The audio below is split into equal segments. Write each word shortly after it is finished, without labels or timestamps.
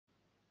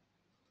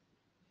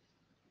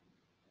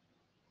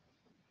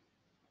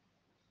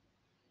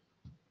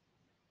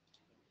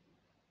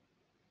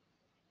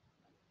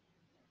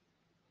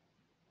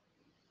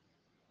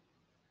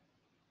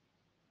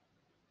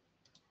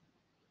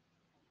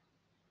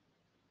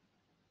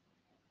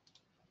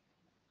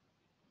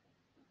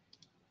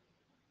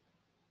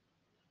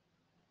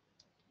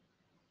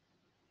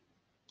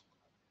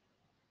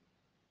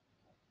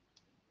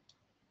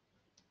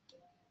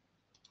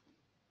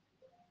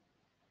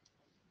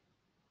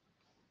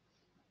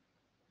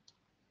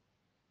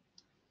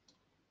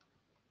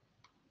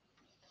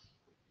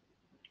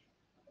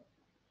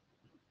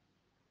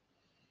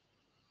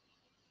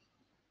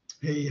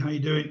Hey, how you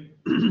doing?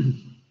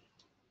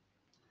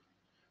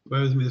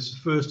 Bear with me. This is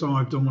the first time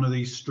I've done one of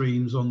these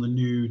streams on the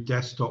new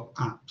desktop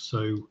app,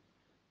 so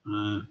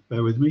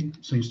bear with me.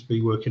 Seems to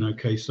be working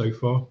okay so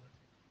far.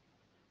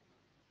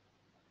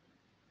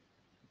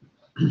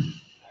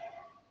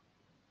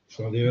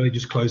 Slightly early.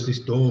 Just close this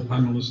door.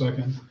 Hang on a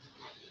second.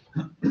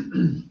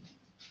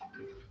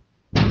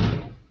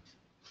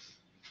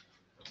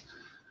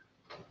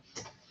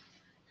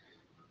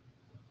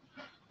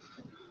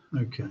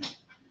 Okay.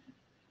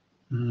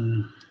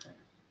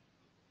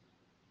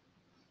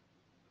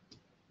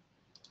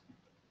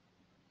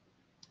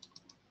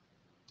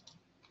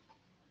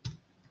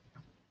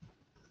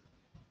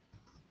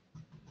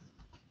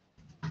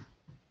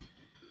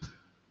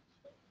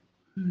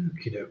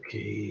 Okie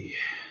dokie.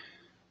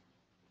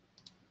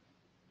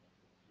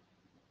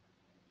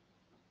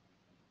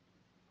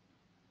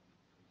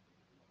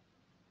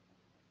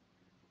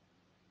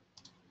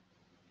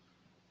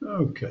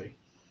 Okay.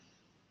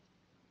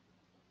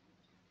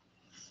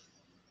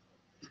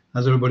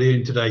 How's everybody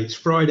in today? It's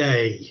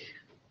Friday.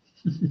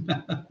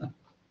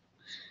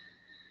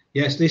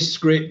 Yes, this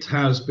script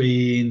has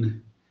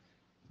been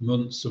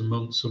months and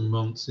months and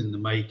months in the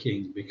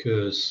making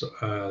because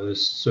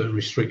there's certain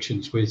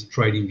restrictions with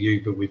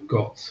Tradingview, but we've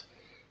got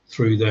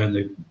through there and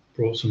they've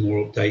brought some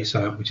more updates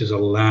out, which has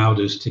allowed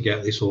us to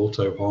get this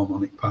auto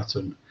harmonic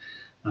pattern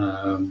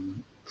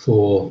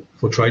for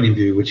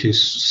Tradingview, which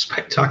is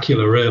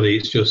spectacular. Really,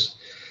 it's just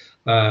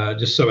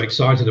so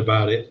excited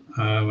about it.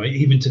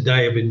 Even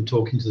today, I've been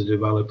talking to the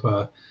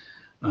developer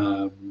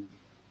of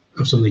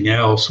something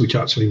else, which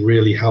actually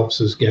really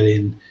helps us get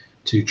in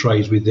to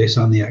trades with this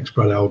and the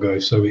X-Spread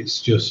algo. So it's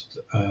just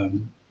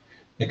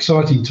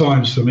exciting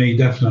times for me,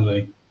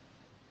 definitely.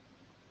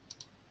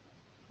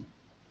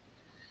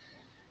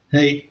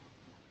 Hey,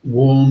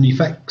 Warn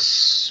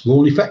Effects,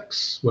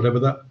 whatever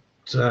that.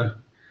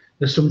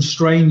 There's some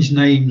strange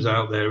names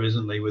out there,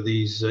 isn't there, with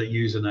these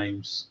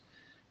usernames.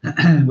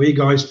 Where you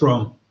guys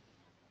from?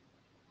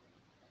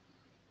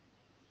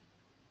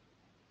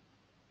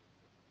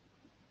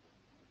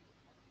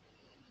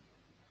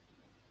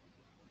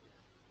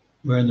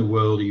 Where in the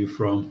world are you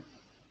from?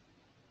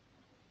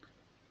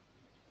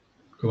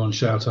 Go on,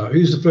 shout out.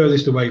 Who's the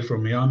furthest away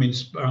from me? I'm in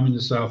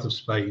the south of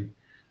Spain,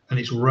 and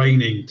it's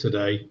raining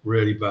today,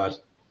 really bad.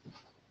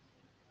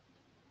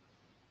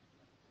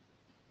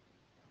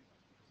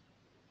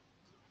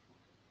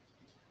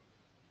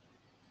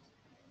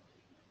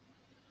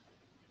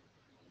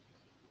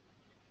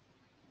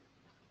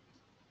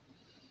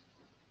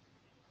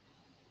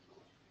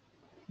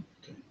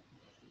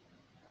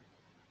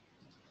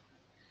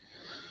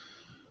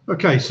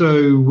 Okay,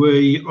 so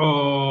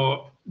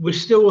we're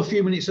still a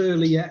few minutes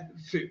early yet,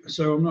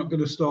 so I'm not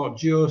going to start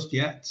just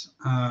yet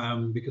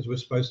because we're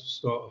supposed to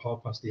start at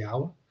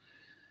 1:30.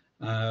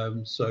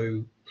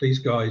 So please,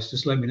 guys,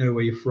 just let me know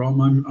where you're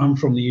from. I'm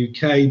from the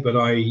UK, but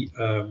I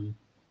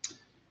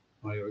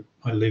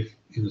live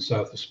in the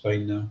south of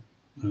Spain now.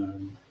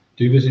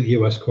 Do visit the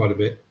US quite a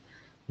bit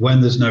when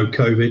there's no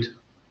COVID.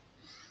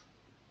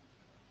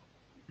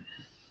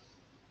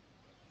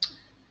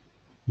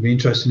 It'd be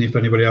interesting if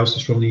anybody else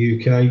is from the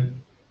UK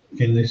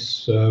in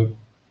this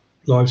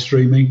live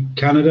streaming.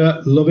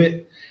 Canada, love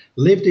it.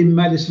 Lived in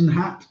Medicine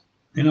Hat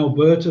in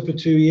Alberta for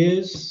 2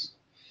 years.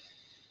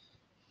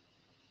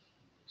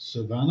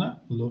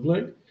 Savannah,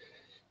 lovely.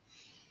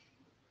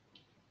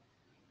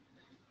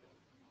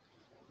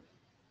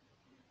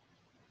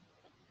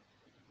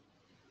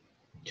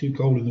 Too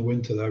cold in the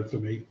winter though for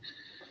me.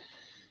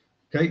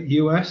 Okay,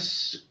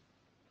 US.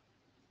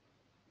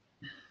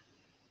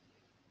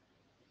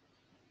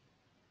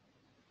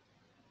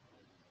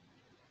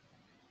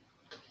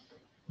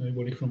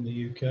 Anybody from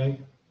the UK?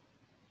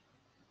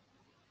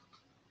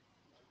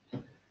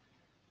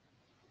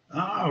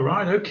 Ah,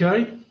 right,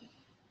 okay.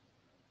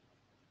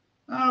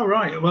 All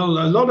right. Well,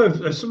 a lot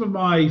of some of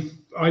my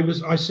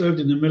I served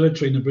in the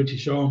military in the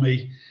British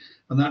Army,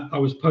 and that I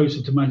was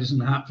posted to Medicine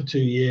Hat for 2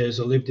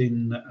 years. I lived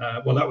in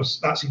well,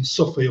 that's in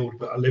Suffield,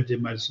 but I lived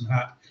in Medicine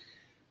Hat,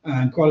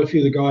 and quite a few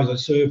of the guys I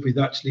served with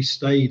actually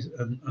stayed,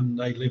 and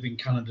they live in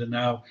Canada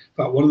now. In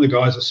fact, one of the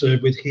guys I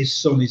served with, his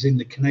son is in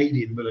the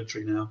Canadian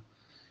military now.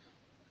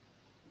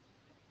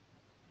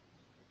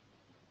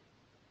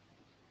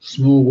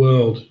 Small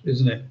world,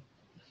 isn't it?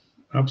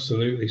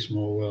 Absolutely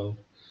small world.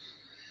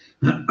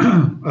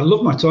 I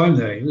love my time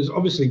there. It was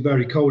obviously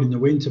very cold in the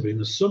winter, but in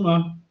the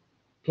summer,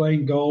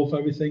 playing golf,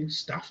 everything.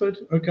 Stafford,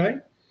 okay.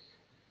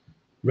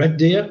 Red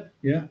Deer,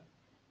 yeah.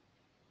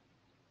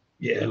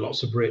 Yeah,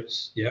 lots of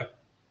Brits, yeah.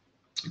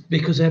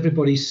 Because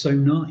everybody's so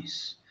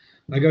nice.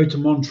 I go to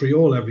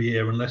Montreal every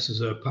year, unless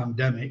there's a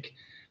pandemic,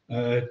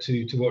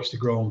 to watch the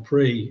Grand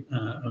Prix.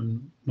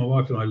 And my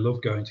wife and I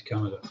love going to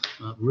Canada.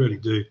 I really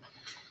do.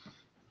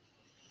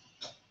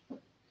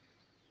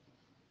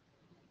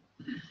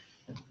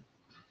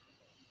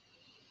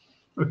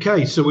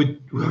 Okay, so we've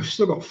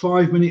still got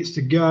 5 minutes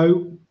to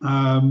go.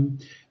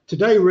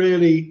 Today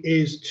really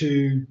is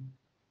to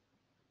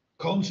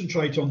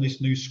concentrate on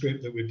this new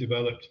script that we've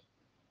developed,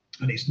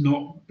 and it's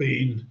not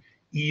been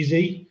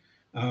easy.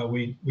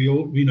 We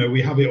all,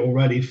 we have it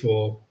already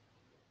for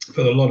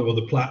a lot of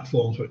other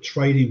platforms, but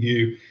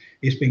TradingView,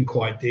 it's been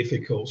quite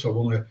difficult. So I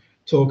want to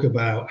talk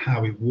about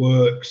how it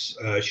works,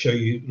 show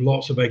you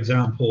lots of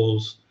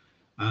examples,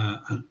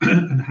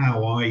 and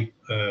how I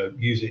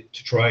use it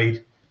to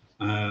trade,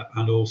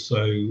 and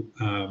also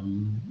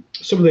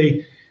some of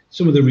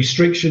the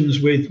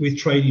restrictions with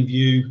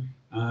TradingView,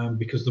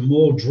 because the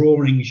more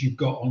drawings you've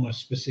got on a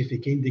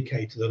specific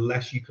indicator, the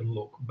less you can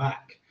look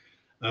back.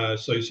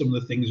 So some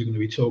of the things we're going to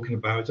be talking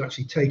about is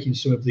actually taking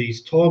some of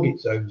these target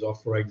zones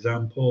off, for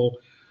example,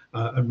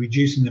 and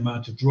reducing the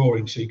amount of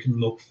drawing so you can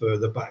look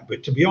further back.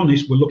 But to be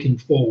honest, we're looking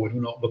forward,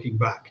 we're not looking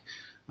back.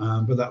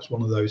 But that's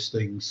one of those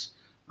things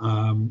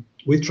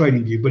with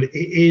TradingView, but it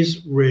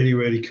is really,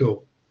 really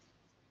cool.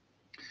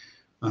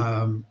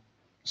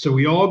 So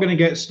we are going to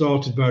get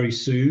started very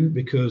soon,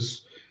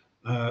 because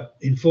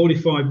in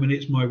 45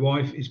 minutes, my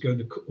wife is going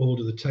to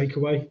order the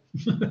takeaway.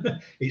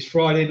 It's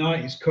Friday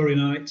night, it's curry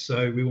night,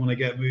 so we want to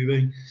get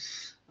moving.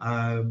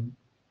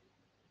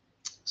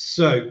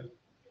 So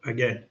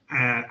again,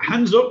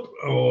 hands up,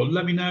 or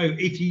let me know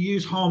if you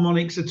use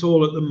harmonics at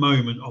all at the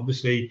moment.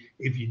 Obviously,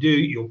 if you do,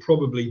 you're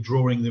probably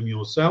drawing them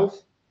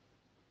yourself.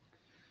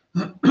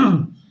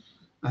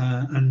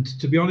 And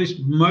to be honest,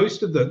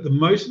 most of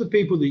the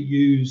people that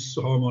use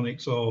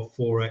harmonics are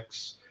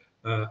forex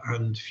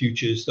and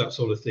futures, that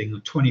sort of thing,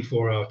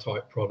 24-hour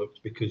type products,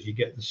 because you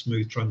get the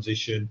smooth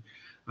transition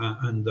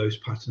and those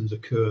patterns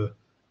occur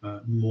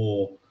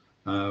more.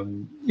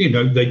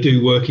 They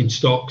do work in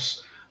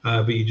stocks,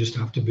 but you just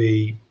have to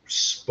be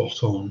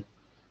spot on.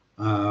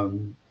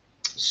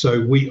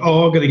 So we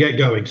are going to get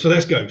going. So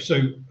let's go. So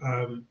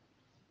I'm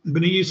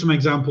going to use some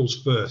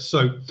examples first.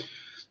 So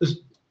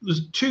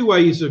there's two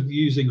ways of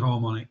using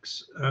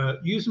harmonics.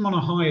 Use them on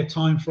a higher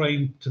time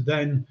frame to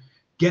then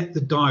get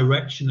the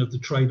direction of the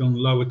trade on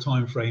lower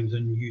time frames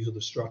and use other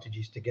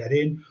strategies to get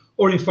in.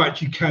 Or in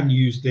fact, you can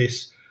use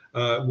this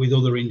with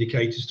other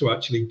indicators to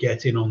actually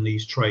get in on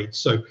these trades.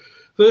 So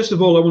first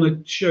of all, I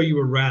want to show you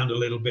around a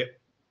little bit.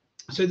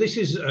 So this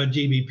is a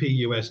GBP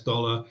US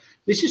dollar.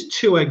 This is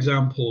two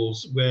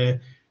examples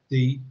where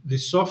the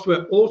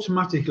software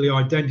automatically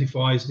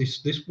identifies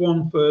this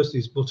one first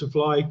is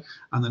butterfly,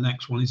 and the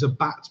next one is a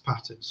bat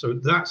pattern. So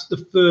that's the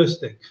first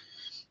thing.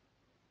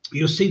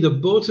 You'll see the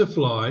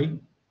butterfly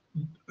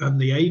and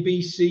the A,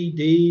 B, C,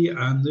 D,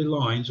 and the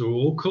lines are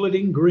all colored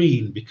in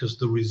green because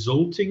the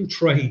resulting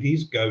trade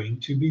is going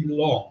to be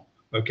long.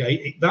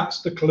 Okay,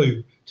 that's the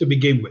clue to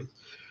begin with.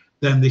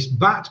 Then this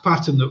bat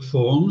pattern that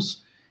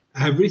forms,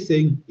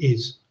 everything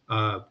is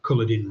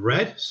colored in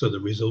red, so the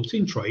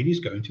resulting trade is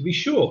going to be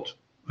short.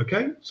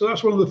 Okay, so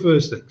that's one of the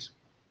first things.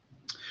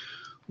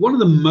 One of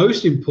the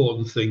most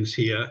important things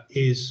here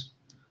is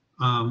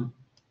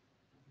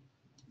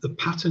the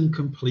pattern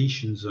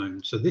completion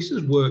zone. So this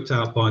is worked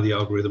out by the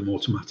algorithm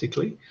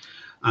automatically.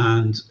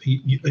 And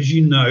as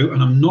you know,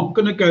 and I'm not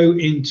going to go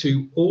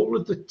into all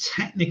of the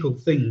technical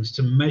things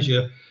to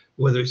measure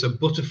whether it's a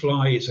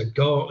butterfly, it's a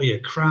gartley, a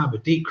crab, a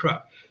deep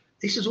crab.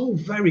 This is all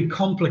very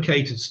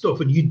complicated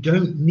stuff, and you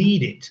don't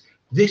need it.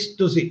 This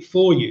does it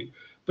for you.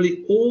 But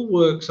it all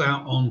works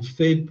out on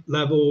fib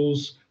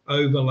levels,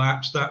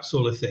 overlaps, that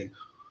sort of thing.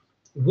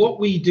 What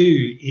we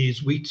do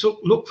is we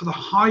look for the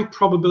high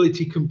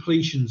probability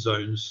completion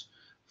zones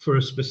for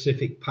a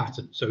specific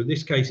pattern. So in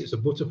this case, it's a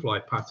butterfly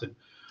pattern.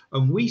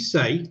 And we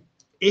say,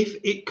 if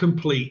it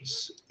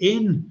completes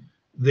in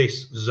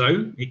this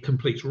zone, it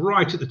completes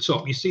right at the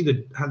top. You see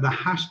the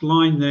hashed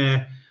line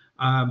there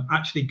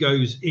actually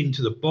goes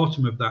into the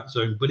bottom of that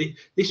zone, but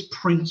this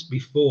prints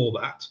before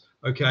that,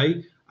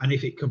 okay? And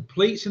if it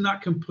completes in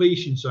that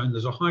completion zone,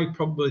 there's a high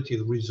probability of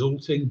the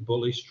resulting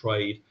bullish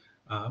trade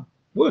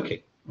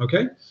working,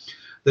 okay?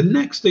 The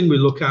next thing we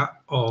look at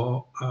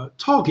are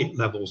target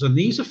levels, and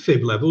these are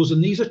fib levels,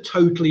 and these are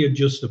totally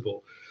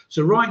adjustable.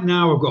 So right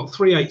now I've got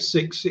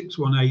 386,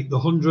 618, the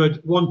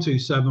 100,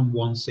 127,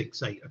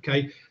 168,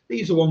 okay?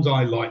 These are ones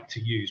I like to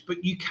use,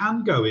 but you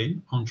can go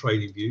in on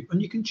TradingView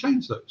and you can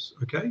change those,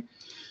 okay?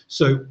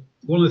 So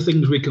one of the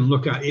things we can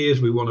look at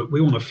is we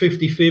want a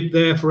 50 fib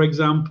there, for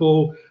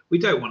example. We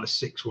don't want a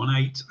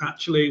 618,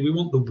 actually. We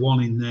want the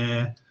one in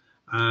there.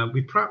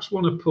 We perhaps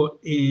want to put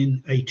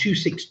in a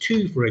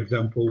 262, for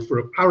example, for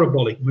a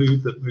parabolic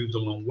move that moves a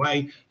long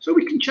way. So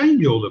we can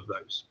change all of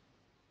those.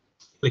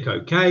 Click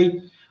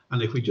OK.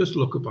 And if we just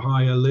look up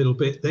higher a little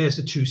bit, there's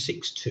the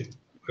 262,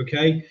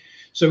 okay?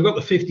 So we've got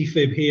the 50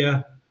 fib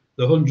here,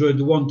 the 100,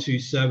 the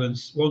 127,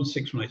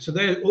 1618. So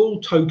they're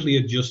all totally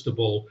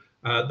adjustable.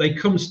 They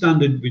come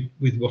standard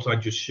with what I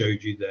just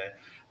showed you there.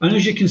 And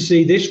as you can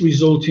see, this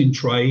resulting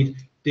trade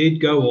did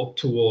go up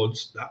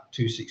towards that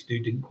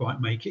 262, didn't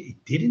quite make it.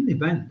 It did in the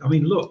event. I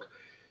mean, look,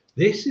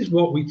 this is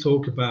what we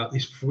talk about,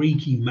 this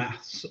freaky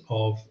maths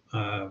of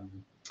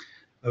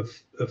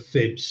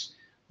fibs.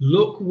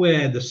 Look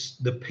where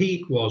the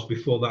peak was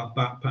before that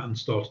bat pattern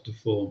started to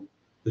form,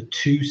 the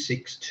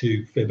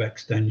 262 fib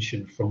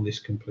extension from this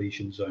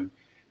completion zone.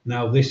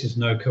 Now, this is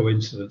no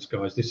coincidence,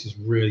 guys. This is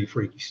really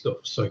freaky stuff.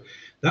 So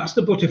that's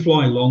the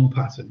butterfly long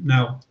pattern.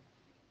 Now,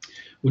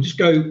 We'll just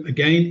go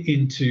again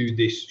into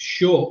this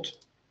short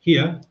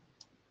here,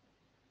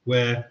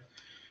 where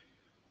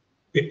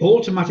it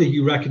automatically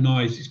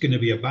recognized it's going to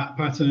be a back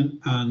pattern,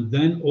 and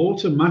then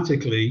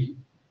automatically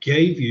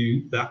gave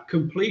you that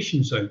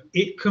completion zone.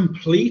 It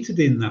completed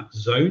in that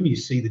zone. You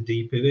see the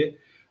D pivot,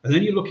 and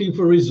then you're looking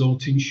for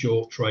resulting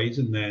short trades,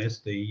 and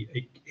there's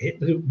it hit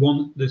the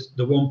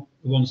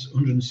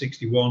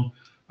 161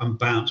 and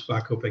bounce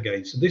back up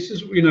again. So this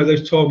is,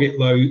 those target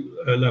low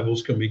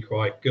levels can be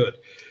quite good.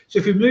 So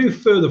if we move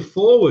further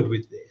forward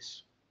with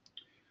this,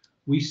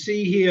 we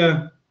see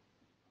here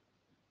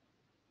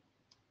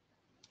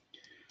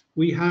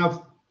we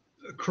have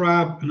a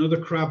crab, another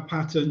crab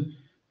pattern.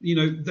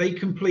 They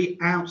complete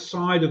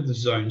outside of the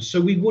zone,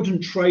 so we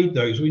wouldn't trade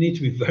those. We need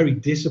to be very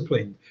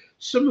disciplined.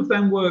 Some of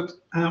them worked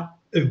out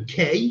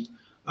okay,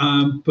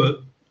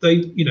 but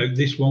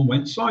this one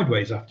went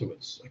sideways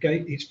afterwards.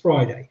 Okay, it's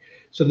Friday,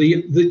 so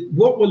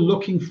what we're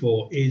looking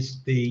for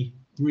is the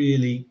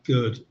really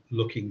good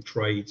looking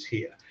trades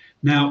here.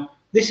 Now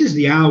this is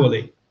the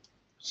hourly,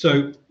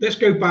 so let's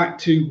go back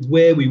to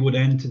where we would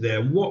enter there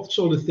and what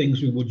sort of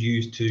things we would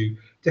use to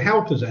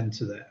help us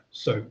enter there.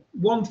 So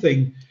one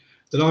thing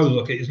that I would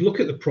look at is look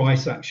at the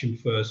price action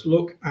first.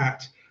 Look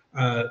at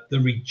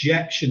the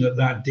rejection at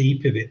that D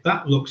pivot.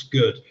 That looks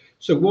good.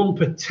 So one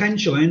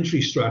potential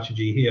entry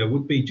strategy here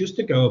would be just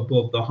to go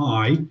above the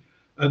high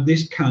of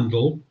this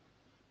candle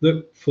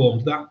that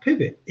formed that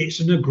pivot. It's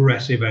an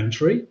aggressive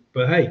entry,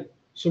 but hey,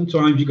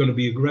 sometimes you've got to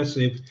be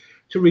aggressive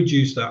to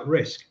reduce that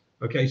risk.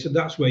 Okay, so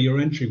that's where your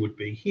entry would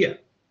be here.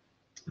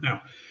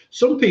 Now,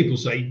 some people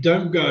say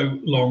don't go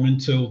long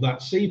until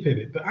that C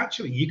pivot, but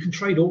actually you can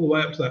trade all the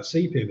way up to that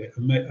C pivot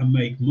and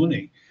make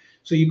money.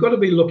 So you've got to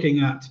be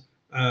looking at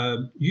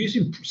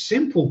using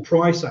simple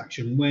price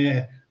action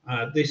where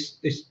this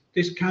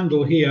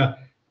candle here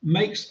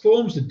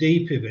forms the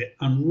D pivot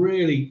and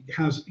really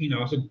has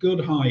has a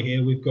good high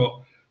here. We've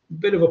got a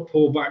bit of a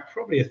pullback,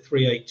 probably a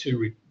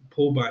 382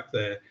 pullback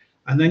there,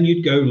 and then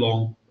you'd go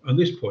long at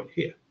this point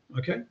here.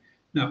 Okay,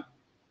 now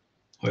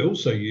I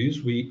also use,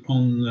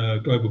 on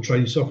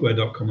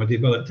globaltradingsoftware.com, I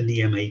developed an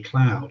EMA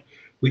cloud,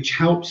 which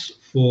helps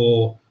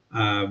for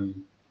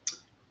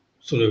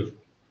sort of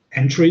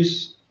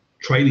entries,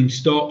 trailing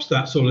stops,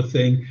 that sort of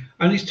thing.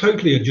 And it's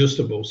totally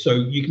adjustable. So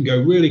you can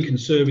go really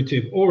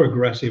conservative or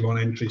aggressive on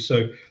entries.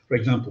 So for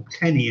example,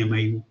 10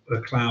 EMA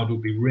cloud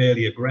would be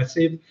really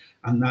aggressive.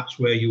 And that's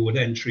where you would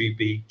entry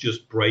be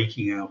just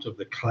breaking out of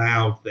the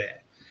cloud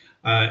there.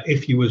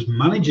 If you was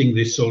managing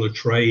this sort of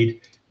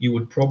trade, you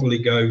would probably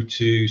go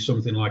to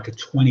something like a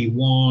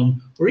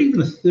 21 or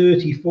even a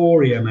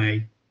 34 EMA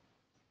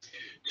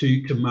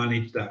to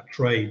manage that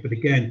trade. But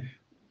again,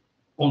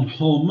 on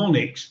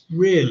Harmonics,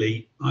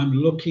 really, I'm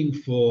looking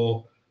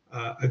for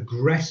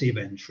aggressive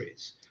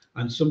entries,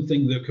 and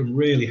something that can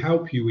really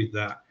help you with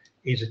that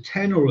is a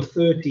 10 or a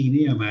 13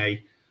 EMA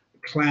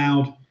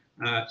cloud.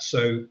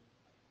 So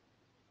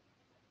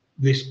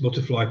this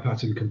butterfly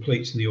pattern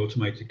completes in the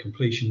automated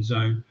completion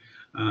zone.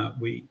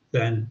 We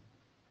then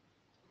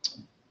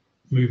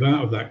move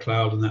out of that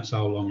cloud, and that's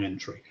our long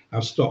entry.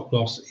 Our stop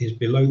loss is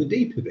below the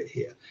D pivot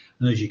here,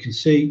 and as you can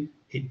see,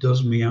 it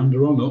does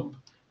meander on up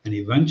and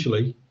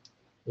eventually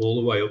all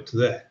the way up to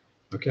there.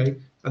 Okay,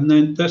 and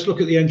then let's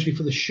look at the entry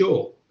for the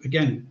short.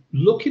 Again,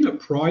 looking at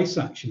price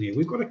action here,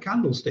 we've got a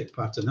candlestick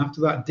pattern after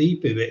that D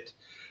pivot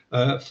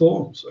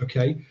forms.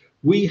 Okay,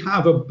 we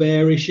have a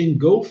bearish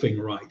engulfing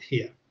right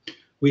here.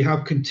 We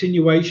have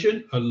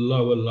continuation, a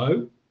lower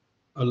low,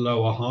 a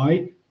lower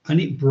high, and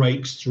it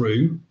breaks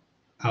through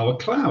our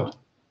cloud.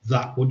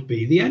 That would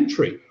be the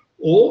entry.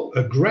 Or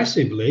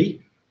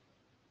aggressively,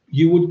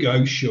 you would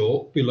go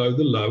short below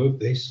the low of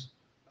this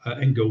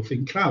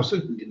engulfing cloud. So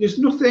there's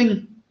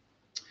nothing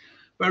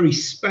very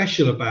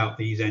special about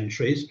these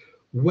entries.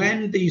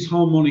 When these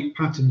harmonic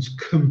patterns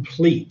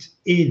complete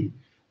in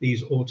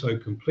these auto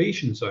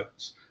completion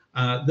zones,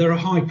 they're a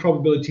high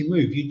probability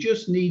move. You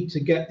just need to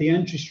get the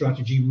entry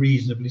strategy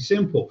reasonably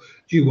simple.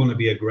 Do you want to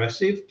be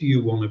aggressive? Do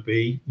you want to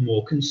be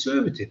more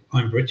conservative?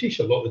 I'm British.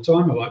 A lot of the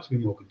time I like to be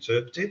more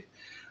conservative.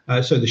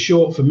 So the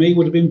short for me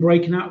would have been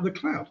breaking out of the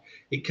cloud.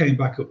 It came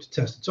back up to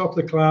test the top of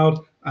the cloud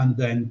and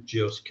then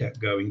just kept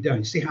going down.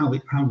 You see how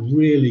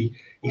really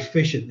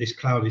efficient this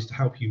cloud is to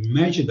help you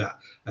measure that.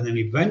 And then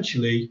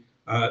eventually,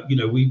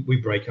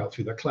 we break out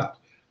through the cloud.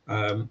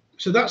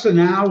 So that's an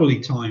hourly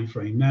time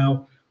frame.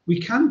 Now, we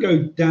can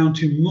go down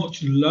to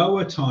much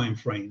lower time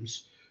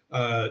frames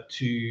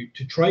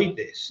to trade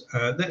this.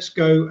 Let's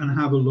go and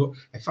have a look.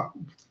 In fact,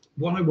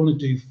 what I want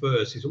to do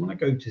first is I want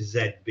to go to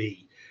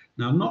ZB.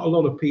 Now, not a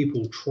lot of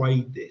people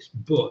trade this,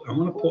 but I'm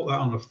going to put that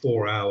on a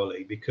 4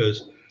 hourly,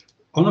 because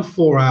on a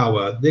 4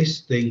 hour,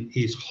 this thing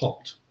is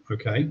hot,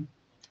 okay?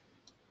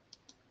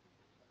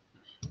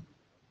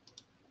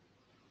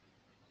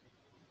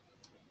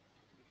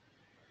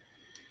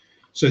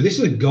 So this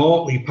is a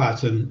Gartley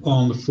pattern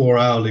on the 4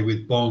 hourly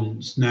with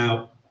bonds.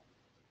 Now,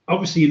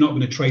 obviously, you're not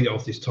going to trade it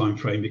off this time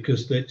frame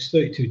because it's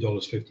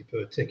 $32.50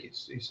 per ticket.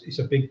 It's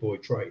a big boy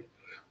trade.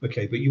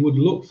 Okay, but you would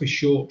look for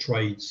short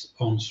trades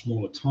on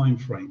smaller time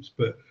frames.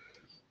 But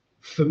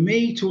For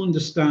me to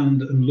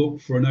understand and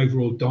look for an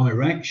overall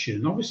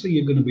direction, obviously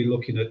you're going to be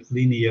looking at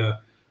linear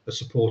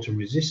support and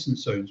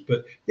resistance zones,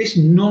 but this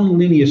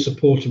non-linear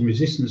support and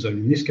resistance zone,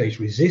 in this case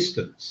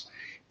resistance,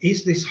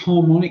 is this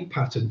harmonic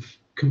pattern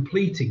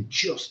completing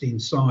just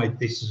inside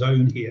this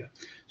zone here.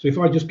 So if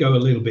I just go a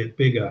little bit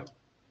bigger,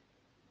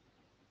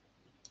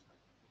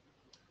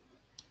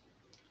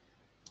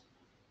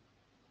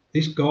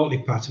 this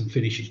Gartley pattern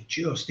finishes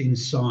just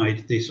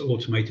inside this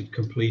automated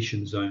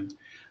completion zone,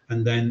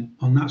 and then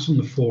that's on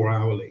the 4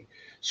 hourly.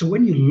 So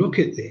when you look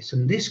at this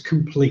and this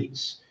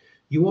completes,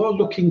 you are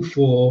looking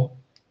for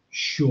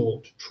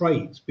short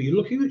trades, but you're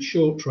looking at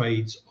short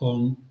trades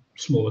on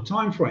smaller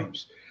time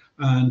frames.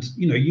 And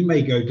you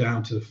may go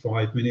down to the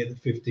 5 minute, the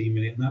 15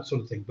 minute, and that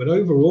sort of thing. But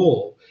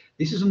overall,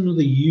 this is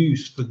another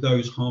use for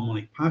those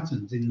harmonic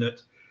patterns, in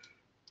that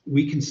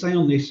we can say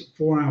on this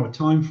 4 hour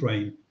time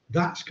frame,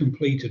 that's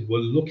completed, we're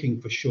looking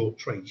for short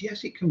trades.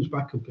 Yes, it comes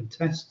back up and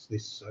tests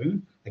this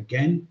zone.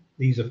 Again,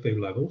 these are fib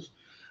levels.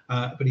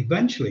 But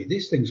eventually,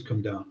 this thing's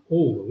come down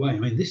all the way. I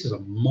mean, this is a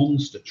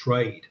monster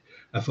trade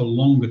for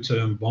longer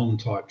term bond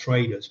type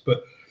traders.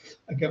 But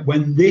again,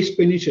 when this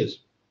finishes,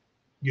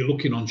 you're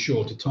looking on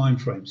shorter time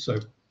frames. So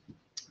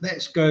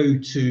let's go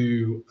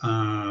to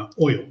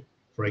oil,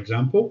 for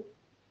example.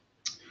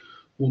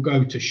 We'll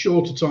go to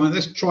shorter time.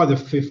 Let's try the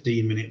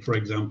 15 minute, for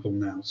example,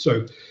 now.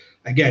 So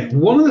again,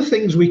 one of the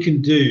things we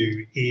can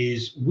do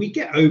is we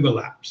get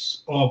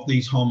overlaps of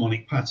these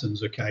harmonic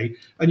patterns, okay?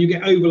 And you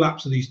get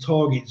overlaps of these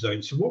target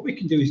zones. So what we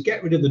can do is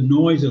get rid of the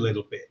noise a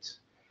little bit.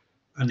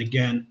 And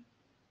again,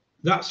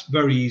 that's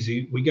very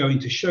easy. We go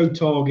into show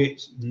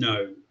targets,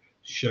 no.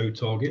 Show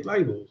target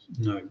labels,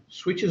 no.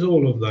 Switches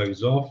all of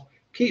those off,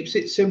 keeps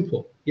it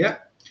simple, yeah?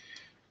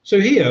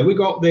 So here we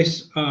got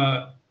this,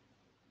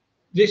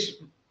 this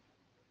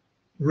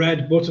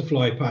red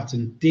butterfly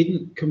pattern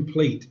didn't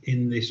complete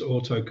in this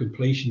auto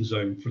completion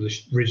zone for the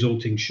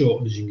resulting short.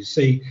 And as you can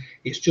see,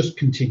 it's just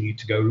continued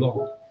to go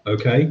long,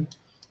 okay?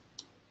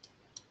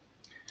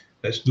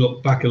 Let's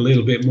look back a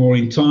little bit more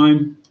in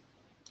time.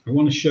 I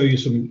want to show you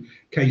some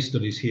case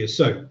studies here.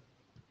 So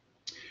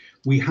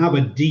we have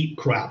a deep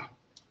crab,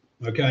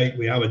 okay?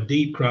 We have a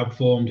deep crab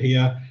formed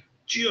here,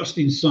 just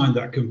inside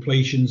that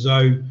completion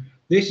zone.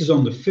 This is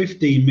on the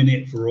 15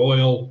 minute for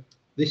oil.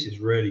 This is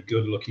really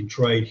good looking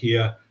trade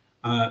here.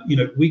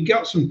 We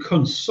got some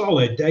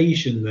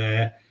consolidation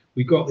there.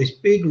 We got this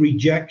big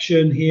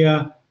rejection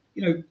here,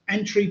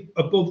 entry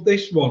above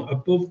this one,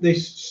 above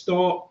this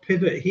start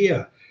pivot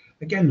here.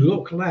 Again,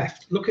 look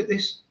left, look at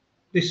this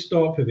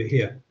start pivot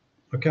here,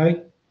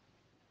 okay?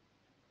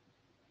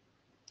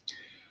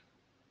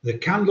 The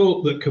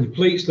candle that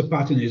completes the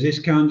pattern is this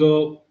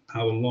candle.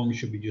 Our long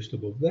should be just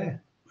above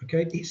there,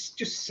 okay? It's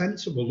just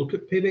sensible. Look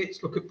at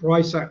pivots, look at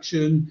price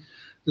action.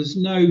 There's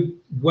no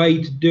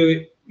way to do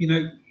it,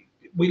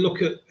 we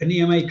look at an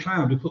EMA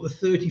cloud, we put the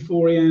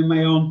 34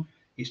 EMA on,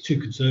 it's too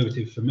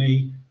conservative for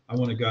me. I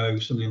want to go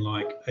something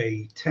like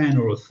a 10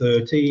 or a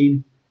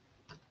 13.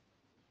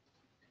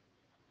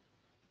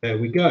 There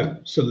we go.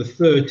 So the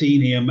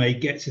 13 EMA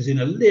gets us in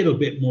a little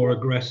bit more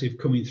aggressive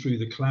coming through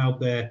the cloud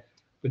there.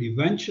 But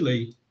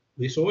eventually,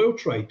 this oil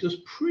trade does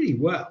pretty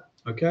well,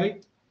 okay?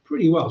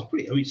 Pretty well.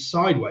 It's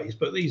sideways,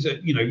 but these are,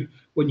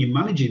 when you're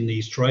managing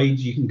these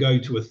trades, you can go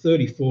to a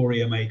 34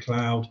 EMA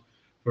cloud,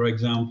 for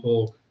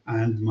example,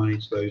 and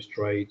manage those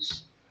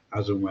trades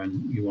as and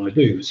when you want to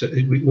do. So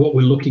what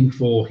we're looking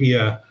for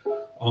here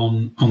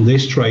on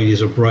this trade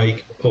is a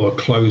break or a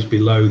close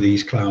below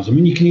these clouds. I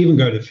mean, you can even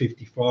go to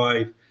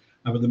 55,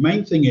 but the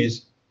main thing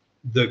is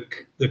the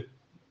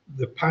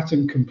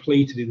pattern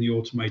completed in the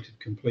automated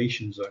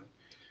completion zone.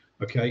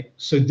 Okay,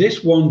 so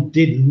this one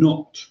did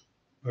not.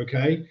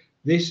 Okay,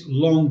 this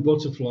long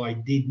butterfly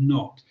did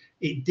not.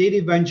 It did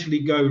eventually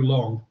go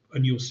long,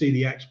 and you'll see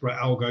the expert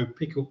algo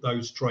pick up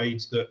those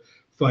trades that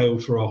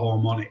failed for a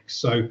harmonic.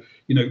 So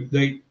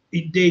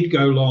it did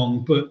go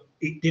long, but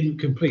it didn't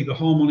complete. The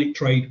harmonic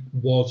trade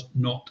was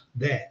not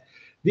there.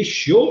 This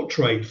short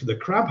trade for the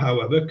crab,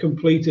 however,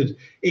 completed.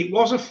 It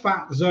was a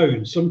fat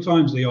zone.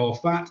 Sometimes they are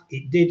fat.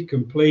 It did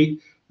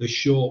complete. The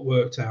short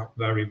worked out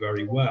very,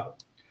 very well.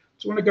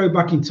 So I want to go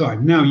back in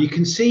time. Now you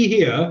can see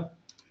here,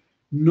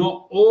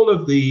 not all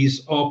of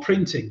these are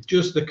printing,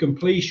 just the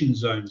completion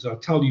zones. I'll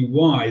tell you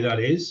why that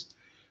is,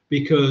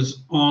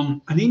 because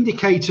on an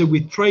indicator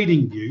with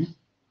TradingView,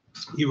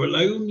 you will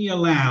only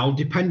allow,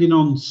 depending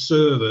on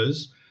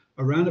servers,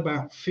 around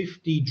about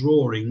 50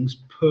 drawings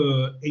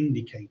per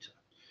indicator.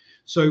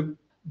 So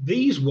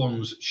these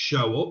ones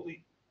show up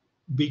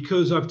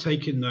because I've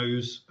taken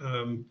those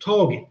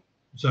target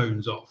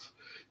zones off.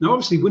 Now,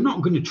 obviously, we're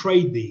not going to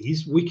trade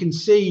these. We can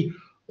see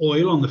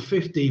oil on the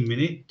 15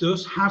 minute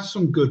does have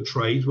some good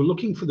trades. We're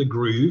looking for the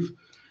groove.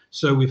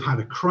 So we've had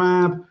a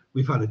crab,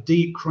 we've had a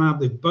deep crab.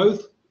 They've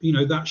both,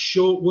 that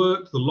short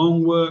worked, the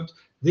long worked.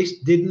 This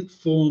didn't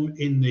form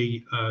in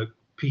the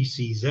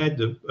PCZ,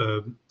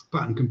 the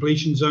pattern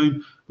completion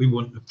zone. We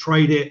wouldn't have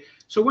traded it.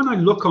 So when I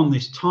look on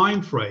this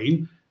time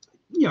frame,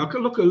 I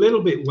can look a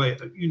little bit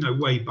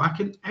way back,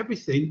 and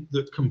everything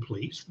that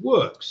completes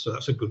works. So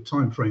that's a good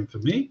time frame for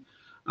me.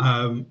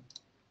 And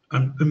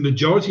the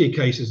majority of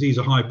cases, these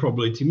are high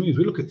probability moves.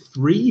 We look at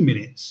 3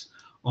 minutes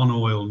on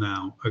oil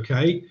now.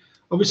 Okay,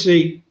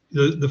 obviously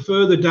the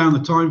further down the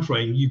time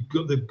frame,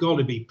 they've got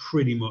to be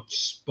pretty much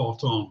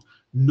spot on.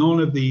 None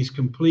of these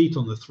complete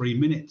on the 3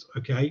 minutes.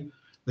 Okay,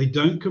 they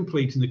don't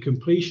complete in the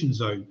completion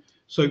zone.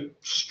 So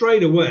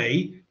straight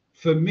away,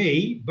 for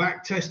me,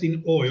 back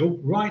testing oil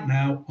right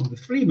now on the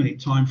 3 minute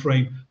time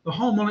frame, the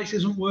harmonics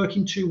isn't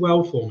working too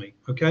well for me.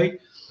 Okay,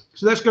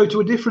 so let's go to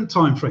a different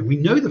time frame. We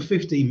know the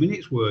 15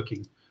 minutes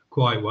working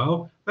quite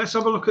well. Let's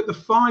have a look at the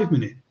 5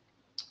 minute.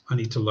 I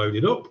need to load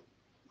it up.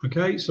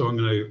 Okay, so I'm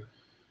going to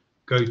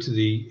go to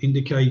the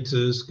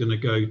indicators, going to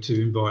go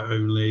to invite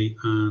only,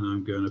 and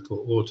I'm going to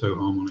put Auto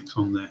Harmonics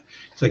on there.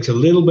 It takes a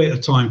little bit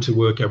of time to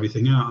work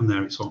everything out, and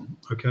there it's on.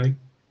 Okay,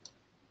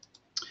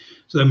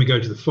 so then we go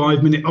to the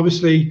 5 minute.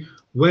 Obviously,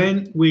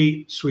 when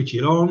we switch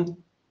it on,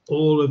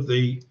 all of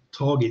the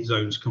target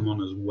zones come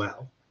on as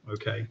well.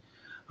 Okay,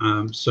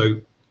 so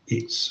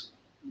it's,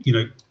 you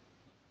know,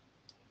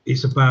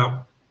 it's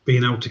about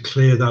being able to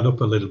clear that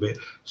up a little bit.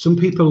 Some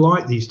people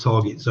like these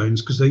target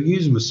zones because they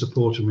use them as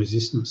support and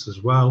resistance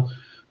as well.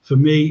 For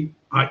me,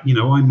 I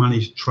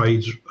manage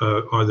trades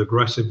either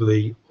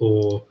aggressively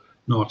or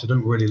not. I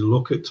don't really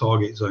look at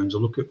target zones. I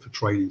look at for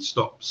trailing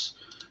stops.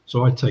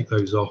 So I take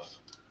those off.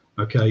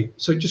 Okay,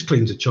 so it just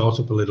cleans the chart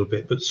up a little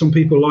bit, but some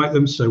people like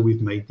them, so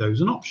we've made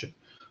those an option.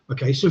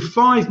 Okay, so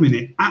 5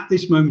 minute at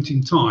this moment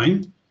in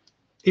time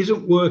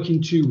isn't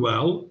working too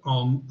well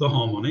on the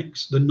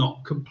harmonics. They're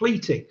not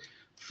completing.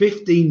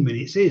 15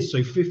 minutes is.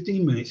 So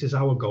 15 minutes is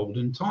our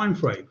golden time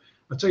frame.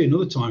 I'll tell you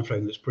another time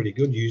frame that's pretty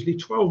good, usually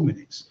 12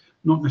 minutes.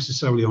 Not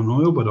necessarily on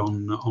oil, but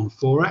on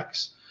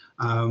forex.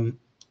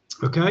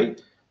 Okay,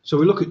 so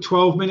we look at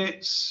 12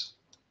 minutes.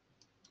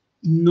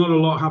 Not a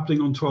lot happening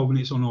on 12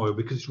 minutes on oil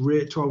because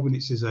 12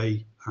 minutes is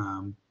a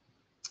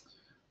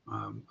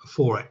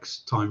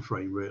forex time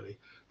frame really.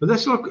 But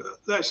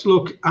let's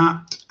look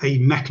at a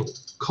metal,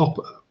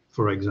 copper,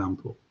 for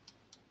example.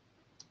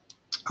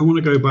 I want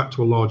to go back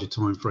to a larger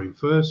time frame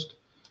first.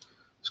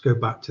 Let's go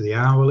back to the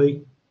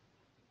hourly.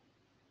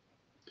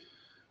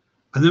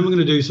 And then we're going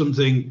to do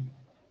something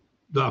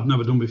that I've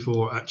never done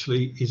before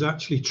actually, is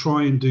actually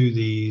try and do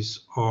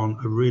these on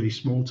a really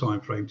small time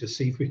frame to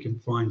see if we can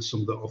find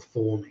some that are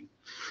forming.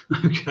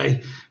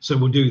 Okay, so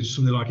we'll do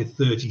something like a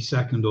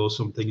 30-second or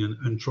something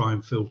and try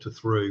and filter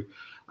through.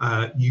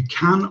 You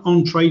can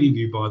on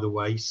Tradingview, by the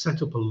way,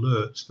 set up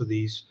alerts for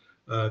these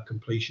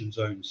completion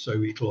zones,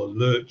 so it'll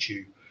alert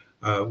you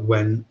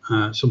when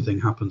something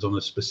happens on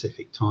a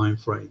specific time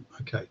frame.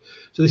 Okay,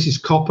 so this is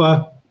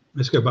copper.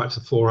 Let's go back to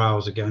 4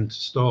 hours again to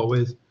start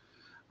with.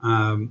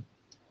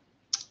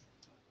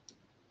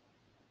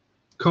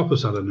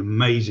 Copper's had an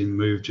amazing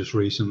move just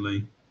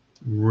recently.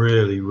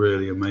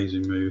 Really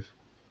amazing move.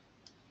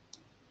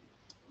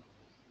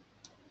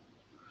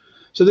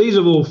 So these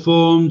have all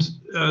formed.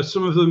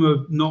 Some of them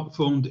have not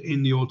formed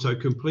in the auto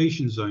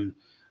completion zone.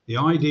 The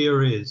idea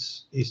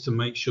is to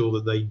make sure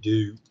that they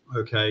do.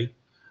 Okay,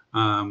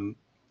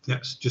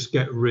 let's just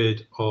get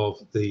rid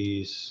of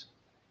these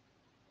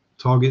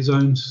target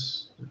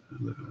zones.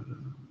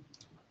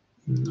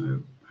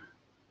 No.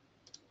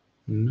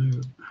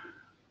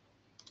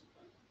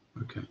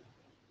 Okay.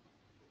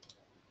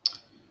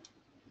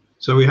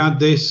 So we had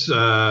this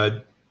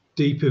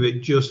D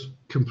pivot just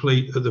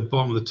complete at the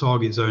bottom of the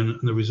target zone,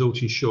 and the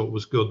resulting short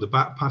was good. The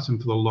back pattern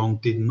for the long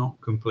did not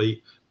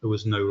complete. There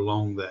was no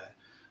long there.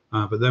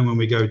 But then when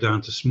we go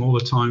down to smaller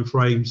time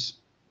frames,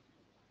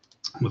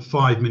 on the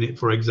 5 minute,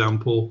 for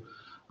example,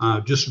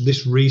 just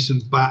this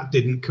recent bat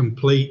didn't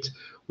complete.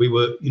 We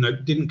were,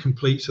 didn't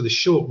complete, so the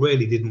short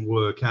really didn't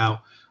work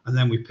out. And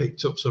then we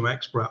picked up some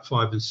expert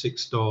 5 and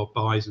 6 star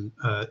buys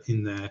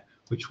in there,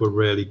 which were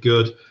really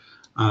good.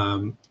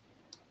 Not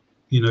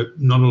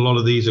a lot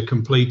of these are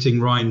completing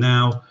right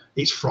now.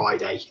 It's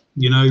Friday,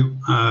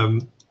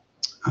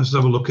 Let's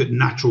have a look at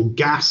natural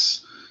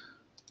gas.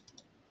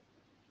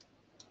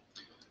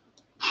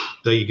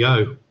 There you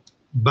go.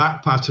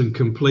 Back pattern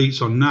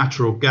completes on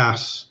natural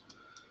gas.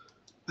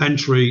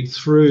 Entry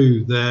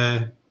through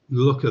there.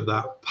 Look at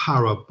that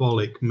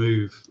parabolic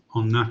move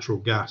on natural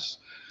gas.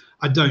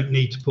 I don't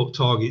need to put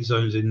target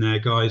zones in there,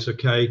 guys,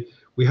 okay?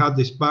 We had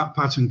this back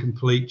pattern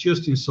complete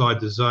just inside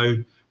the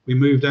zone. We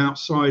moved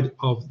outside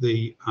of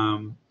the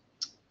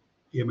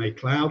EMA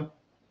cloud,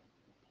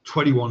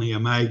 21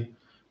 EMA,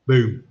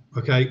 boom,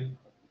 okay?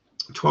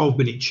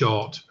 12-minute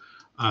chart.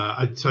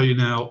 I tell you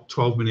now,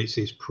 12 minutes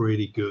is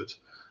pretty good.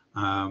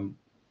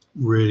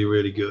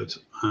 Really good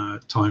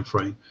time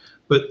frame.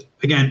 But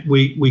again,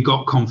 we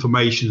got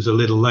confirmations a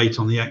little late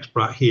on the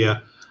expert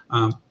here.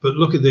 But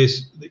look at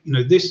this,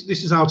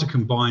 this is how to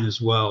combine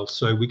as well.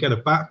 So we get a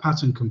back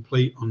pattern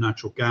complete on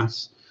natural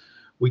gas.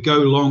 We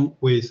go along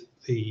with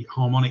the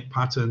harmonic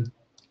pattern.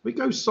 We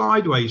go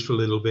sideways for a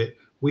little bit.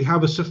 We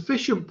have a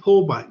sufficient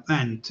pullback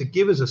then to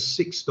give us a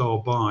 6 star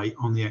buy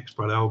on the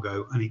expert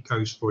algo, and it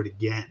goes for it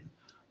again.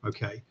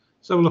 Okay,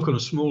 Let's have a look on a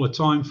smaller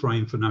time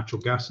frame for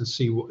natural gas and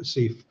see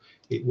if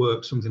it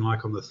works something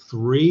like on the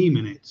 3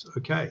 minutes.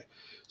 Okay,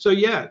 so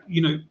yeah,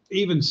 you know,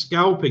 even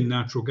scalping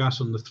natural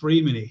gas on the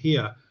 3 minute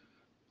here,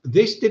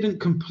 this didn't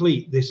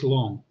complete this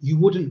long. You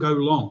wouldn't go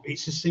long.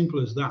 It's as simple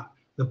as that.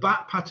 The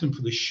back pattern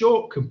for the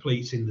short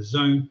completes in the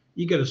zone.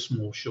 You get a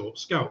small short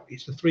scalp.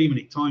 It's the 3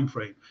 minute time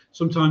frame.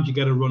 Sometimes you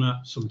get a runner,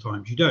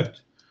 sometimes you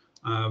don't.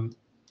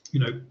 You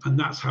know, and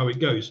that's how it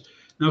goes.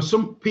 Now,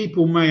 some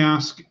people may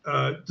ask,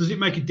 does it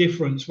make a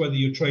difference whether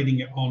you're trading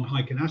it on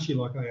Heikin-Ashi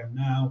like I am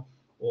now,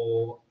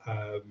 or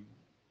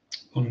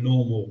on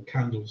normal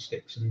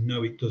candlesticks? And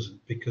no, it doesn't,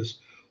 because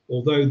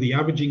although the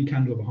averaging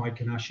candle of a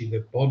Heikin-Ashi,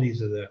 the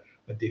bodies are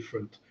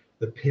different,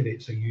 the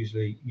pivots are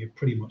usually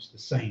pretty much the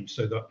same,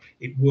 so that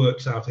it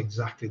works out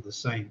exactly the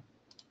same.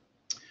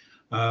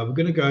 We're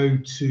going to go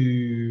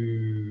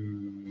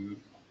to,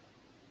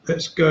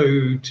 let's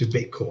go to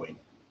Bitcoin.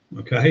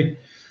 Okay.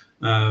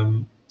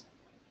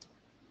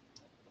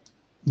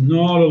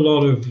 Not a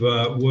lot of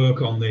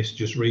work on this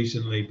just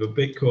recently, but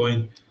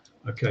Bitcoin.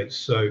 Okay,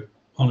 so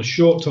on a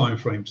short time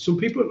frame, a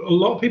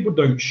lot of people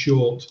don't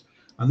short,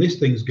 and this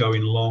thing's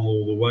going long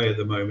all the way at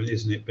the moment,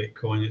 isn't it?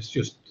 Bitcoin, it's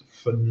just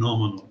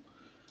phenomenal.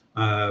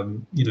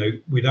 You know,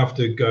 we'd have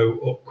to go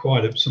up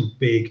quite up some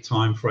big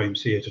time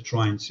frames here to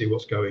try and see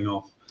what's going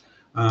off.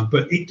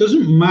 But it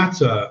doesn't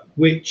matter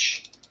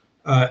which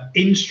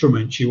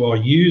instrument you are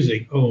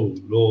using. Oh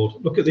Lord,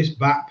 look at this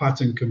back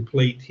pattern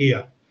complete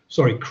here.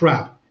 Sorry,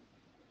 crab.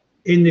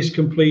 In this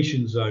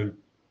completion zone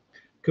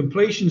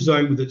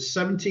with at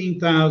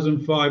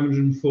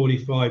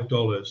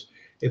 $17,545.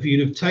 If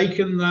you'd have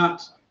taken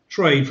that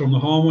trade from the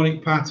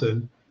harmonic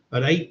pattern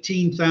at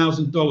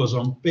 $18,000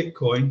 on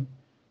Bitcoin,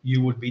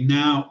 you would be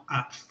now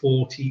at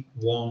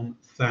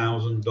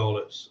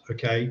 $41,000.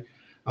 Okay,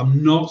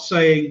 I'm not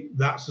saying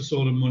that's the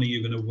sort of money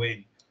you're going to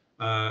win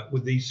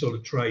with these sort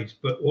of trades,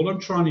 but all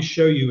I'm trying to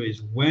show you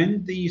is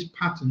when these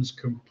patterns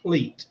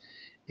complete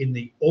in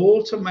the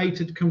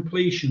automated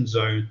completion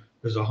zone,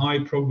 there's a high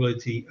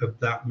probability of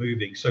that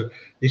moving. So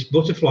this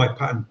butterfly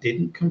pattern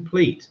didn't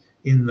complete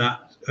in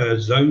that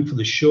zone for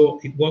the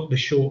short. The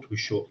short was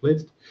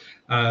short-lived.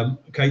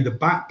 Okay, the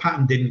back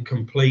pattern didn't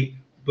complete,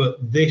 but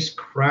this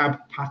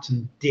crab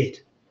pattern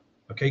did.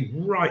 Okay,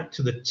 right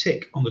to the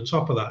tick on the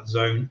top of that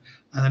zone,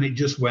 and then it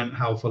just went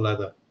hell for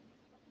leather.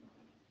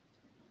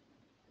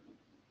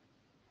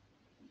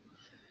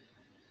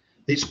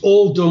 It's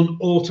all done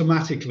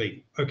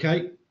automatically.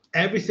 Okay.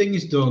 Everything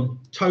is done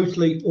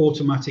totally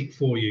automatic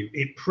for you.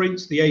 It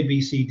prints the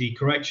ABCD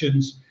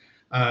corrections.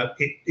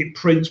 It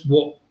prints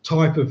what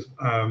type of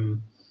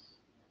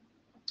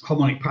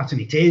harmonic pattern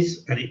it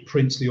is, and it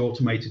prints the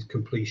automated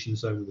completion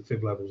zone of the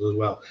fib levels as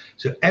well.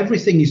 So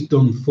everything is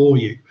done for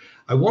you.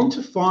 I want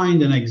to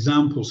find an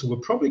example, so we're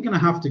probably going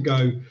to have to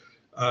go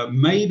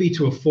maybe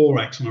to a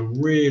forex on a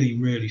really,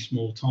 really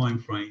small time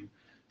frame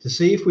to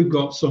see if we've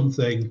got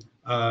something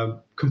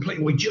complete.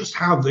 We just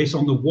have this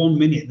on the 1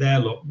 minute there.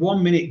 Look,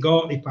 1 minute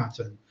Gartley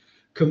pattern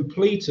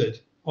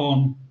completed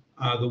on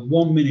the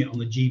 1 minute on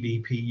the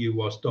GBP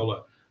US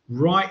dollar,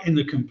 right in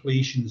the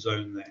completion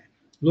zone there.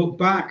 Look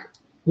back,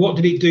 what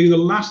did it do the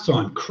last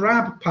time?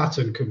 Crab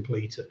pattern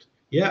completed.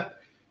 Yeah,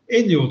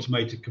 in the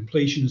automated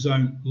completion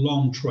zone,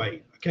 long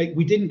trade. Okay,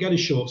 we didn't get a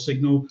short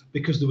signal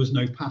because there was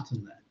no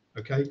pattern there.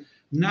 Okay,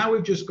 now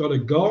we've just got a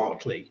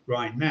Gartley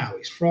right now.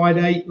 It's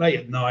Friday, late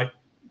at night.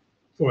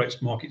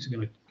 Forex markets are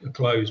going to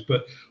close,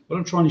 but what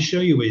I'm trying to show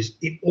you is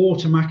it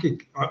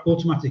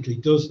automatically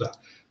does that.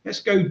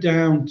 Let's go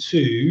down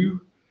to,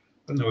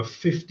 I don't know, a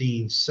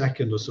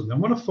 15-second or something. I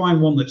want to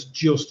find one that's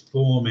just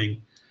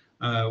forming,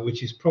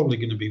 which is probably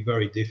going to be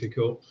very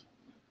difficult.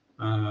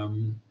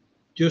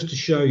 Just to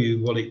show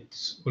you what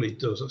it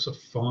does. That's a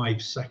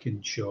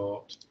 5-second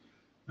chart.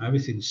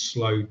 Everything's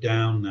slowed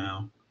down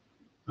now.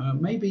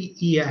 Maybe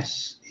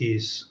ES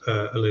is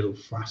a little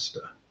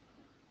faster.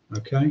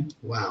 Okay,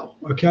 wow.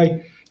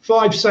 Okay,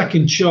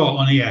 5-second chart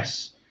on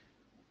ES.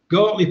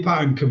 Gartley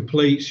pattern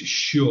completes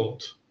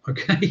short.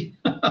 Okay.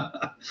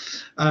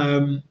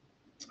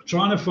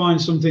 Trying to find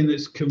something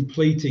that's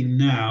completing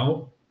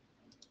now.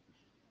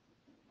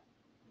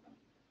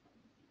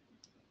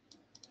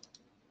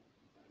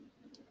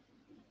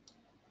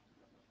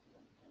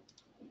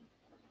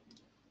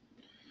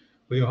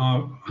 We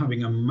are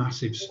having a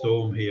massive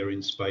storm here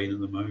in Spain at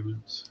the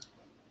moment.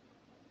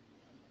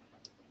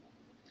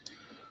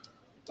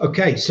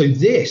 Okay, so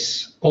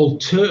this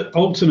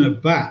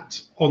alternate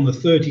bat on the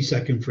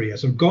 30-second free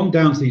ES, I've gone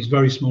down to these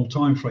very small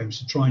time frames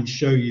to try and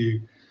show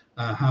you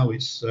how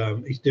it's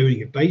doing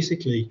it.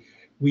 Basically,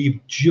 we've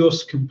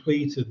just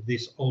completed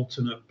this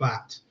alternate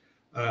bat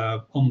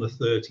on the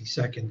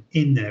 30-second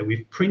in there.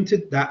 We've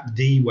printed that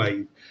D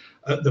wave.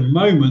 At the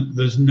moment,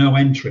 there's no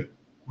entry.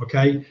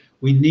 Okay,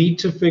 we need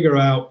to figure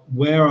out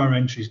where our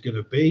entry is going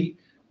to be.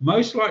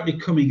 Most likely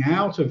coming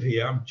out of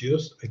here, I'm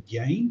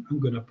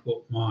going to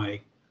put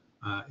my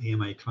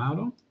EMA cloud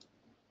on.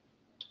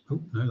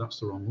 Oh, no, that's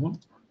the wrong one.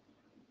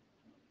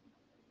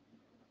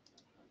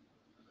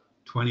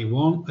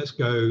 21. Let's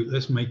go.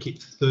 Let's make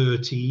it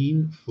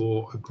 13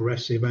 for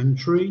aggressive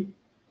entry.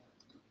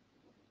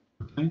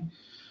 Okay,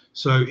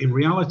 so in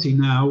reality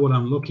now what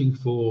I'm looking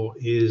for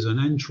is an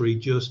entry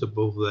just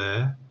above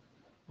there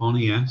on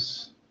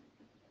ES.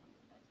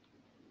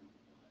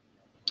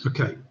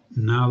 Okay,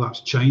 now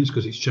that's changed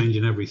because it's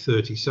changing every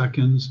 30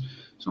 seconds.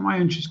 So my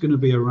entry is going to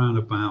be around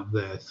about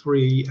there,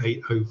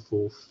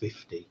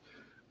 3804.50,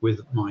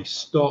 with my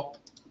stop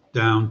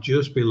down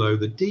just below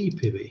the D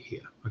pivot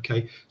here.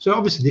 Okay, so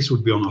obviously this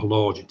would be on a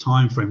larger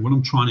time frame. What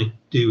I'm trying to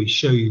do is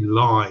show you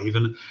live,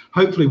 and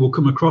hopefully we'll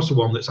come across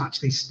one that's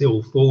actually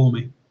still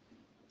forming.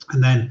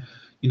 And then,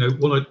 you know,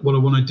 what I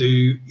want to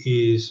do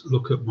is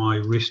look at my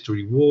risk to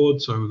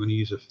reward. So I'm going to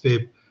use a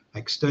fib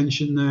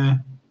extension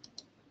there.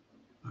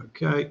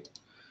 Okay,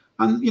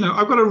 and you know,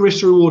 I've got a risk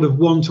to reward of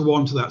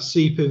 1-to-1 to that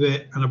C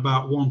pivot and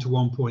about 1 to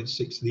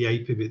 1.6 to the A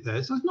pivot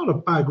there. So it's not a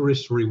bad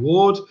risk to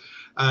reward.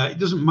 It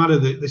doesn't matter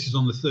that this is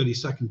on the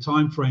 30-second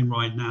time frame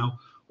right now.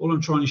 All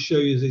I'm trying to show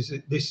you is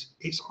that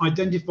it's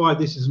identified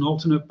this as an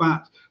alternate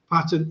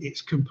pattern.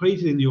 It's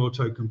completed in the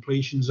auto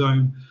completion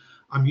zone.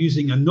 I'm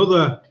using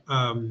another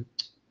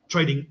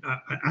trading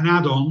an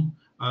add-on,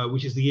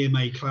 which is the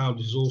EMA Cloud,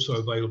 which is also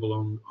available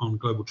on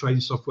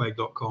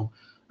globaltradingsoftware.com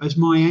as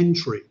my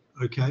entry.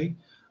 Okay,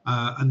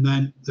 and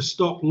then the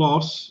stop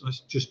loss,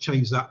 let's just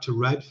change that to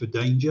red for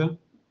danger.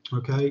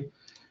 Okay,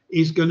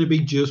 is going to be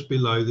just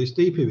below this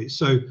D pivot.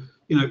 So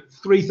you know,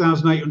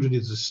 3,800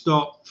 is the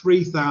stop,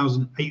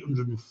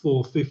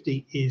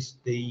 3,804.50 is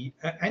the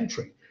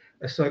entry.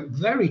 So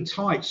very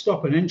tight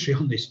stop and entry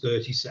on this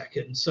 30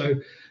 seconds. So,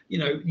 you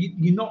know,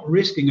 you're not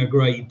risking a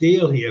great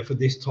deal here for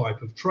this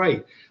type of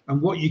trade.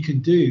 And what you can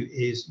do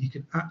is you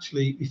can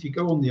actually, if you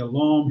go on the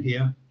alarm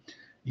here,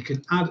 you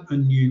can add a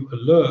new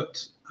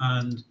alert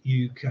and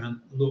you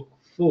can look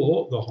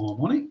for the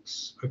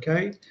harmonics,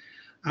 okay?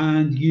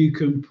 And you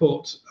can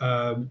put,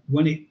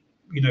 when it,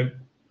 you know,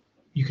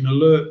 you can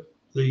alert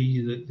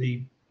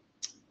the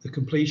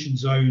completion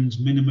zones,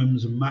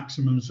 minimums and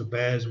maximums for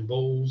bears and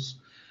bulls.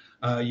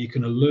 You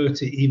can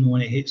alert it even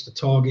when it hits the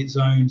target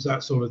zones,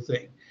 that sort of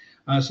thing.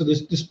 So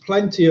there's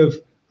plenty of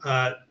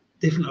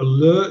different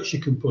alerts you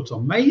can put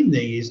on.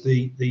 Mainly is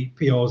the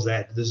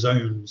PRZ, the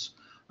zones.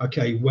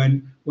 Okay,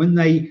 when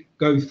they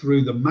go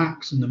through the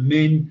max and the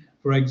min,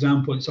 for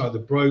example, it's either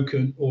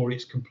broken or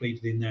it's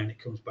completed in there and it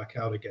comes back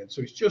out again.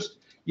 So it's just,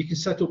 you can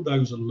set up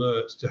those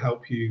alerts to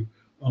help you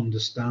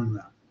understand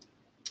that.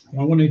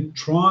 I want to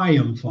try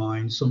and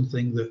find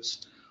something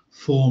that's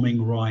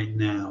forming right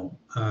now.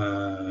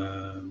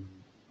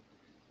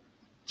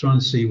 Trying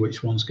to see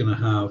which one's going to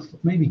have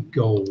maybe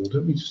gold.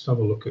 Let me just have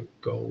a look at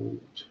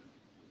gold.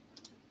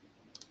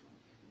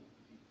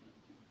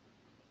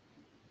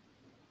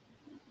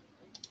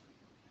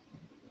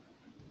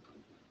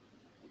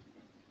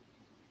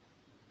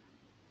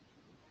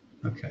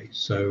 Okay,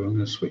 so I'm going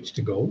to switch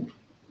to gold.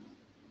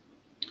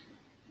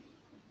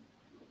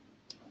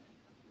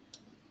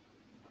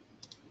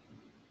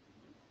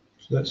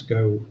 So let's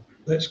go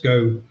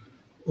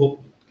up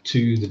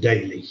to the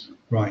daily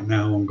right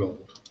now on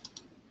gold.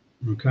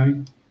 Okay,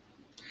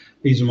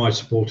 these are my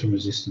support and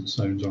resistance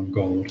zones on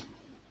gold.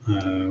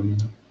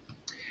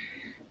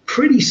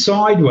 Pretty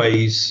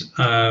sideways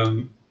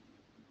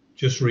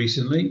just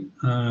recently.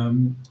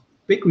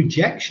 Big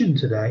rejection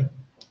today.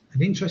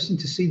 And interesting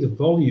to see the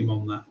volume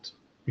on that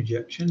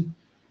rejection.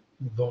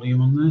 The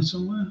volume on there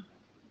somewhere.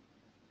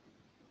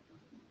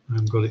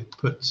 I've got it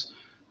put.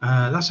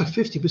 That's a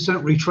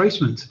 50%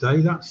 retracement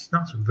today.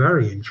 That's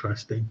very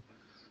interesting.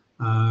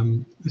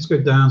 Let's go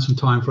down some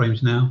time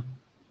frames now.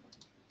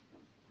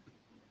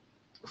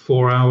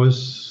 4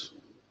 hours.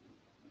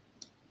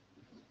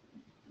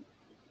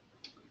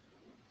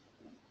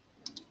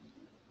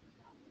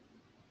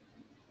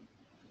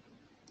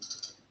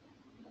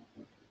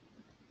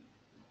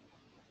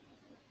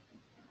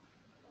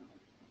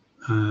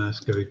 Let's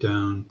go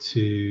down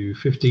to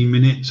 15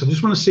 minutes. I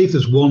just want to see if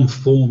there's one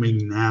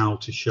forming now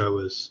to show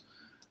us.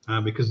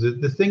 Because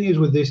the thing is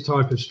with this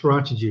type of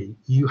strategy,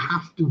 you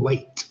have to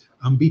wait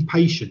and be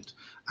patient.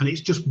 And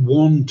it's just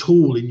one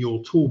tool in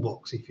your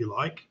toolbox, if you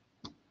like.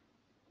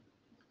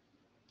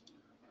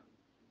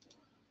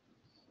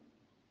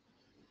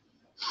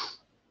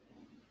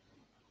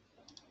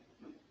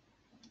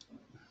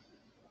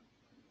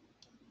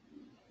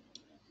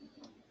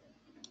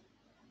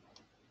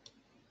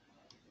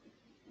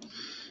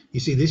 You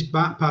see this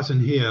back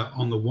pattern here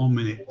on the 1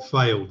 minute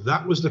failed.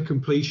 That was the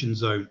completion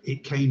zone.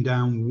 It came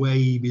down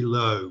way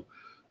below.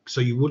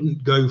 So you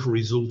wouldn't go for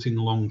resulting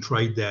long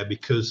trade there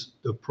because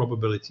the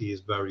probability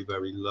is very,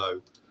 very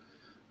low.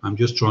 I'm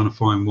just trying to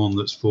find one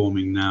that's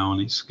forming now,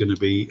 and it's going to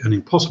be an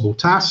impossible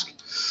task.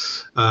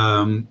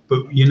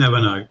 But you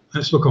never know.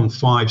 Let's look on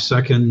 5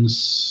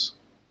 seconds.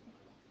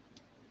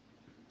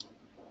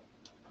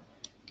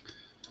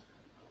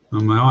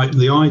 And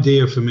the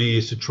idea for me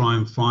is to try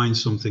and find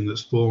something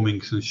that's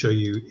forming and show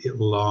you it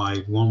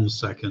live. 1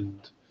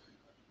 second.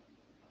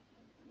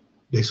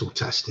 This will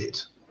test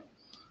it.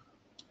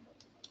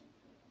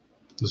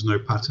 There's no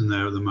pattern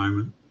there at the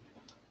moment.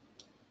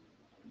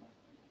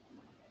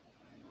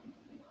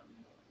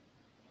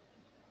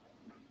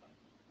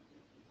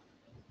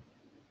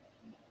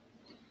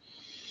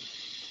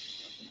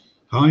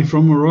 Hi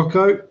from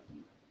Morocco,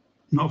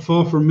 not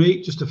far from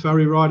me, just a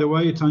ferry ride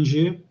away at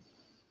Tangier.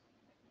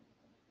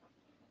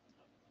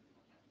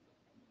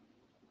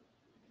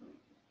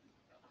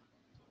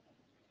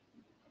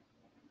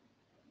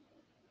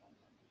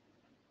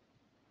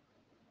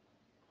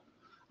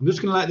 I'm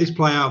just going to let this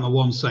play out in the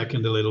 1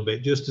 second a little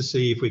bit, just to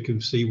see if we can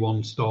see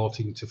one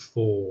starting to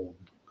form.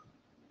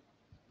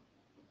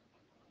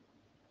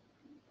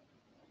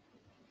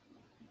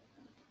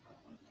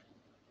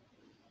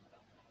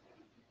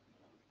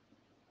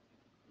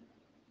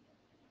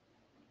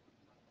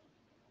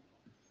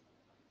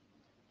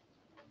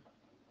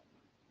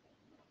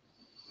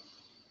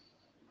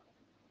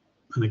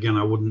 And again,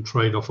 I wouldn't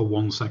trade off a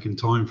 1 second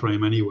time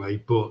frame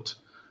anyway, but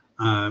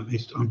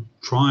I'm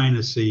trying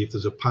to see if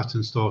there's a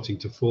pattern starting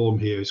to form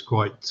here. It's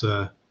quite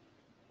so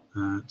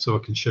I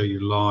can show you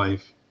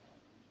live.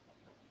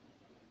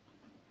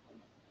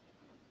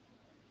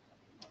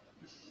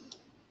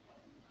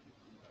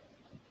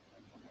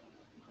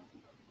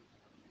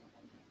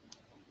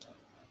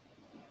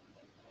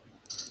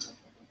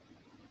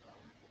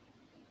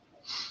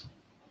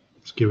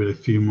 Just give it a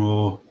few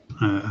more,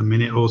 a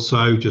minute or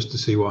so, just to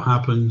see what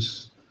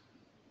happens.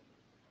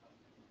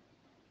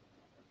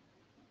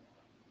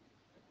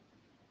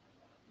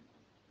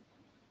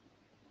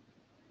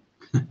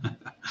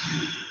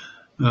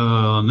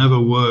 I'll never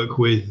work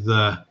with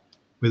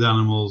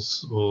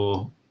animals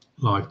or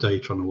live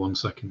data on a 1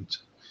 second.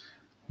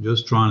 I'm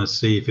just trying to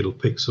see if it'll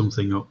pick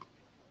something up.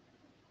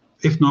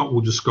 If not,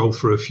 we'll just go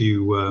for a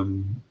few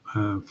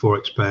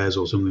forex pairs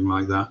or something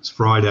like that. It's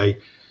Friday.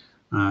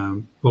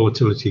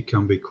 Volatility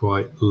can be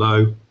quite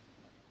low.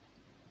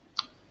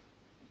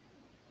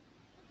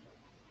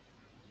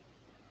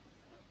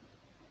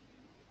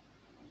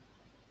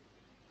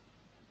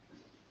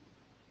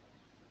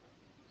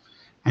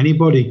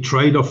 Anybody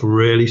trade off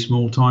really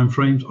small time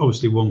frames?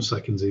 Obviously, 1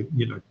 second's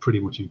pretty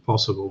much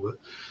impossible, but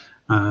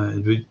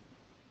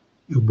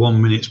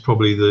 1 minute's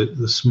probably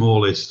the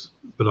smallest.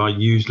 But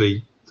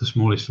the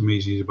smallest for me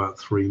is about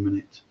 3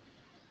 minutes.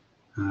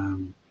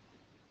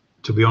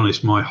 To be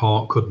honest, my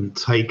heart couldn't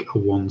take a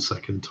 1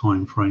 second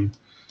time frame.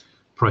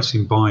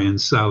 Pressing buy and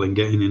sell and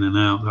getting in and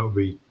out, that would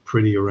be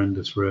pretty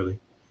horrendous, really.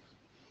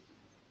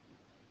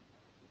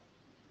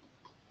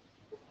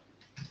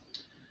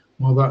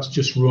 Well, that's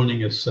just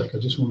running a sec. I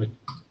just want to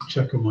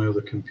check on my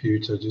other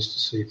computer just to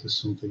see if there's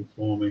something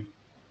for me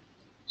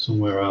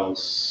somewhere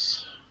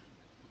else.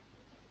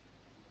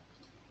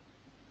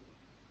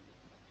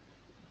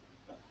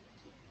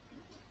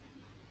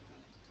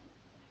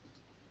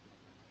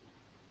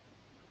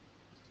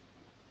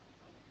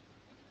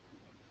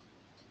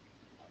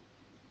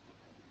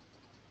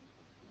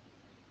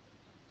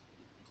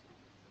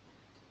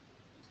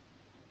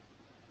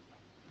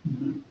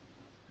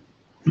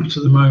 Not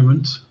at the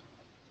moment.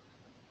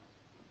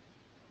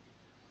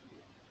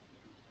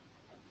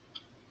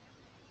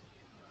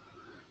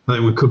 I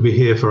think we could be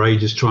here for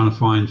ages trying to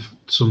find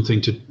something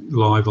to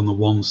live on the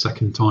 1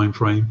 second time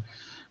frame.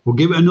 We'll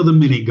give it another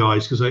minute,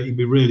 guys, because it'd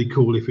be really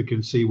cool if we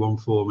can see one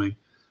for me.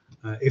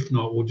 If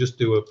not, we'll just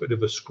do a bit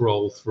of a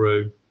scroll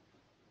through.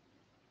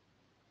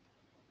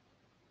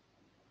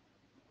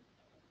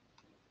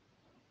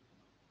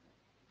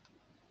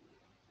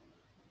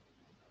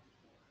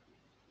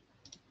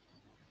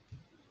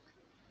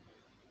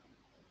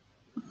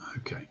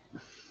 Okay.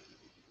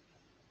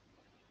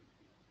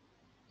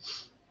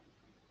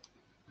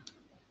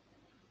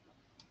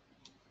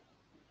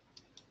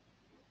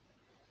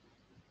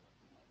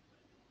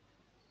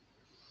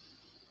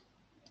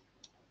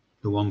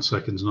 The 1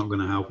 second's not going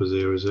to help us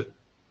here, is it?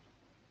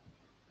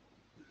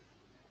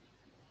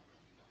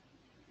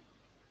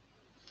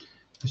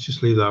 Let's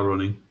just leave that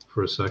running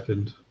for a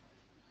second.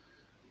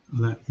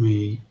 Let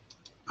me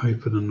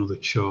open another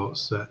chart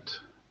set.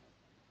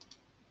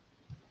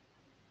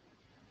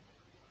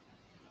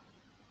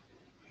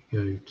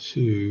 Go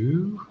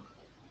to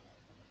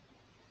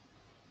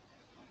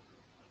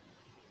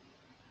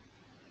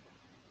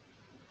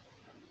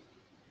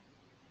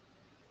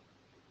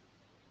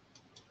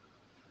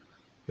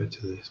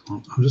this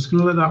one. I'm just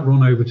going to let that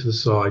run over to the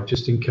side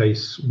just in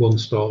case one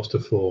starts to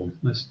form.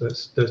 Let's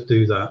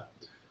do that,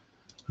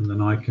 and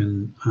then I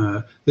can.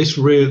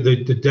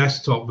 The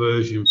desktop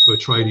version for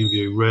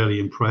TradingView, really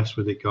impressed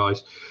with it,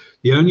 guys.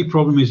 The only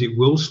problem is it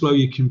will slow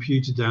your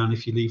computer down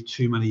if you leave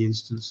too many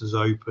instances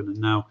open. And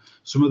now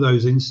some of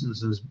those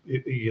instances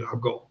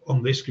I've got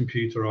on this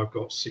computer, I've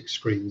got 6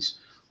 screens.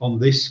 On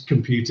this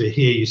computer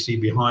here, you see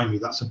behind me,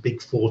 that's a big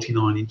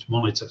 49-inch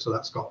monitor, so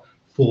that's got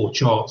 4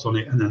 charts on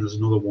it, and then there's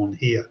another one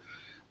here.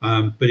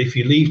 But if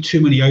you leave too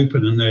many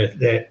open and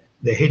they're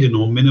hidden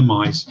or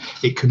minimized,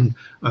 it can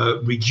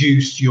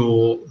reduce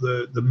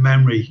the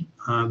memory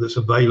that's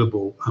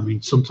available. I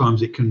mean,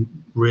 sometimes it can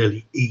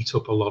really eat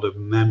up a lot of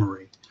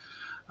memory.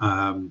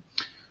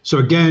 So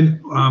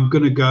again, I'm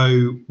going to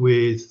go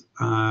with,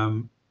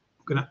 I'm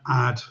going to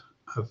add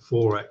a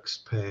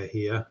forex pair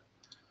here.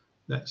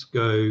 Let's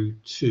go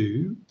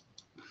to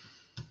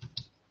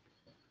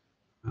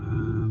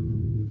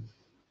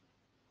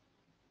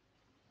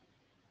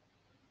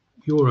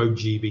Euro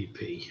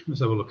GBP.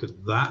 Let's have a look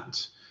at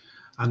that.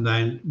 And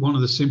then one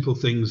of the simple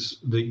things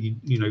that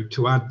you know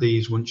to add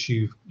these once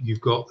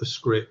you've got the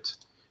script.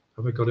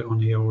 Have I got it on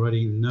here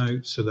already?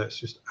 No. So let's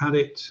just add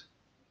it.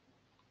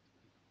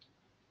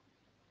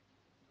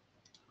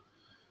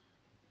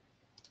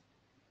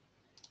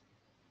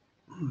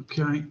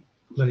 Okay,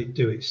 let it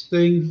do its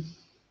thing.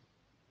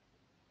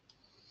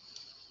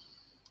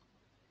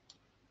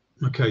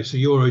 Okay, so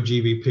Euro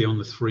GBP on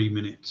the 3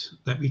 minute.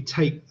 Let me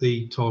take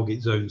the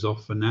target zones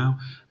off for now.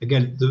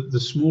 Again, the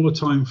smaller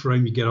time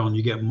frame you get on,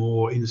 you get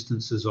more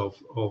instances of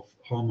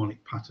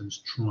harmonic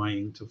patterns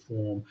trying to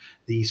form.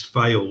 These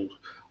failed.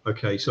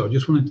 Okay, so I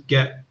just wanted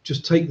to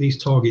just take these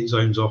target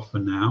zones off for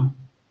now.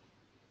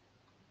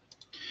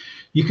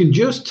 You can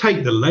just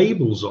take the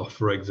labels off,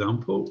 for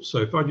example. So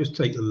if I just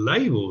take the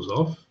labels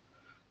off,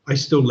 I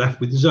still left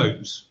with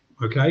zones.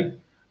 Okay,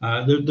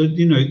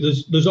 you know,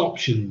 there's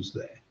options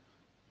there.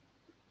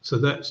 So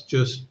let's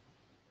just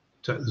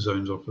take the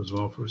zones off as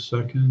well for a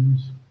second.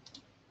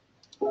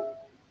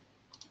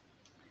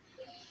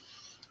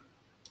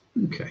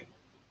 Okay.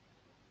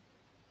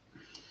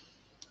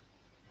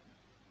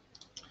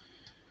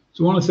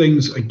 So one of the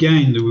things,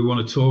 again, that we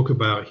want to talk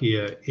about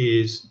here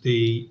is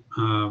the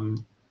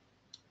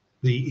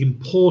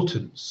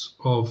importance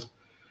of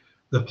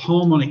the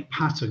harmonic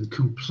pattern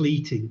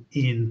completing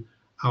in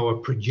our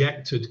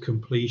projected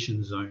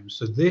completion zone.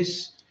 So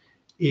this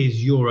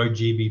is Euro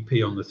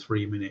GBP on the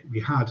 3 minute.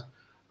 We had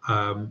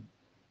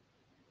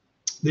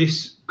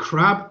this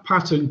crab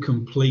pattern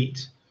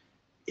complete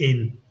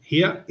in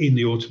here in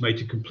the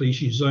automated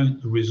completion zone.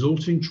 The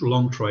resulting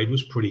long trade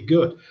was pretty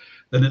good.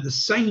 Then at the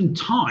same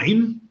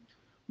time,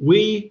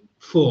 we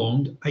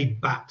formed a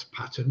bat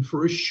pattern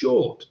for a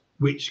short,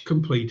 which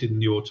completed in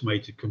the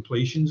automated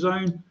completion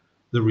zone.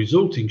 The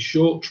resulting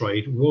short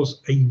trade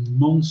was a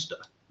monster.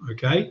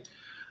 Okay.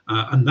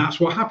 And that's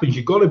what happens.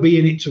 You've got to be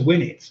in it to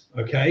win it.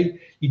 Okay,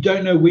 you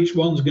don't know which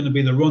one's going to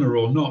be the runner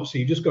or not, so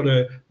you just got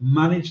to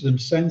manage them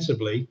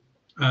sensibly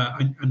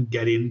and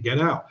get in, get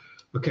out.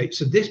 Okay,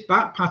 so this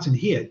bat pattern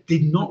here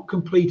did not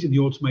complete in the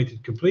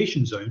automated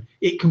completion zone.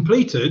 It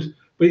completed,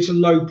 but it's a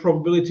low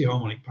probability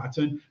harmonic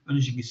pattern, and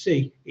as you can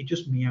see, it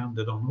just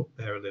meandered on up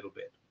there a little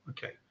bit.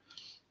 Okay,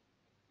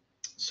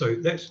 so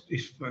let's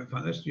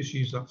just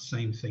use that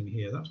same thing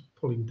here. That's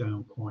pulling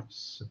down quite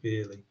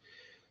severely.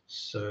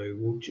 So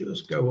we'll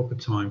just go up a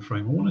time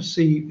frame. I want to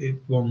see if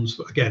one's,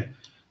 again,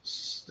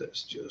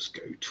 let's just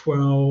go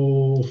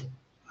 12.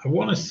 I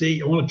want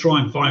to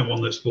try and find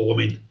one that's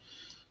forming.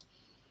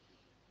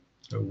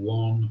 So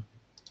 1.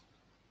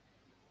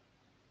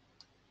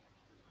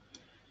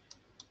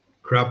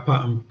 Crab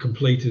pattern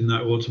completed in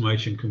that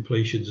automation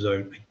completion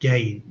zone.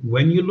 Again,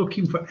 when you're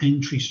looking for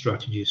entry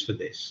strategies for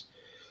this,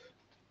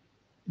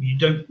 you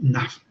don't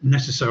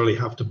necessarily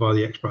have to buy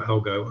the expert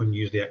algo and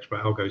use the expert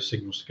algo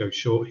signals to go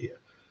short here.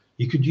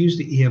 You could use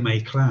the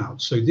EMA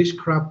cloud. So this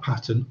crab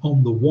pattern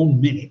on the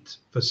 1 minute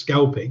for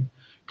scalping,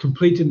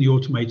 completing the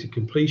automated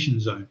completion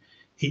zone,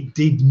 it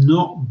did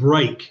not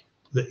break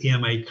the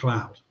EMA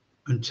cloud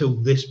until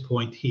this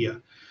point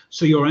here.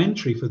 So your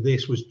entry for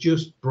this was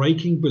just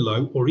breaking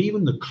below, or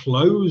even the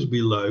close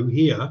below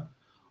here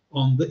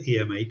on the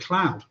EMA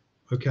cloud.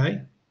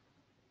 Okay,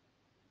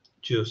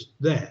 just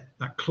there,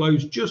 that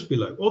close just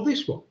below, or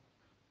this one.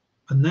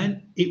 And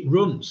then it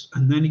runs,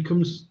 and then it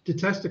comes to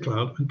test the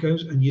cloud and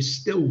goes, and you're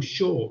still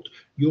short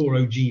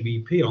Euro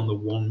GBP on the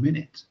 1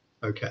 minute.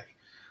 Okay,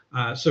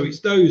 so it's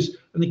those.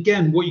 And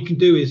again, what you can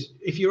do is,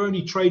 if you're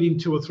only trading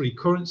 2 or 3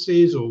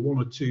 currencies or 1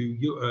 or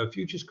 2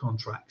 futures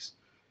contracts,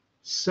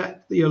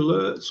 set the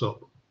alerts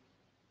up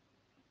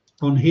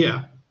on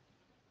here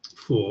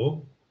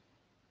for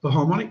the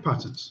harmonic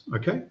patterns.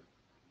 Okay,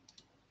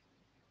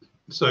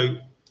 so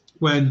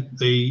when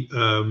the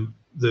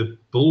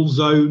bull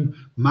zone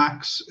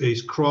max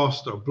is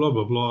crossed, or blah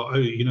blah blah,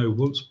 you know,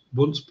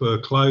 once per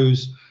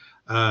close,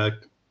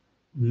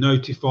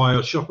 notify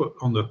or shop it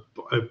on the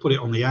put it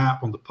on the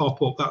app, on the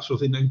pop-up, that sort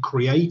of thing, and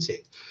create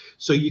it.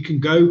 So you can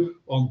go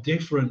on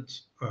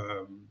different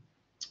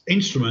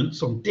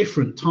instruments on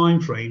different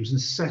time frames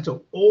and set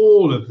up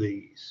all of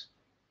these.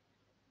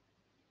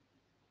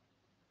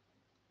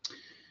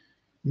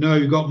 No,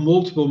 you've got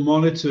multiple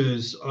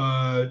monitors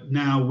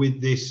now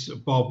with this,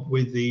 Bob,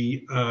 with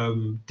the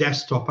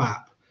desktop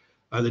app.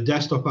 The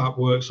desktop app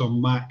works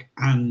on Mac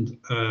and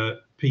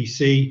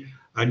PC,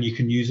 and you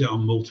can use it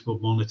on multiple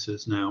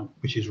monitors now,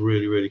 which is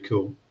really, really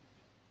cool.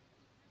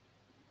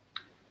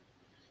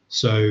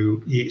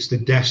 So it's the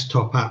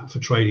desktop app for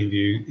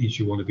TradingView is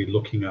you want to be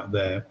looking at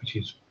there, which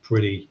is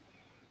pretty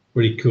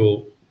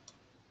cool.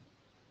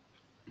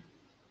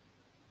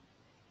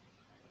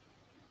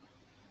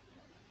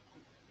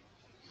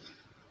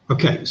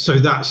 Okay, so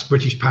that's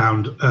British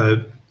pound,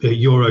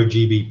 Euro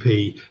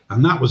GBP,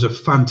 and that was a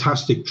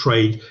fantastic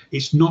trade.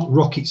 It's not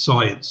rocket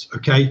science,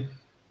 okay?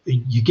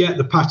 You get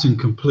the pattern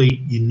complete,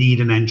 you need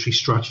an entry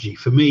strategy.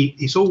 For me,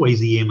 it's always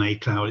the EMA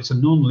cloud. It's a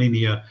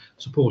non-linear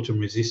support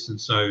and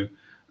resistance zone,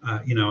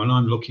 you know, and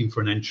I'm looking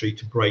for an entry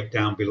to break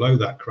down below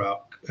that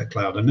cloud.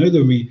 I know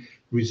the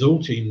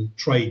resulting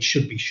trade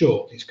should be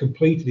short. It's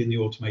completed in the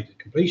automated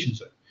completion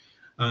zone.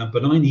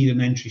 But I need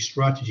an entry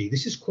strategy.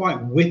 This is quite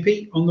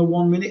whippy on the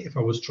 1 minute if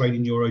I was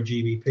trading Euro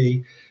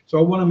GBP. So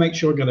I want to make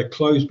sure I get a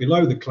close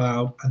below the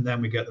cloud, and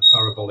then we get the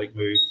parabolic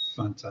move.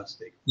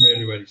 Fantastic.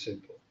 Really, really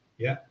simple.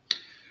 Yeah.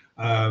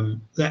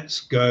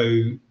 Let's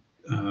go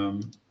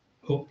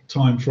up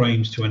time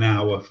frames to an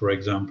hour, for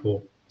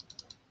example.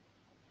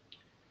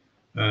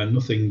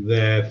 Nothing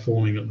there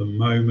forming at the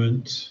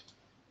moment.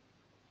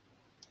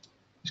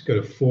 Let's go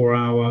to 4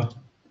 hour.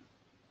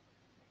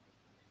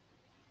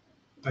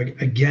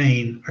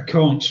 Again, I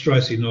can't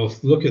stress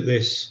enough. Look at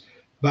this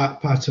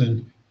back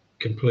pattern,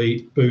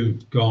 complete, boom,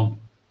 gone.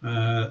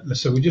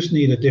 So we just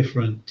need a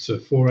different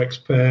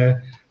forex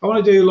pair. I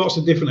want to do lots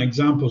of different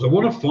examples. I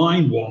want to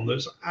find one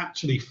that's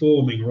actually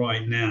forming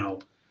right now.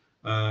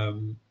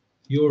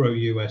 Euro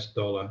US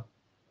dollar.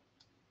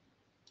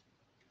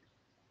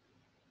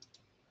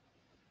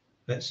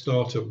 Let's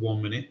start at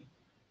 1 minute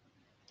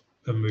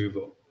and move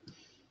up.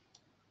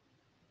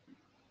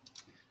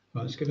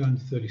 Right, let's go down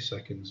to 30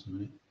 seconds a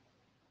minute.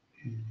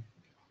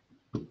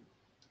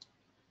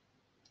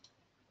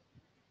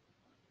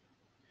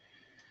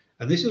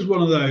 And this is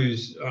one of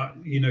those,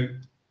 you know,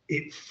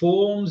 it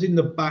forms in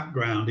the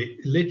background.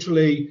 It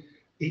literally,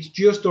 it's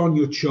just on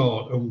your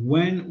chart. And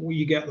when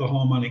you get the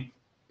harmonic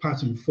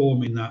pattern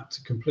forming that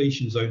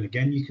completion zone,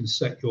 again, you can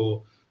set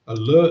your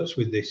alerts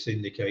with this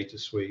indicator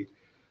suite.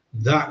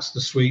 That's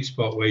the sweet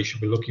spot where you should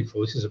be looking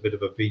for. This is a bit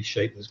of a V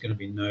shape. There's going to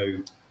be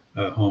no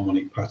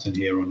harmonic pattern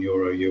here on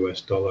Euro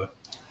US dollar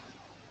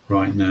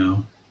right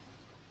now.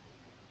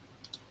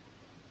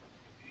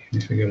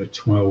 If we go to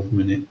 12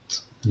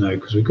 minutes, no,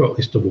 because we've got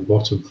this double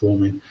bottom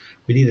forming.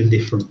 We need a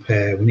different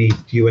pair. We need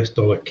US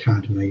dollar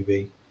CAD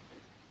maybe,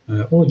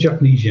 or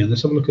Japanese yen.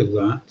 Let's have a look at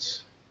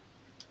that.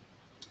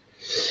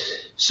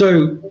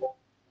 So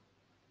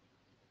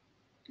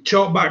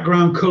chart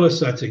background color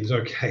settings.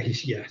 Okay,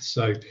 yes.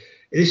 So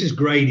this is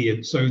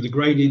gradient. So the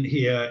gradient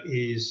here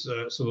is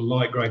sort of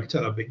light gray. I can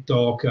take that a bit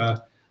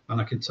darker, and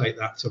I can take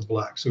that to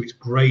black. So it's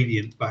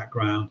gradient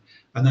background.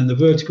 And then the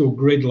vertical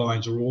grid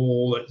lines are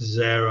all at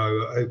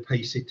 0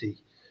 opacity.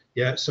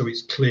 Yeah, so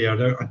it's clear.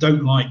 I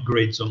don't like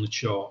grids on the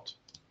chart.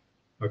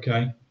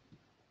 Okay.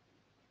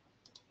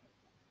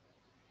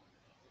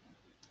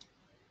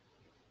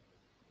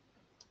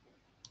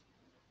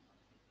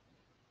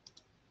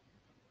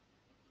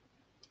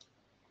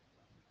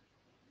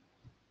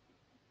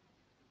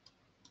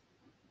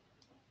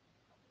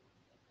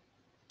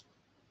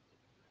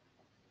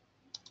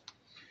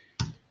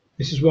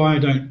 This is why I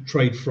don't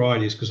trade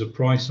Fridays, because the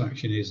price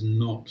action is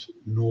not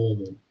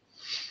normal.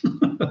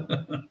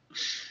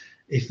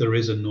 If there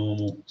is a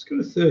normal. Let's go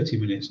to 30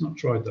 minutes, not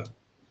tried that.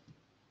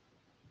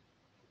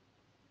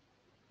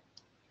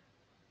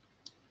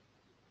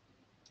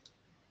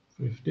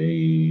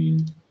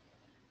 $15.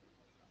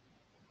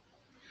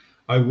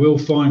 I will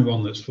find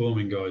one that's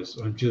forming, guys.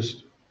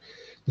 The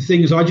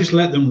thing is, I just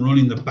let them run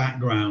in the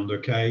background,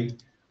 okay,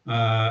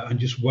 and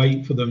just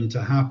wait for them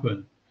to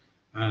happen.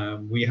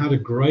 We had a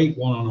great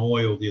one on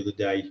oil the other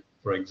day,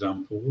 for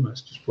example.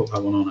 Let's just put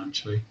that one on,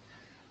 actually.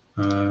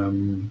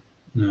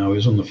 Now, it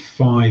was on the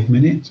 5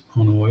 minute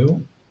on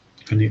oil,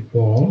 and it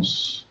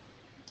was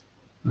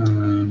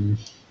around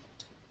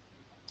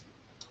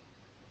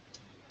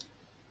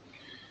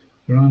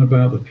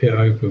about the pit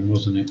open,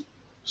 wasn't it?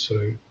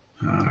 So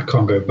I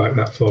can't go back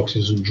that far because it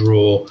doesn't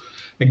draw.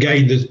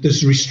 Again,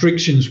 there's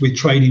restrictions with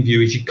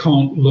Tradingview, is you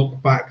can't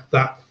look back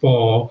that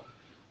far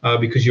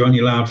because you're only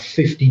allowed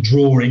 50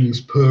 drawings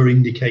per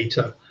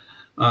indicator.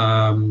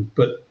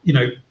 But, you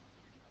know,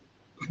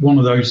 one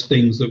of those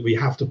things that we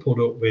have to put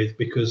up with,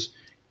 because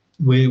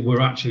we're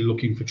actually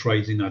looking for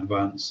trades in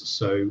advance.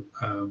 So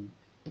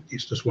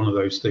it's just one of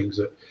those things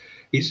that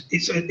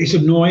it's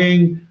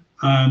annoying,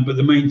 but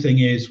the main thing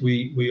is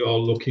we are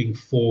looking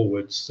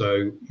forward.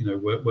 So, you know,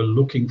 we're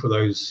looking for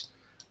those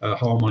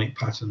harmonic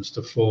patterns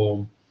to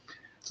form.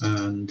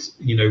 And,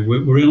 you know,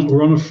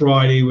 we're on a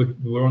Friday,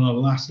 we're on our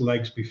last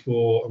legs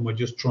before, and we're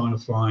just trying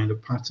to find a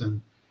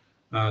pattern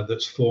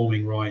that's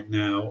forming right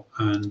now,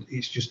 and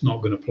it's just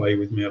not going to play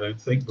with me, I don't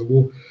think. But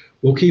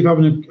we'll keep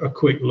having a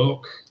quick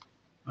look.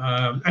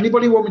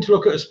 Anybody want me to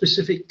look at a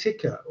specific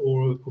ticker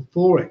or a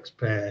forex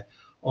pair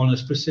on a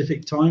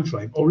specific time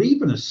frame, or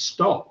even a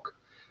stock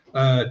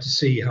to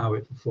see how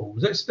it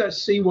performs?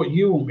 Let's see what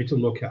you want me to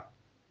look at.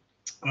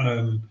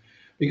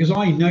 Because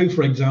I know,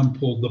 for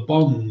example, the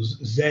bonds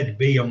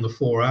ZB on the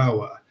 4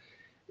 hour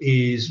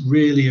is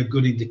really a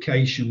good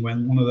indication.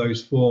 When one of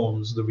those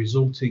forms, the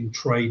resulting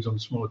trades on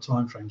smaller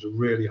time frames are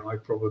really high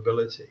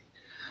probability.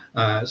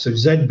 So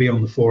ZB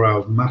on the 4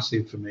 hour is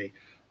massive for me.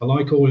 I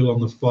like oil on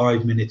the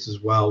 5 minutes as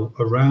well,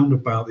 around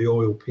about the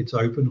oil pit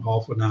open,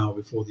 half an hour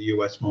before the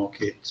US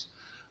market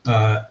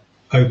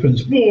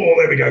opens. Oh,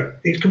 there we go.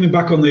 It's coming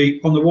back on the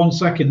 1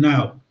 second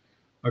now.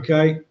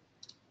 Okay.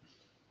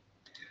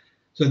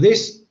 So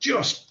this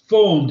just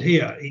formed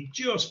here. It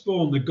just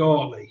formed the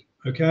Gartley.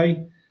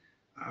 Okay.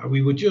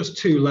 We were just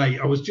too late.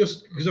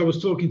 Because I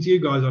was talking to you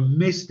guys, I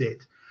missed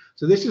it.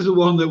 So this is the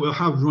one that we'll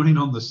have running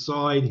on the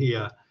side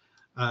here.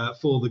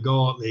 for the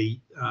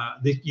Gartley.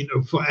 You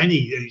know, for any,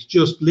 it's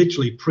just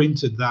literally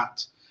printed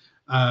that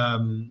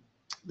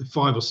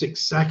 5 or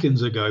 6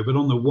 seconds ago, but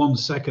on the 1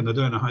 second, I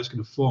don't know how it's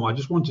going to form. I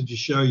just wanted to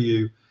show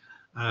you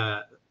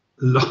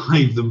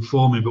live them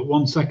forming, but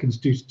 1 second's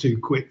too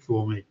quick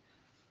for me.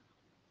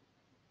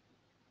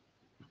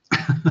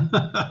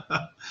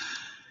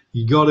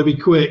 You got to be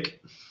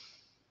quick.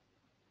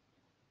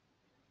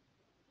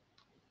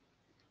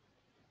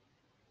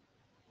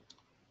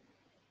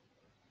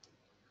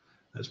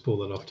 Let's pull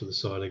that off to the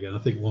side again. I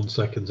think 1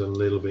 second's a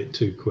little bit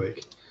too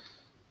quick.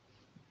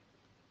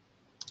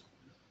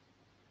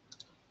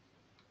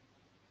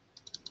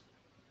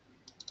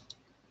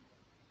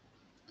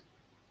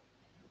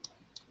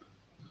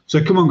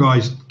 So come on,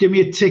 guys, give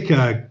me a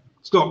ticker,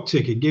 stock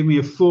ticker, give me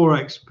a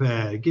forex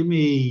pair, give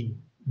me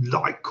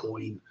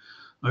Litecoin.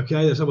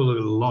 Okay, let's have a look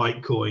at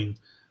Litecoin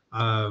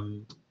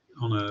on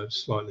a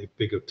slightly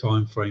bigger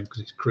time frame because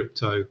it's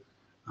crypto.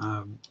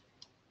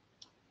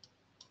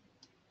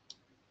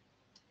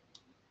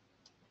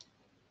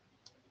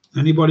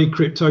 Anybody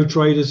crypto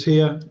traders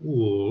here?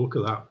 Oh, look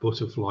at that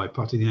butterfly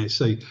pattern. Yeah,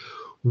 so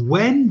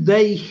when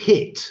they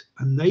hit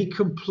and they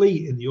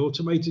complete in the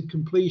automated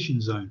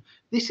completion zone,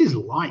 this is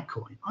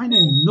Litecoin. I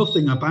know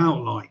nothing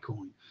about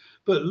Litecoin,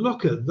 but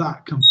look at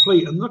that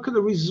complete and look at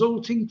the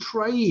resulting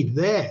trade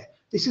there.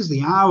 This is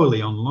the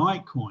hourly on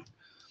Litecoin.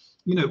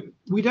 You know,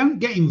 we don't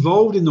get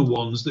involved in the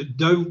ones that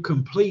don't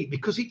complete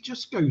because it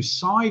just goes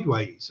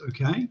sideways,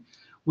 okay?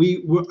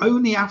 We're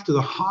only after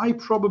the high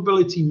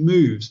probability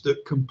moves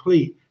that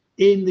complete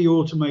in the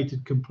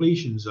automated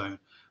completion zone,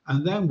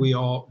 and then we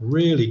are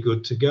really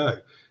good to go.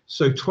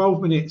 So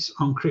 12 minutes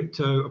on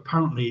crypto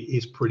apparently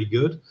is pretty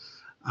good.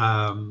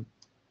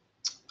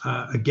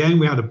 Again,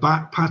 we had a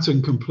back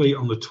pattern complete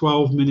on the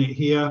 12-minute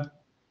here.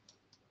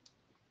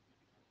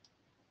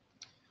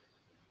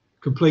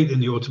 Complete in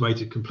the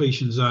automated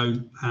completion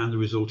zone, and the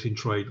resulting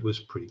trade was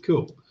pretty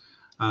cool.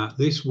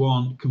 This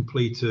one's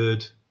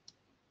completed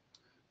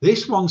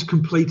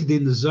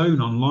in the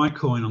zone on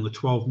Litecoin on the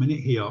 12-minute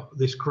here.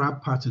 This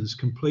crab pattern's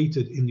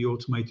completed in the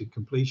automated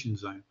completion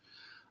zone.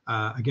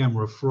 Again,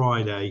 we're a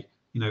Friday.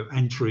 You know,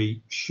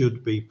 entry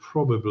should be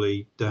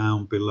probably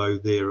down below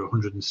there,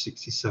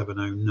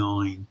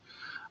 167.09.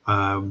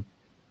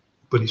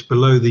 But it's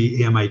below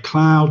the EMA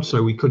cloud,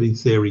 so we could in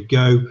theory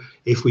go.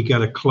 If we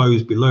get a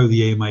close below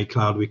the EMA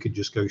cloud, we could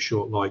just go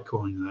short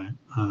Litecoin there.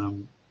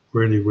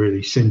 Really,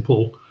 really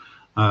simple,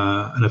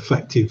 an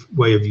effective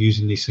way of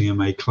using this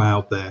EMA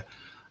cloud there.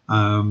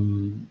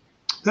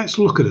 Let's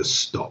look at a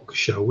stock,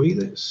 shall we?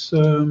 Let's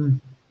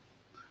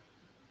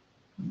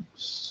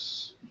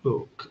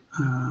look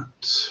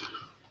at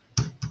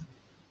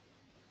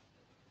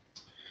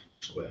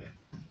Square.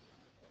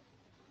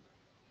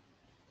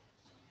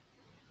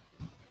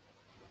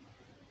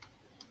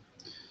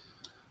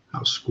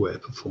 How's Square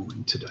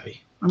performing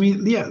today? I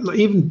mean, yeah,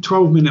 even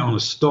 12-minute on a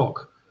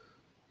stock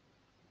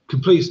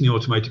completes in the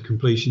automated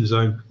completion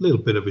zone. A little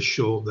bit of a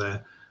short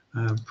there.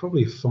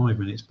 Probably 5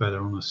 minutes better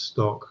on a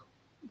stock.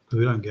 But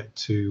we don't get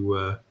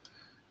to.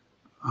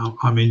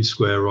 I'm in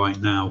Square right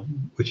now,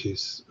 which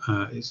is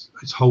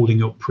it's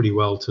holding up pretty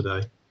well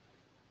today.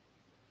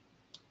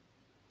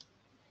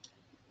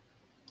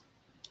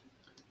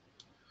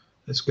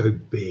 Let's go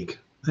big.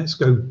 Let's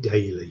go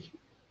daily.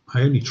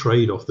 I only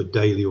trade off the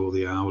daily or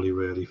the hourly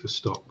really for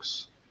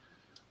stocks.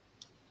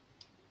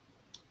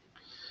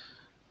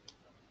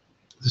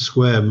 The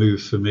Square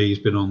move for me has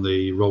been on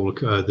the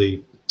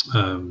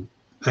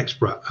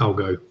expert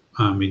algo.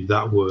 I mean,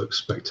 that works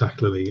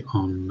spectacularly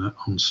on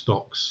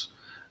stocks.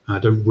 I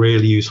don't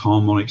really use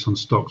harmonics on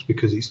stocks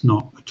because it's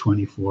not a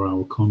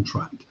 24-hour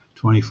contract.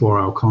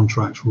 24-hour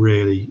contracts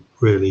really,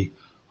 really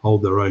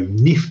hold their own.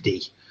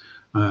 Nifty.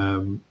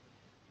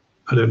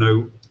 I don't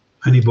know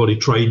anybody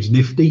trades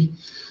Nifty.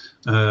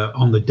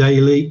 On the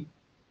daily,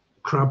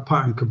 crab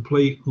pattern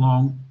complete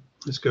long.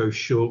 Let's go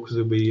short because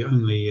there'll be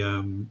only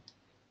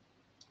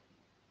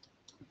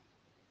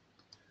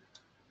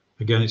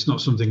again, it's not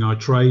something I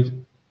trade.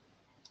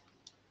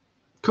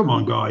 Come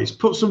on, guys,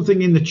 put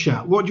something in the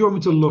chat. What do you want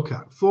me to look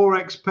at?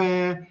 Forex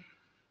pair,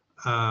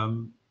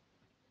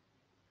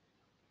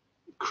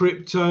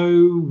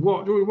 crypto.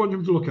 What do you want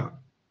me to look at?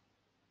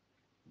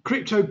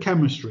 Crypto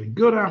chemistry.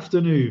 Good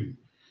afternoon.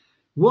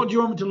 What do you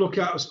want me to look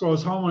at as far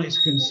as Harmonic is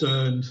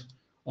concerned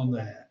on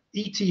there?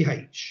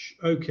 ETH.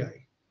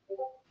 Okay.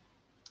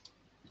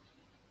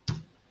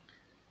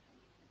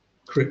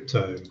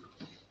 Crypto.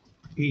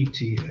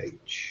 ETH.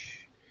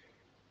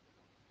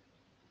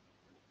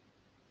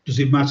 Does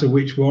it matter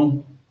which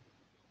one?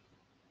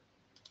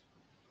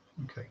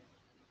 Okay.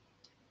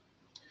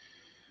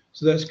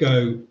 So let's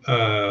go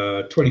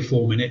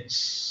 24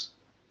 minutes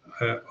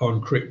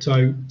on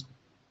crypto.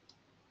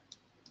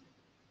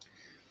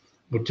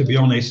 But to be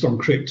honest, on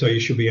crypto, you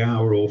should be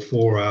hour or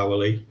 4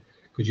 hourly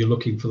because you're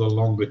looking for the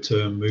longer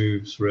term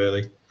moves,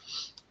 really.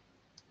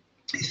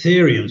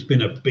 Ethereum's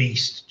been a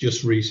beast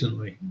just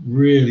recently,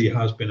 really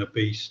has been a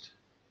beast.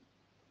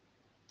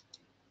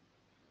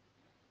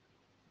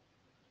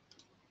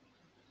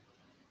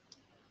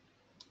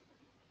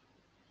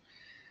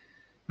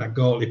 That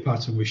Gartley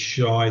pattern was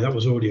shy. That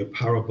was already a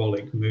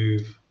parabolic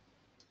move.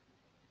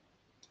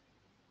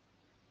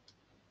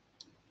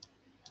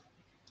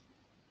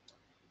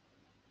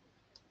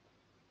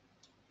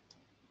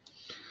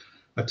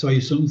 I tell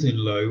you something,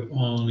 Lo,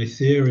 on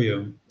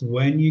Ethereum,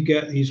 when you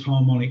get these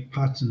harmonic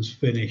patterns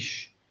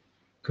finish,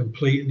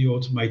 complete in the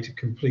automated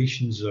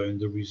completion zone,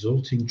 the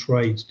resulting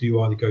trades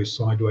do either go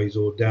sideways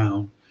or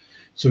down.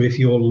 So if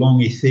you're long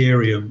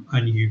Ethereum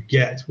and you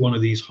get one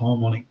of these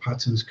harmonic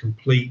patterns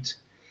complete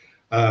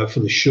for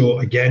the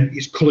short, again,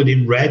 it's colored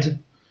in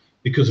red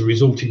because the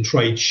resulting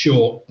trade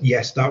short,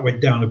 yes, that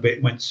went down a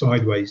bit, went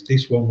sideways.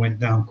 This one went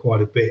down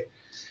quite a bit.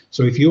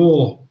 So if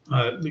you're,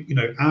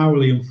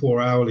 hourly and 4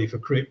 hourly for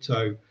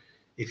crypto,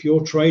 if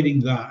you're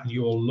trading that and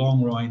you're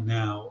long right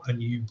now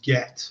and you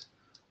get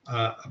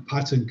a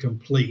pattern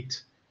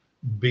complete,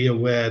 be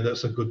aware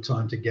that's a good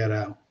time to get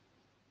out.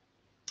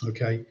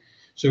 Okay,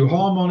 so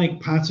harmonic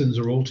patterns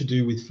are all to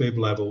do with fib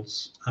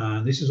levels,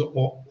 and this is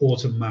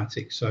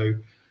automatic. So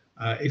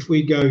if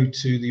we go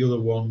to the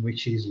other one,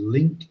 which is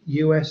Link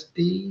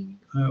USD,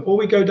 or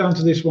we go down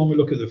to this one, we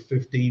look at the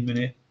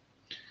 15-minute.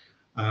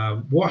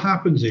 What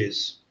happens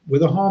is,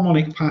 with a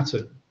harmonic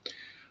pattern,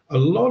 a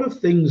lot of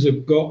things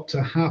have got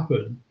to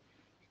happen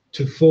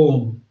to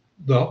form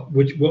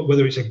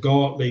whether it's a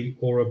Gartley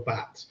or a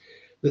bat.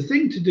 The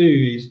thing to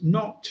do is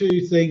not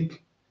to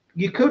think,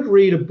 you could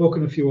read a book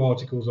and a few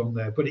articles on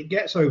there, but it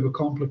gets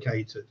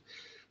overcomplicated.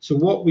 So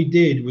what we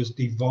did was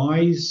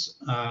devise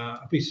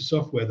a piece of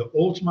software that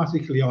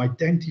automatically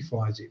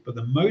identifies it. But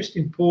the most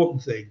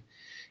important thing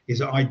is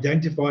it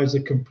identifies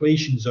the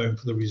completion zone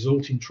for the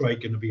resulting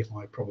trade going to be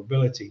high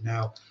probability.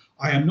 Now,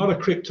 I am not a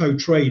crypto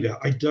trader.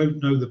 I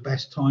don't know the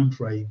best time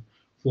frame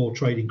for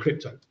trading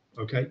crypto.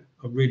 Okay,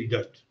 I really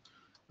don't.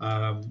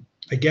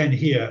 Again,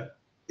 here,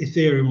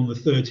 Ethereum on the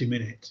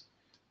 30-minute.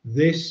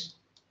 This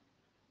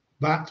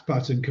bat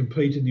pattern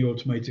completed the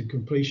automated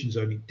completion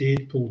zone. It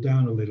did pull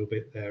down a little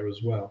bit there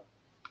as well.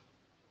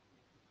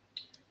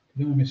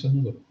 Did I miss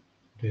another one?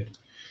 I did.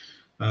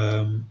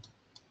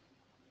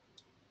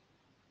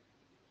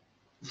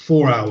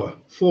 4 hour.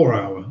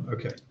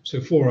 Okay,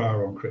 so 4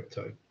 hour on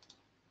crypto.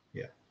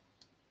 Yeah.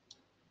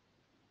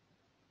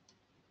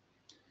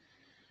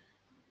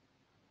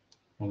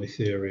 On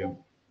Ethereum.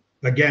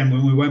 Again,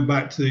 when we went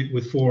back to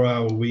with 4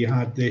 hour, we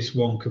had this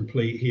one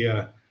complete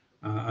here,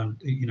 and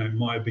it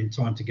might have been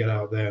time to get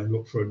out there and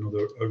look for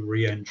a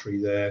re-entry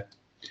there.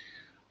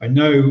 I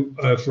know,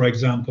 for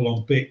example,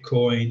 on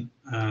Bitcoin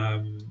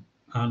and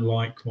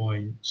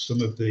Litecoin,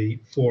 some of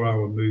the 4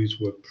 hour moves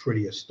were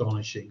pretty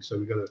astonishing. So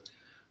we've got a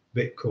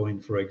Bitcoin,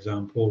 for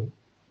example.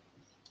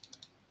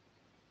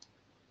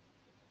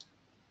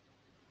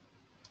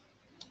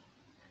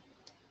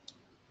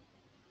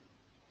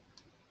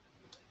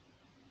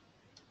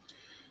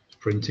 It's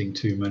printing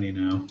too many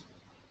now.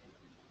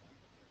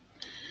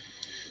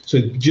 So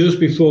just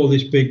before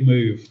this big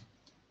move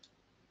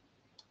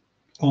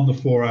on the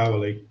 4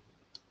 hourly,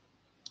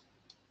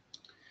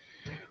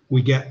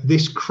 we get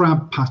this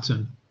crab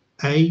pattern,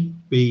 A,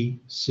 B,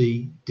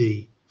 C,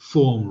 D,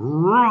 form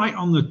right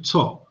on the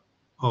top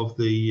of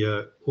the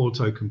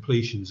auto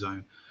completion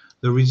zone.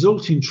 The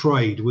resulting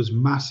trade was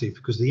massive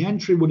because the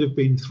entry would have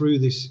been through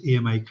this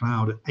EMA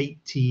cloud at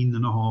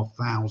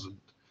 18,500.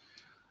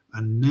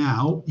 And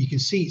now you can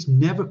see it's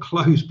never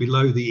closed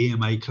below the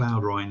EMA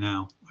cloud right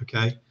now,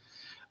 okay?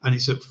 And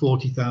it's at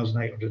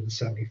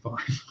 40,875.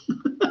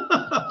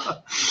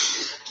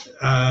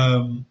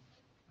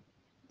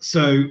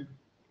 So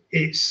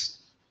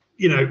it's,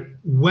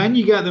 when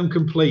you get them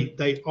complete,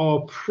 they are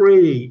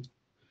pretty,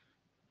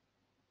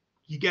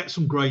 you get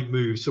some great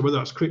moves. So whether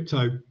that's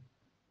crypto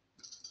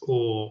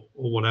or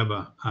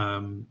whatever,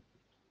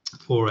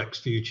 forex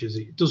futures,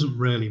 it doesn't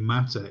really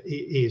matter.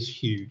 It is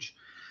huge.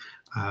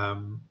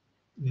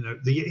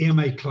 The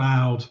EMA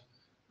cloud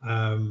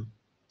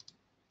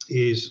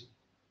is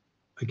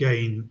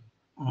again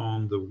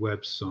on the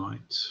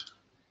website.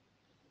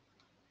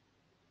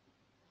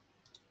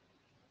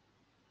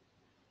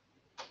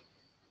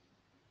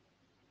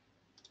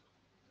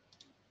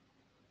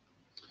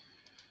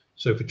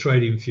 So for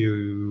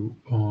Tradingview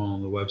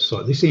on the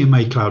website, this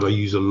EMA cloud I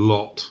use a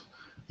lot.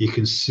 You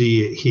can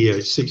see it here.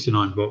 It's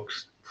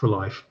 $69 for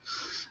life.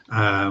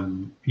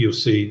 You'll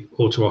see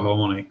Auto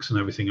Harmonics and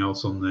everything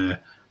else on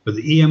there. But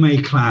the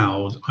EMA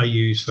cloud I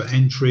use for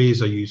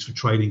entries, I use for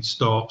trading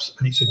stops,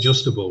 and it's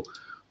adjustable.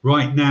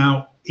 Right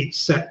now, it's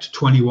set to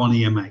 21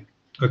 EMA.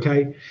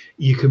 Okay,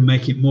 you can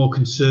make it more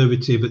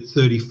conservative at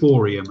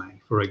 34 EMA,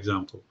 for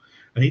example.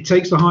 And it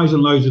takes the highs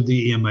and lows of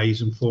the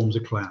EMAs and forms a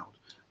cloud.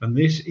 And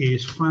this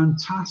is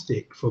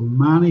fantastic for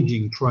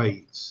managing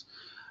trades.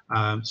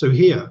 So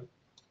here,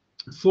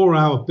 4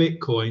 hour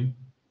Bitcoin,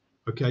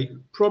 okay,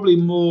 probably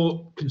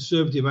more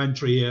conservative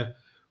entry here.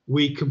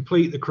 We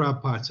complete the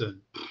crab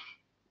pattern.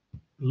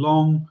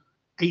 Long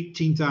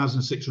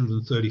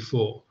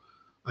 18,634.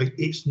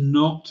 It's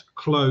not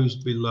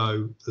closed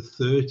below the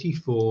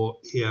 34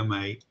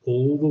 EMA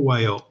all the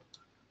way up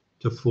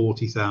to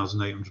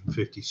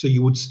 40,850. So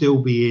you would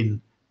still be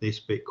in this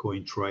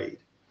Bitcoin trade.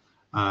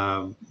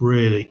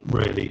 Really,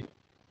 really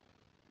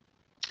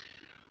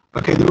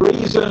Okay, the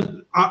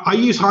reason I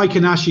use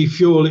Heikin-Ashi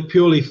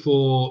purely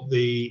for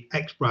the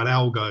XBRAD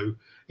algo.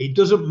 It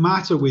doesn't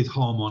matter with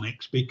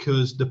harmonics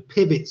because the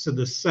pivots are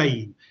the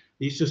same.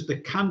 It's just the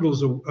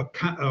candles are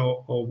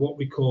what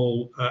we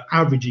call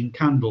averaging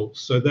candles.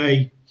 So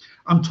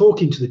I'm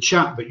talking to the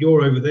chat, but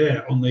you're over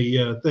there on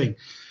the thing.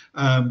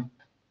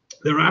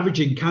 They're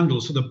averaging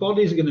candles, so the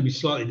bodies are going to be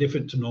slightly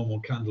different to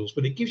normal candles,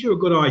 but it gives you a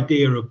good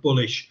idea of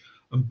bullish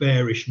and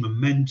bearish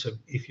momentum,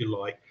 if you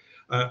like.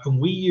 And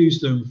we use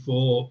them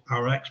for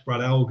our XBRAD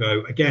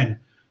algo. Again,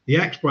 the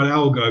XBRAD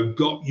algo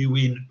got you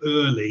in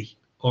early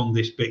on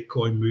this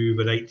Bitcoin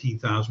move at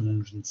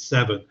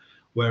 18,107,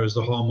 whereas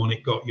the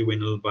harmonic got you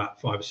in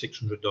about $500 or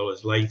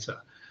 $600 later.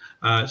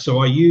 So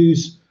I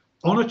use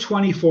on a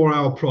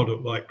 24-hour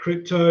product like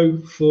crypto,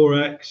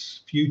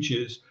 forex,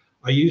 futures.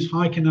 I use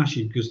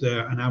Heikin-Ashi because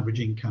they're an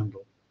averaging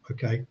candle.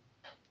 Okay.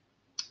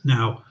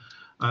 Now,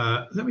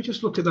 let me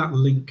just look at that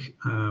link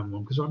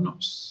one because I've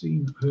not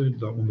heard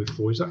that one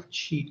before. Is that a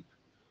cheap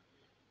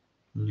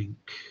link?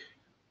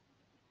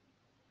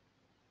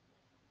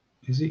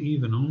 Is it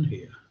even on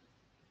here?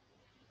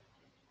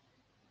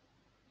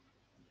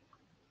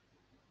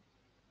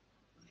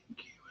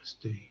 Link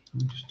USD.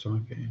 Let me just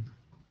type it in.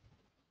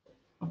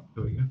 Oh,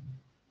 there we go.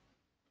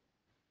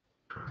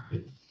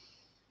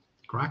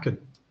 Kraken.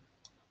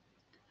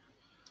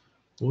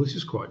 Well, this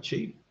is quite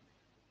cheap.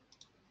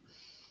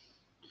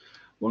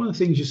 One of the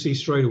things you see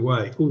straight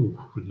away, oh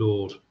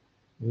Lord,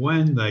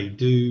 when they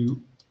do,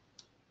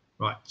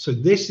 right, so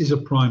this is a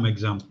prime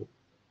example.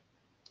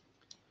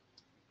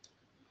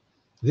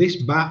 This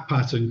bat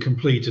pattern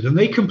completed, and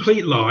they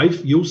complete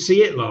live, you'll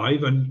see it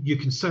live, and you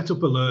can set up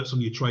alerts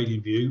on your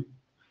Tradingview.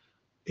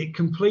 It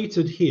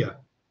completed here,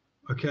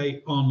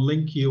 okay, on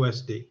Link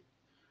USD.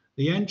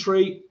 The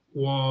entry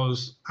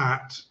was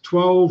at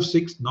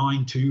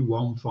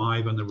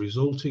 12,69215, and the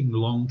resulting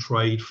long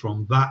trade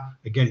from that,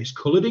 again, it's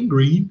colored in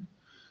green.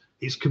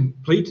 It's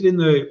completed in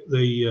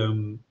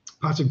the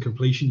pattern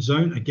completion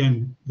zone.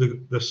 Again,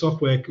 the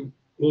software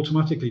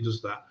automatically does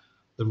that.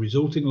 The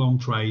resulting long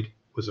trade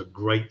was a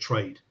great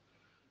trade.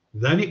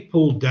 Then it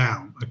pulled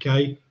down,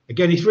 okay?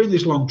 Again, if you're in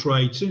this long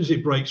trade, as soon as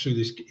it breaks through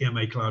this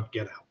EMA cloud,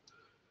 get out.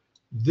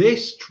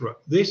 This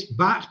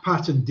bat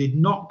pattern did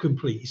not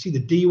complete. You see, the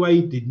D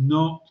wave did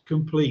not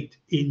complete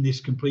in this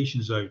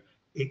completion zone.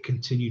 It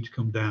continued to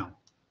come down.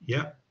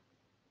 Yep.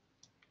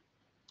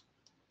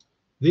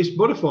 This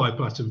butterfly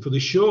pattern for the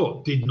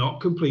short did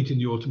not complete in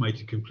the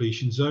automated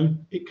completion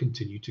zone. It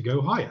continued to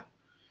go higher.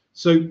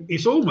 So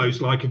it's almost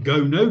like a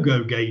go,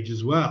 no-go gauge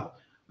as well.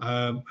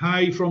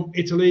 Hi from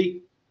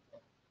Italy.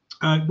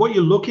 What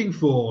you're looking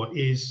for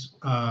is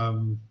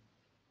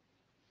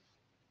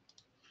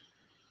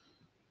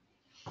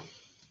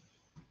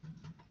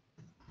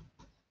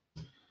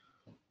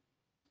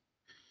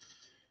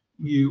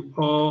you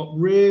are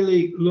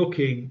really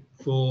looking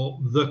for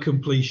the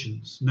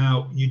completions.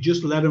 Now, you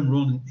just let them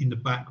run in the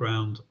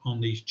background on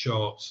these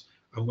charts,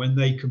 and when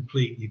they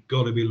complete, you've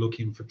got to be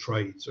looking for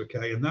trades,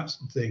 okay? And that's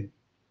the thing.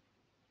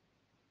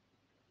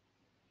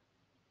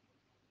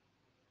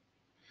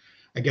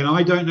 Again,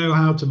 I don't know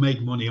how to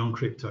make money on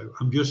crypto.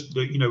 I'm just,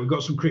 you know, we've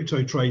got some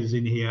crypto traders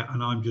in here,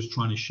 and I'm just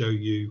trying to show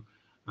you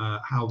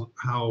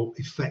how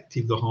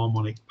effective the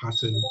harmonic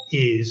pattern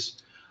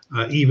is,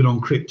 even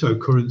on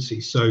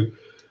cryptocurrency. So,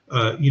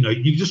 you know,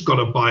 you just got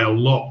to buy a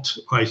lot,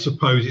 I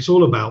suppose. It's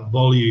all about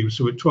volume.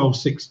 So at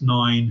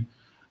 12.69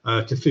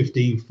 to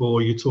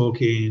 15.4, you're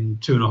talking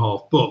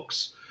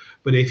 $2.5.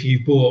 But if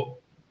you bought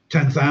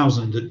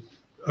 10,000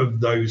 of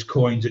those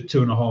coins at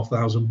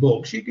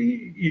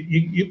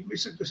 $2,500,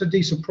 it's a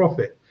decent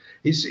profit.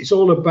 It's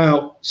all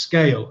about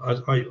scale,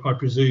 I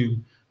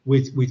presume,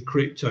 with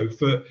crypto.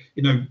 For,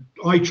 you know,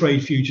 I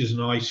trade futures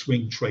and I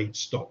swing trade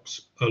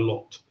stocks a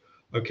lot.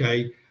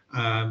 Okay,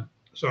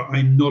 so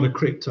I'm not a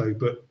crypto,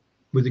 but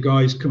with the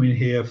guys coming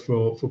here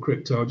for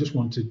crypto, I just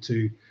wanted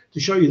to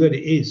show you that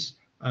it is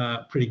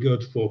pretty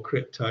good for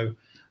crypto.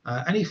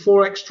 Any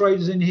forex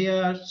traders in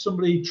here?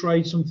 Somebody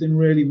trade something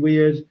really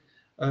weird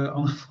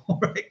on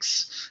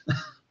forex?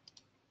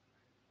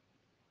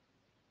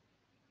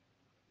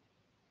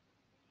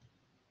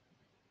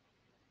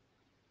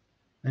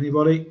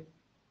 Anybody?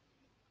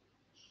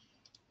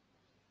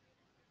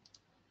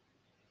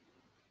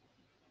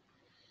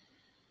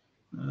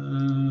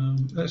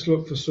 Let's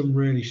look for some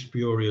really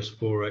spurious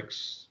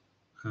forex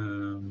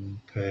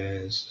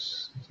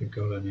pairs, if they've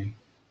got any.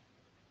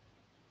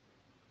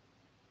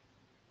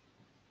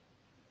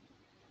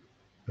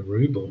 A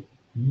ruble.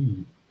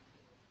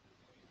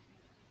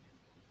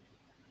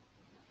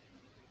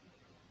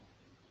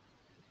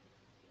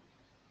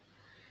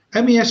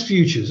 MES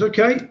futures,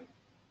 okay.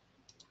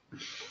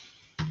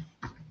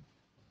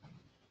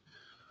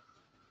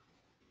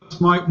 That's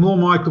more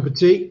my cup of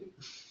tea.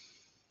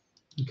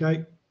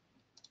 Okay.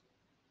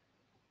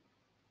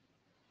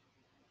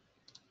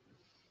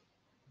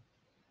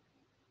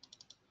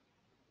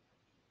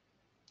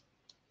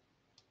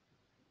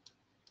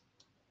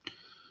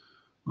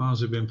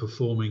 How's it been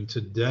performing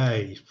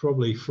today?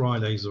 Probably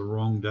Friday's the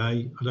wrong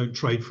day. I don't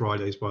trade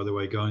Fridays, by the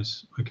way,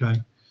 guys. Okay.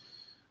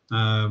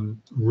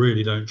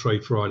 Really don't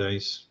trade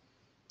Fridays.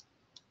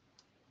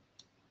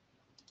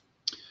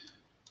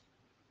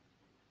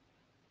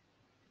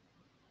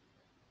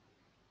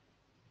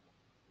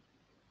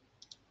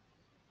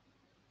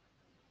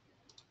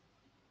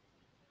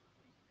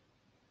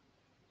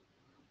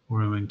 Or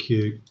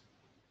MNQ.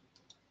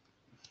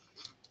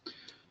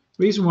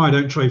 Reason why I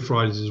don't trade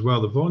Fridays as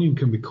well, the volume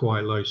can be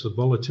quite low, so the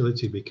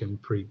volatility become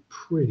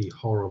pretty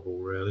horrible,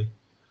 really.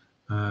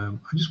 I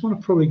just want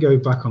to probably go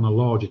back on a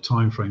larger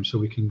time frame so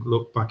we can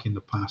look back in the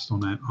past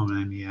on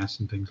MES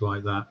and things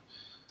like that,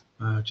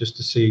 just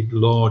to see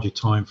larger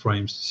time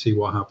frames to see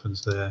what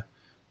happens there.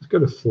 Let's go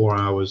to 4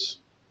 hours.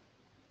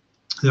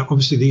 Now,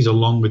 obviously, these are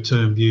longer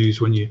term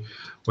views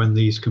when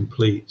these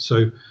complete. So,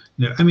 you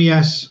know,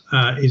 MES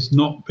is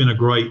not been a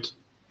great.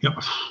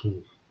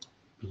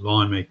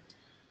 Blimey.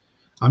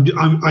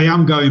 I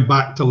am going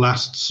back to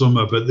last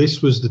summer, but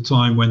this was the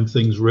time when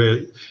things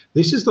really.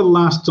 This is the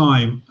last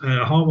time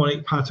a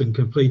harmonic pattern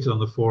completed on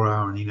the 4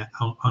 hour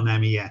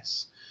on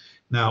MES.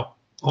 Now,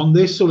 on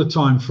this sort of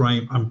time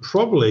frame, I'm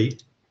probably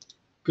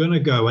going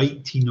to go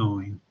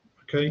 89.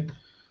 Okay,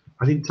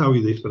 I didn't tell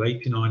you this, but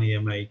 89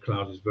 EMA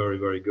cloud is very,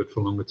 very good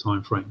for longer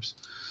time frames.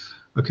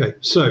 Okay,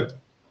 so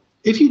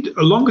if you do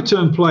a longer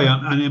term play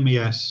on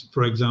MES,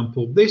 for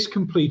example, this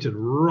completed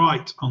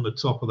right on the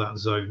top of that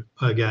zone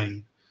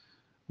again.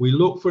 We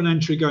look for an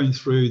entry going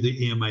through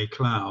the EMA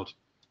cloud.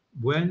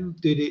 When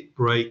did it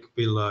break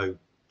below?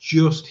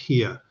 Just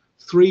here,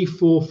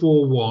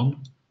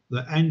 3441.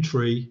 The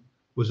entry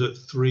was at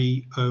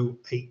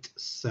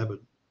 3087.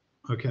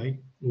 Okay,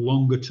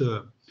 longer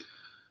term.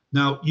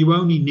 Now, you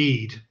only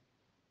need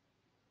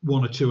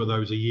 1 or 2 of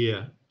those a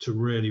year to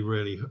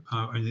really,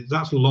 and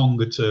that's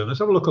longer term. Let's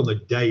have a look on the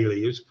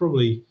daily. It's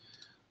probably,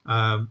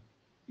 you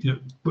know,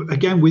 but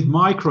again, with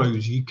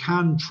micros, you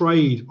can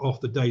trade off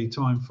the daily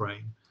time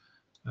frame.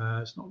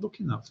 It's not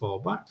looking that far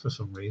back for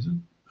some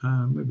reason.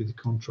 Maybe the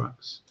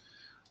contracts.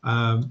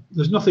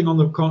 There's nothing on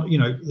the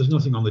there's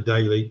nothing on the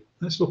daily.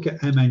 Let's look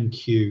at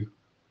MNQ.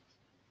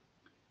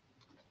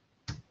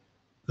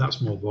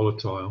 That's more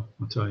volatile,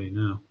 I'll tell you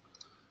now.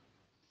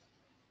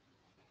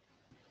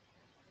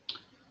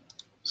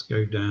 Let's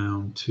go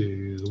down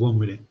to the 1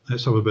 minute.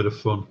 Let's have a bit of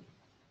fun.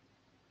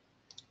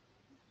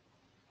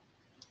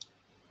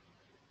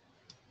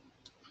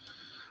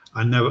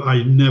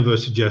 I never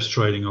suggest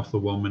trading off the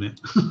 1 minute.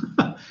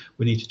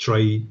 We need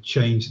to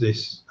change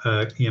this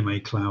EMA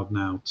cloud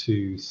now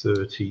to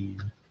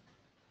 13.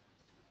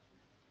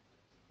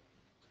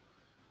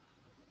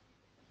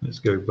 Let's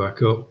go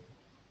back up.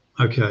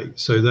 Okay,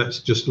 so let's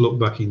just look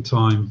back in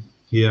time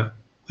here.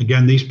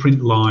 Again, these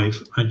print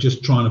live. I'm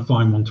just trying to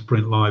find one to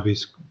print live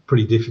is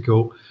pretty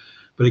difficult.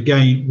 But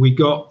again, we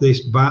got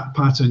this bat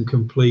pattern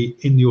complete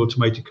in the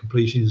automated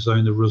completion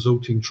zone. The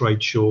resulting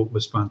trade short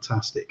was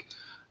fantastic.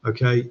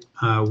 Okay,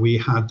 we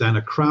had then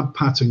a crab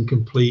pattern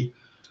complete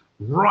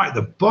right at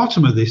the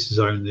bottom of this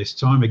zone this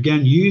time,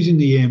 again using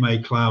the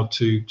EMA cloud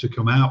to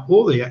come out,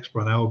 or the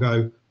X-Brand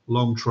algo,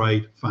 long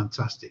trade,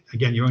 fantastic.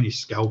 Again, you're only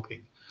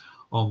scalping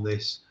on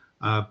this.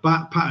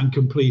 Bat pattern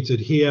completed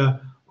here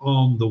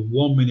on the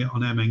 1 minute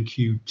on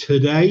MNQ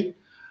today.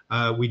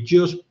 We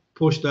just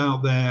pushed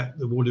out there,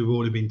 that would have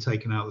already been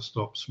taken out of the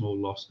stop, small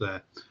loss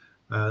there.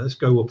 Let's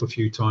go up a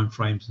few time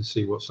frames and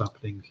see what's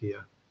happening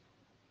here.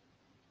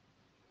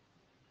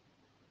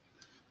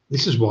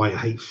 This is why I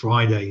hate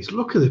Fridays.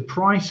 Look at the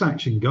price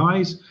action,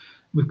 guys.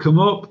 We've come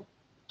up,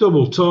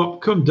 double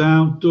top, come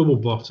down, double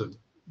bottom.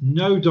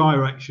 No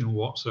direction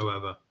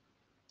whatsoever.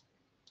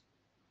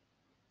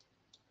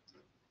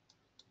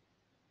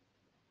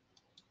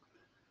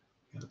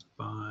 Got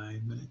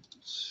 5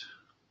 minutes.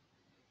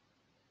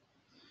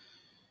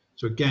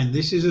 So again,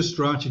 this is a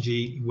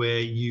strategy where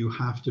you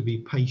have to be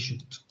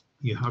patient.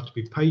 You have to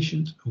be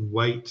patient and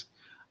wait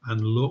and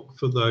look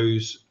for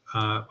those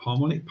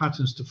harmonic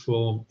patterns to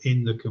form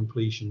in the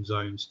completion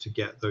zones to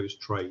get those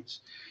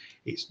trades.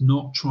 It's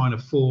not trying to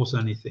force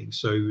anything.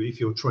 So if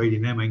you're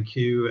trading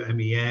MNQ,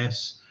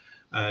 MES,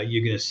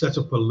 you're going to set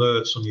up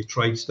alerts on your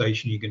trade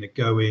station. You're going to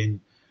go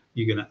in,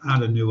 you're going to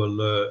add a new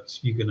alert.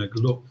 You're going to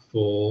look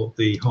for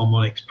the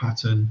harmonics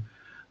pattern.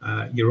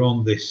 You're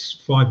on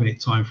this 5 minute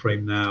time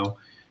frame now.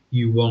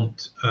 You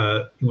want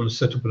to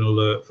set up an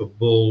alert for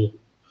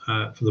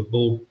the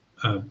bull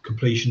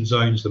completion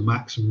zones, the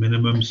max and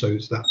minimum. So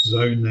it's that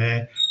zone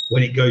there.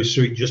 When it goes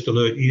through, it just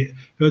alert. You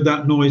heard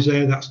that noise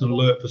there? That's an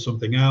alert for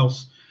something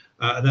else.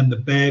 And then the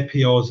bear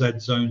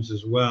PRZ zones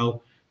as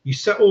well. You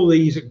set all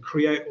these and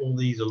create all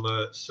these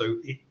alerts, so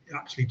it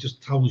actually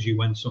just tells you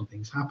when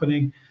something's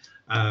happening.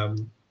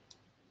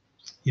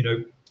 You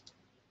know,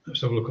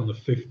 let's have a look on the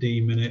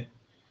 15 minute.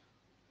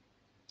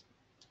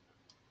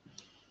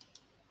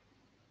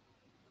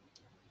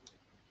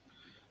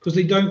 Because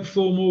they don't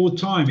form all the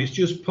time. It's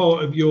just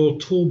part of your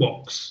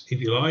toolbox, if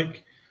you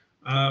like,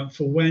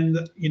 for when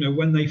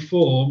when they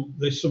form.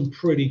 There's some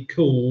pretty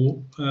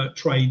cool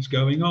trades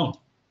going on.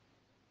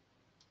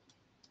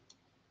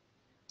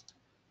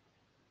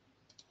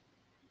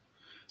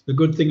 The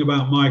good thing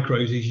about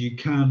micros is you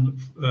can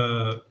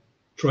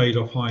trade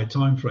off higher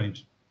time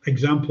frames.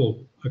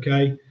 example,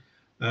 okay,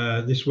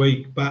 this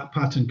week, bat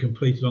pattern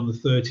completed on the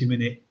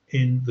 30-minute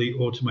in the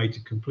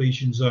automated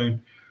completion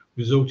zone.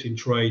 Resulting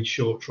trade,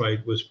 short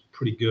trade, was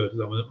pretty good.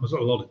 That was a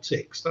lot of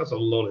ticks. That's a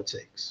lot of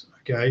ticks,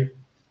 okay?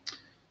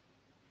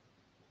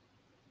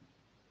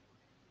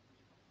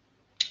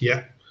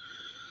 Yeah.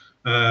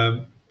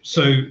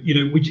 So, you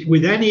know,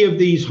 with any of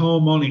these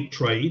harmonic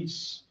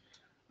trades,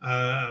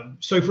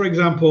 so for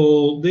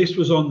example, this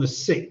was on the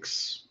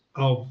 6th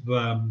of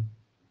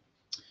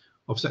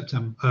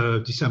September,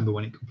 December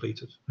when it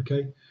completed,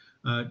 okay?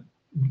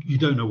 You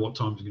don't know what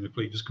time it's going to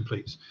complete, just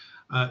completes.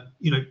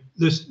 You know,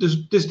 there's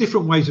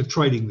different ways of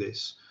trading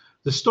this.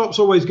 The stop's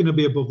always going to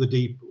be above the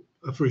D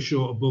for a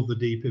short, above the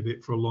D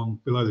pivot, for a long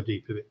below the D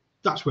pivot.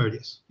 That's where it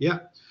is, yeah?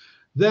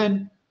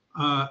 Then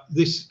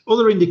this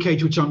other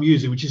indicator which I'm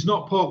using, which is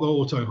not part of the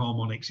Auto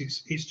Harmonics,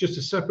 it's just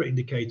a separate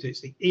indicator.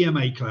 It's the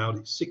EMA Cloud.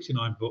 It's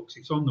 69 bucks.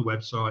 It's on the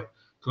website,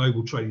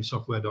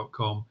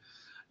 globaltradingsoftware.com.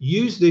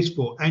 Use this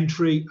for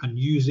entry and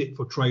use it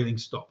for trailing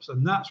stops,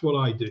 and that's what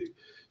I do.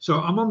 So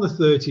I'm on the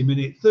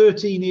 30-minute.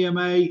 13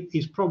 EMA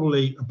is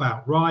probably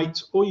about right,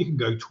 or you can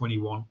go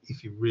 21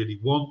 if you really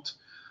want.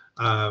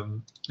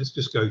 Let's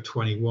just go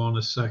 21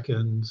 a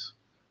second.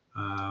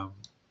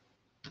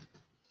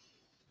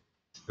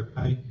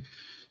 Okay,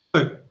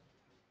 so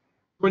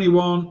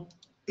 21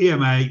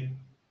 EMA,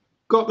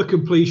 got the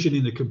completion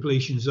in the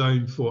completion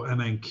zone for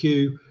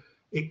MNQ.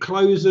 It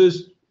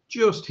closes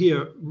just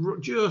here,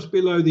 just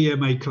below the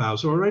EMA cloud.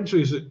 So our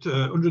entry is at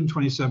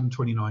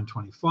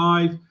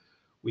 127.29.25.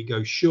 We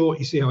go short.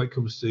 You see how it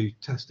comes to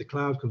test the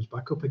cloud, comes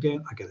back up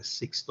again. I get a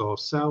 6-star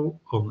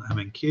sell on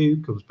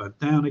MNQ, comes back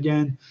down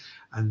again.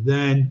 And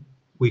then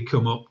we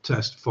come up,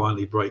 test,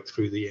 finally break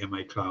through the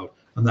EMA cloud.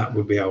 And that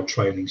would be our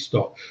trailing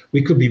stop.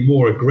 We could be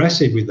more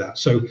aggressive with that.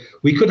 So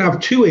we could have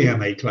 2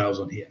 EMA clouds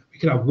on here. We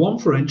could have one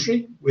for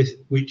entry, with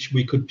which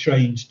we could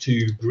change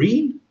to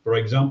green, for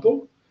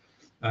example.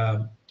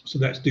 So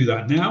let's do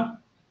that now.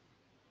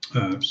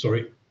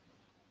 Sorry.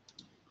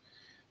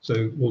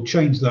 So we'll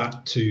change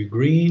that to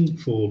green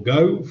for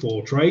go,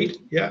 for trade.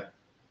 Yeah.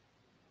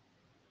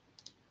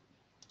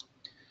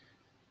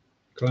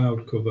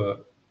 Cloud cover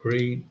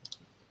green.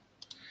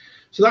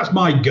 So that's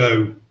my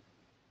go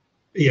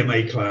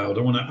EMA cloud.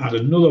 I want to add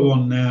another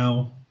one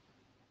now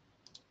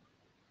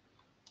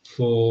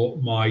for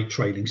my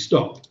trading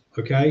stop.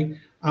 Okay.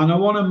 And I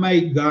want to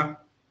make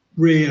that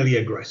really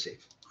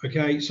aggressive.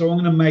 Okay. So I'm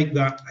going to make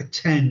that a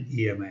 10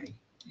 EMA.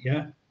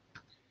 Yeah.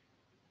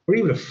 Or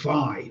even a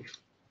 5.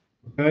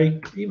 Okay,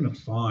 even a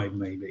 5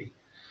 maybe.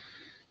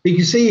 You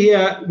can see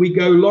here we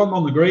go long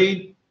on the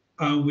green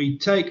and we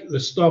take the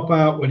stop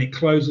out when it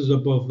closes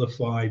above the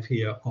 5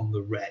 here on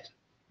the red.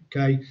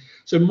 Okay,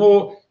 so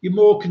you're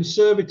more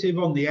conservative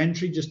on the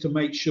entry, just to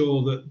make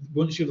sure that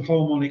once your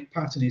harmonic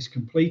pattern is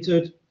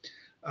completed,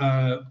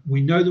 we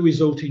know the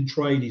resulting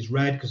trade is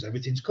red because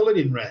everything's colored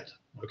in red.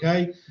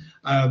 Okay,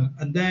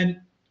 and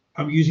then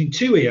I'm using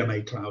 2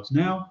 EMA clouds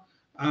now.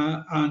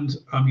 And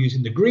I'm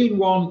using the green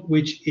one,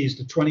 which is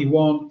the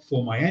 21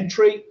 for my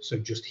entry, so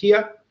just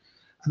here.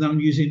 And then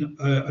I'm using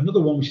another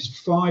one, which is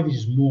 5, which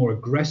is more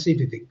aggressive.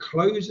 If it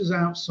closes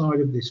outside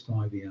of this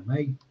 5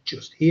 EMA,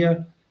 just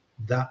here,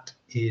 that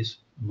is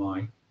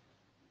my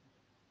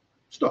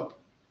stop.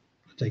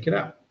 I take it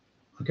out.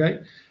 Okay,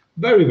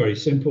 very, very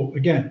simple.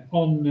 Again,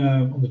 on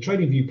the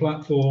Tradingview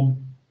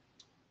platform,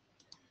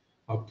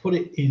 I'll put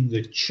it in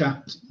the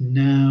chat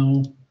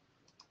now.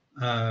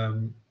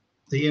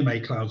 The EMA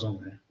cloud's on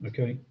there,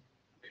 okay?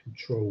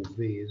 Control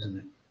V, isn't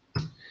it?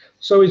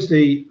 So is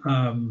the,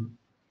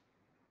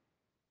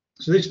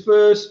 so this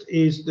first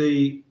is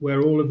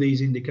where all of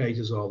these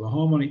indicators are, the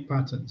harmonic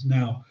patterns.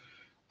 Now,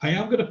 I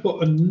am going to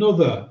put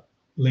another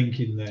link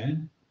in there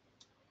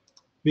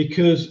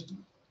because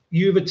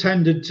you've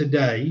attended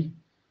today.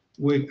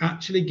 We're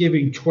actually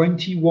giving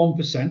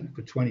 21%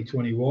 for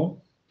 2021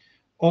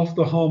 off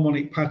the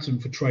harmonic pattern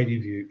for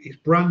TradingView. It's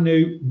brand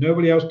new.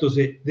 Nobody else does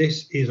it.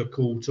 This is a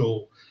cool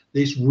tool.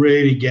 This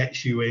really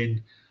gets you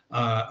in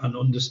and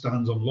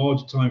understands on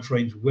larger time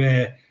frames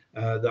where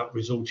that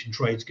resulting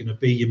trade is going to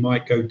be. You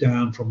might go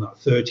down from that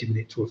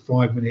 30-minute to a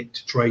 5-minute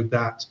to trade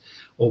that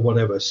or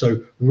whatever.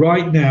 So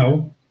right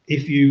now,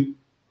 if you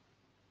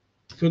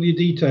fill your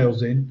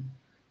details in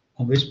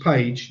on this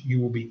page, you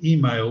will be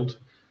emailed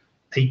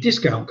a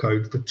discount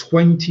code for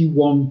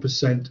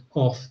 21%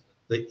 off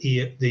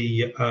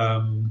the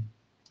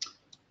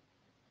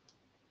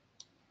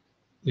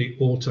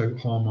Auto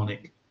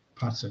Harmonic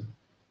pattern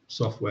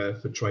software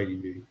for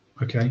TradingView.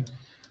 Okay,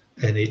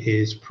 and it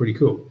is pretty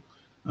cool.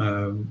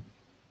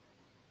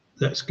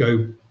 Let's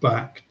go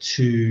back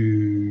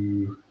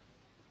to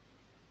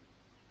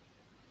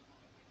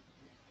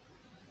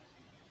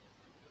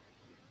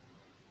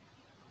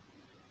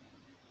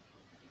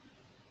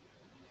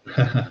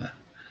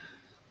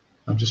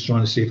I'm just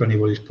trying to see if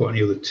anybody's put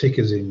any other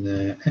tickers in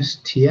there.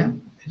 STM,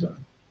 is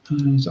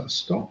that a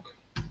stock?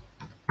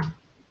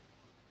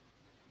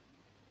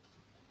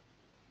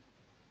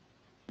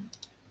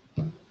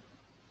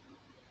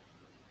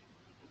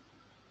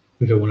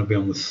 We don't want to be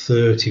on the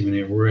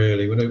 30-minute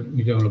really. We don't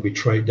want to be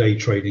day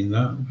trading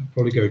that.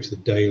 Probably go to the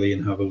daily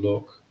and have a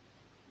look.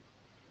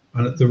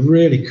 And the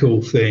really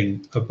cool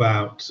thing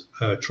about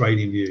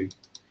TradingView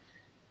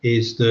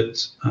is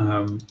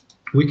that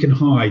we can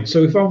hide.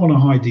 So if I want to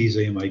hide these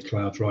EMA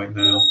clouds right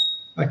now,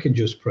 I can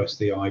just press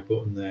the I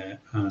button there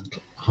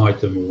and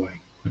hide them away.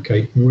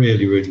 Okay,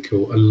 really, really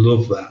cool. I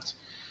love that.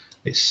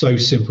 It's so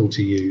simple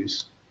to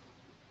use.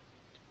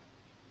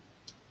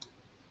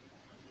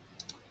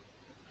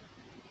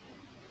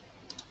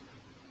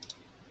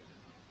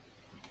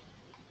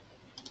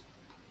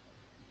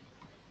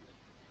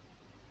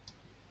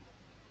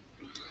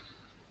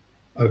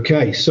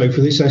 Okay, so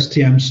for this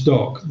STM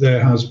stock,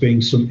 there has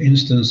been some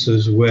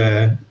instances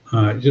where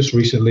just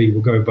recently,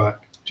 we'll go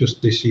back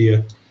just this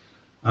year,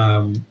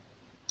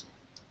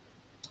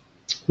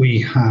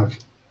 we have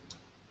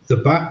the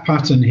back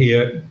pattern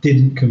here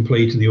didn't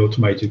complete in the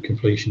automated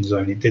completion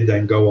zone. It did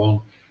then go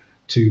on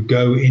to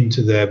go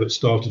into there, but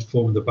started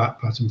forming the back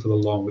pattern for the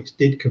long, which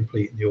did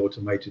complete in the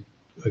automated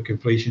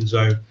completion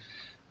zone,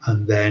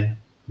 and then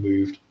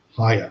moved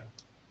higher.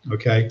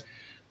 Okay,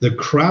 the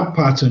crab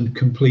pattern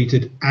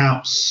completed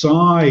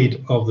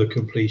outside of the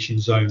completion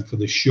zone for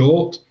the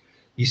short.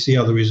 You see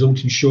how the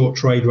resulting short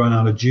trade ran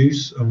out of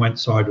juice and went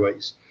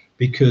sideways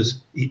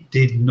because it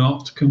did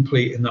not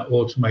complete in that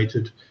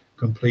automated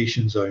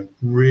completion zone.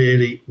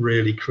 Really,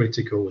 really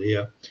critical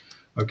here.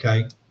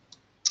 Okay,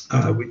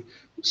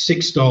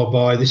 6-star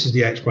buy. This is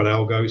the expert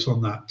algo. It's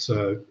on that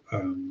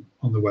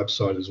on the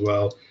website as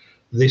well.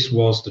 This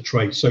was the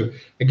trade. So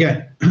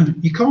again,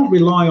 you can't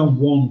rely on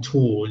one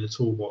tool in the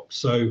toolbox.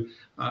 So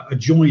a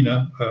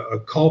joiner, a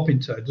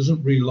carpenter,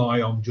 doesn't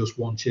rely on just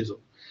one chisel.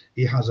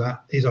 He's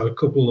had a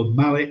couple of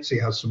mallets. He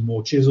has some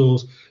more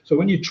chisels. So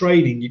when you're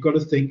trading, you've got to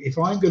think, if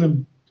I'm going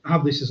to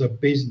have this as a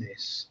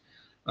business,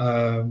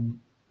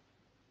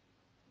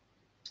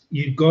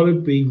 you've got to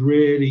be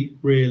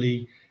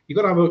really, you've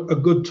got to have a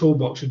good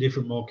toolbox for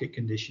different market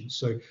conditions.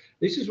 So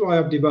this is why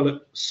I've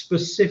developed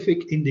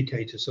specific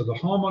indicators. So the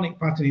harmonic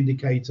pattern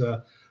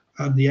indicator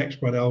and the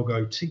expert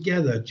algo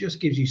together just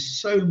gives you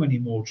so many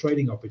more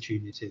trading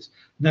opportunities.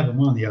 Never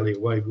mind the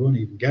Elliott wave. We won't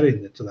even get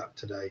into that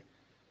today.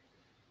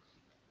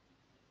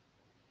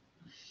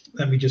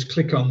 Let me just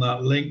click on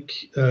that link,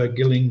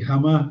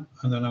 Gillinghammer,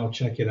 and then I'll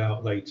check it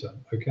out later.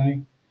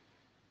 Okay.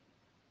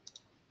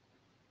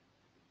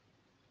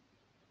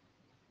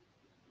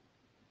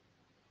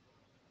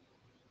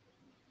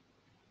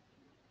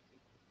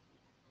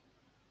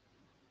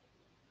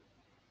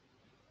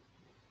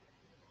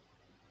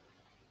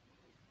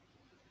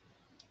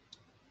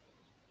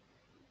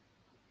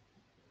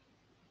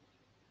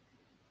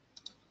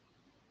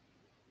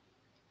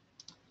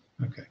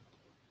 Okay.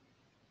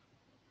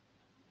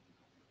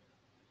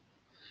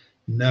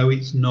 No,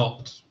 it's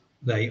not.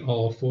 They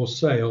are for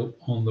sale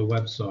on the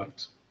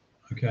website.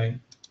 Okay.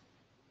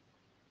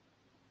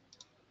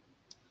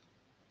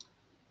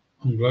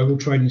 On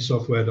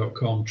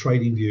globaltradingsoftware.com,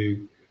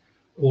 TradingView,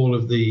 all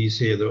of these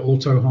here, the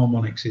Auto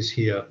Harmonics is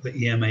here, the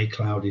EMA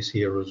Cloud is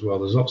here as well.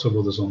 There's lots of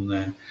others on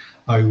there.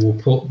 I will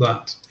put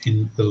that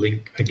in the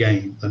link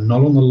again. They're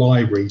not on the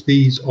library.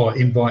 These are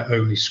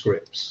invite-only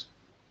scripts.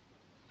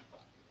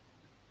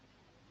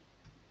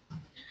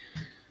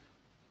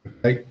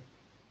 Okay.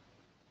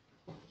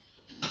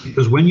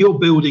 Because when you're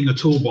building a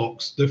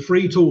toolbox, the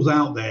free tools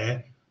out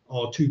there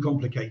are too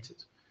complicated.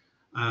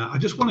 I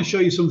just want to show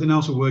you something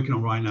else we're working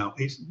on right now.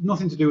 It's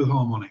nothing to do with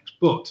harmonics,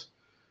 but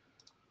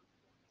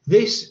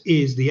this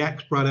is the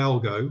expert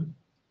algo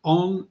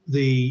on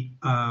the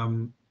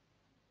 1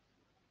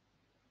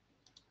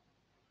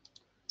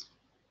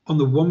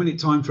 minute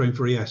time frame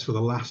for ES for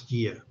the last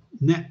year.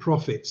 Net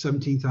profit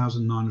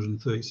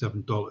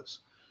 $17,937.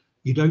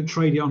 You don't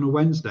trade it on a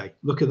Wednesday.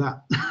 Look at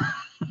that.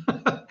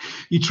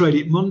 You trade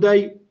it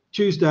Monday,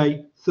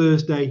 Tuesday,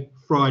 Thursday,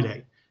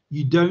 Friday.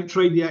 You don't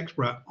trade the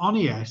expert on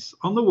ES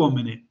on the 1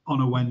 minute on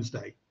a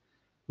Wednesday.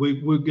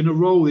 We're going to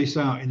roll this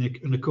out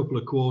in a couple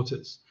of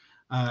quarters.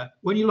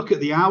 When you look at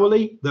the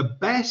hourly, the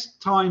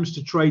best times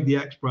to trade the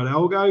expert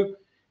algo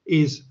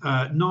is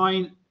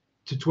 9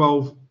 to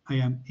 12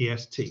 a.m.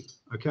 EST.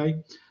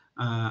 Okay,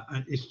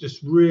 and it's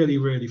just really,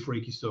 really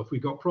freaky stuff.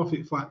 We've got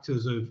profit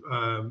factors of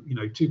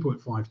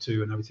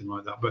 2.52 and everything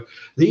like that. But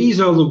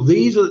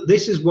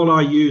this is what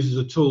I use as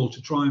a tool to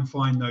try and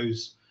find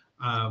those.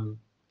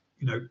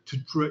 To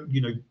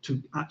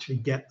actually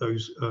get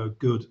those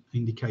good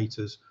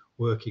indicators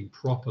working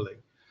properly.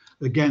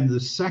 Again, the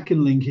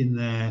second link in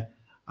there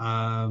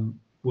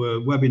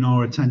were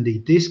webinar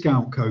attendee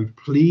discount code.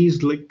 Please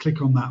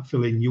click on that,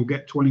 fill in. You'll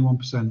get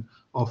 21%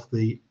 off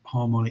the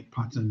harmonic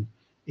pattern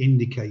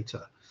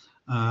indicator.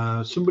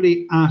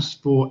 Somebody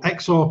asked for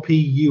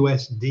XRP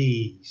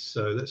USD,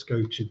 so let's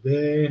go to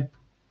there.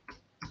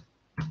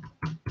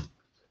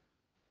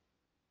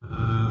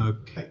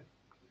 Okay.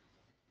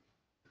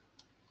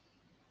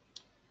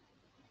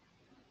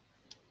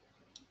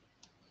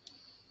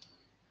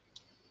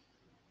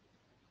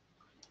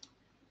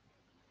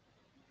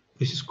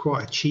 This is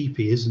quite a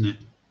cheapie, isn't it?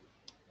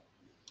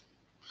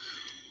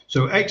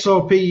 So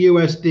XRP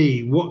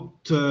USD,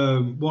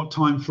 what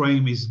time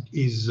frame is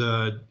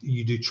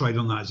you do trade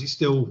on that? Is it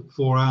still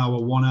 4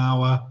 hour, 1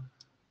 hour?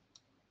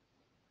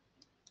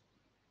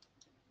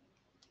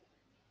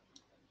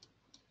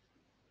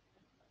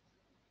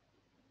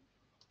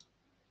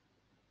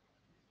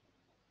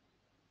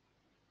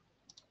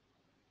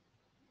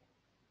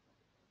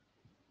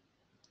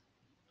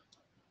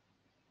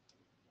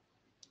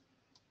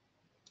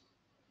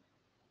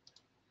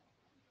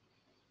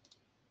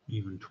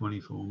 Even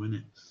 24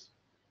 minutes.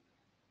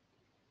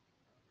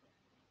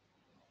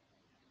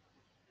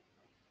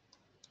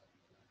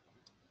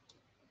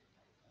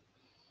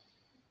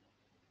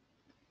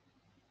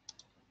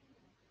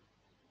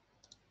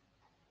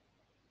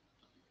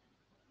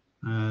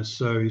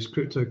 So is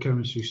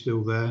cryptocurrency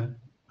still there?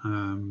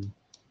 Again,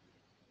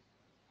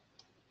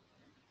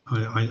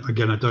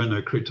 I don't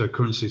know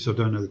cryptocurrency, so I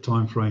don't know the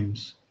time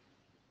frames.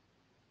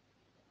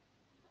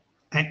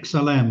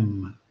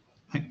 XLM.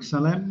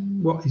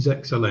 XLM? What is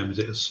XLM? Is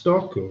it a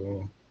stock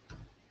or?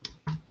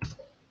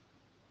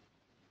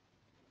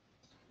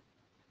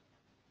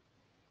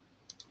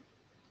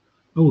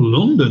 Oh,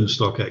 London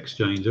Stock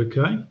Exchange.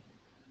 Okay.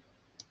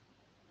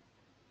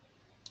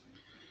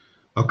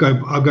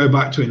 I'll go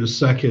back to it in a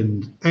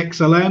second.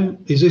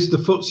 XLM, is this the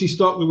FTSE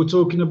stock that we're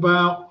talking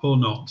about or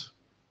not?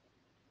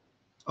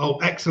 Oh,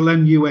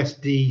 XLM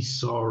USD,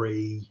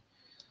 sorry.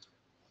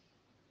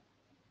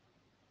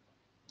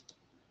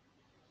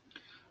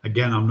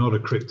 Again, I'm not a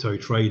crypto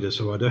trader,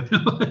 so I don't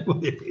know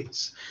what it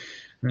is.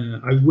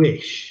 I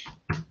wish.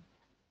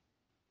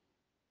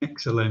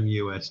 XLM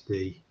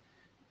USD.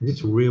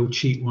 It's a real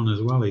cheap one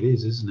as well. It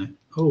is, isn't it?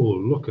 Oh,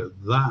 look at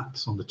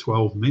that on the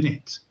 12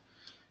 minute.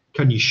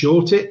 Can you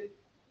short it?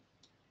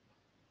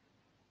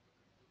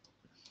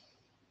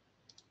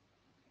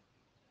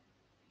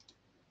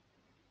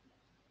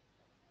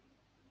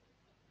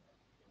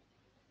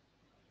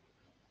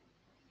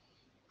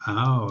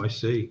 Oh, I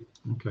see.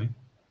 Okay.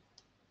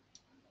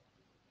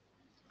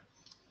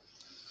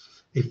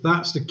 If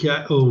that's the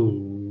case, oh,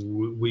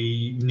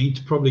 we need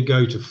to probably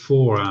go to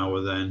 4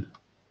 hour then.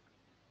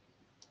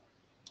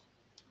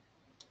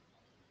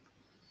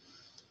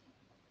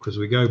 Because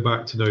we go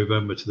back to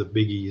November to the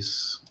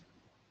biggies.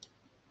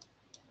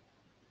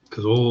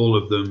 Because all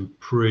of them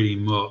pretty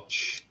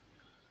much,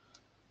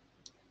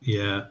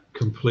 yeah,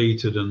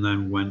 completed and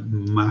then went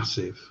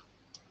massive.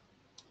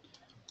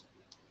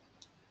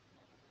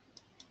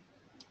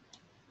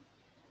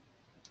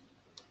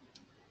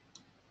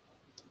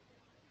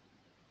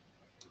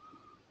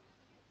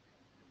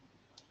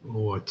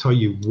 Oh, I tell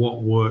you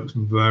what works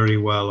very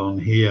well on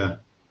here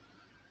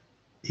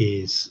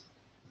is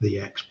the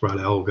XBRAD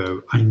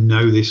algo. I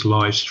know this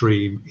live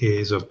stream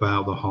is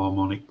about the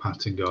harmonic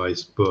pattern,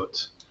 guys,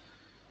 but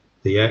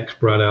the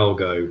XBRAD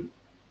algo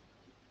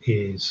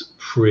is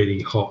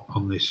pretty hot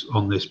on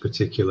this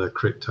particular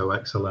crypto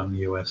XLM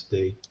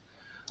USD.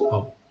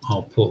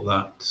 I'll put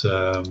that.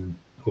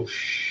 Oh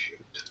shoot!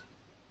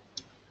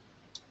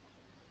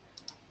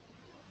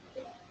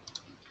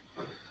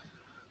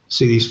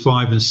 See these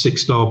 5 and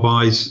 6 star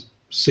buys.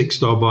 6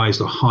 star buys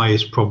the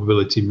highest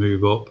probability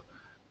move up.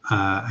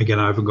 Again,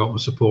 I haven't got my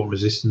support and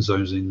resistance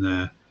zones in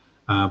there,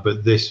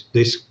 but this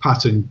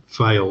pattern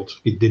failed.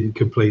 It didn't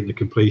complete the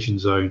completion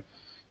zone.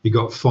 You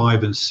got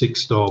 5 and 6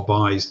 star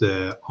buys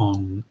there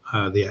on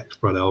the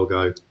XBRAD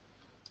algo.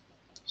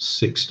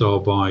 6 star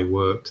buy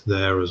worked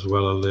there as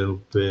well a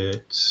little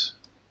bit.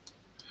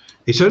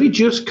 It's only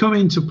just come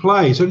into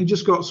play. It's only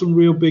just got some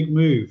real big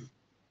move.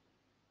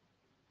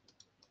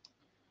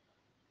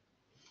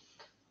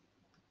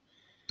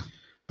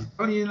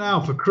 Telling you now,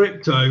 for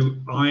crypto,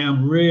 I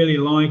am really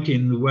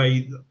liking the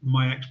way that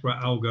my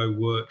XBRAD algo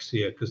works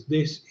here, because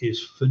this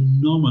is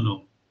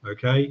phenomenal.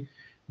 Okay,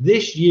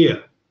 this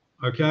year,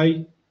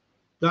 okay,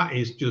 that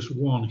is just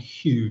one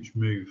huge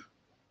move.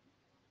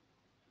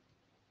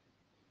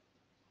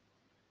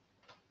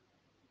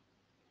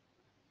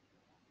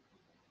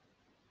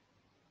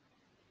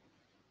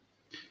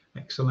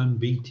 XLM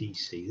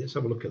BTC. Let's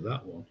have a look at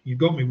that one. You've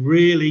got me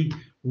really,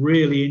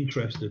 really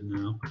interested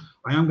now.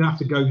 I am going to have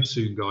to go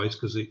soon, guys,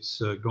 because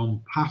it's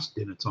gone past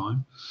dinner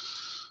time.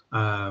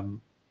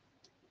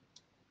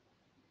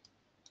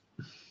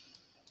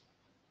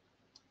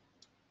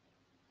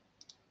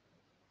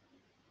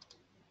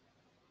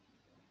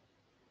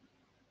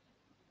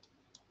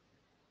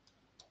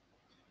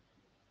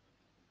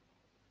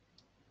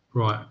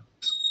 Right.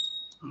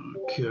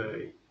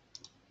 Okay.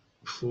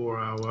 4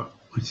 hour.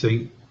 I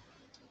think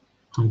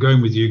I'm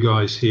going with you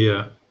guys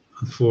here.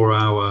 4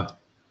 hour.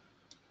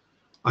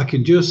 I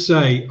can just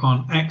say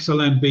on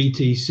XLM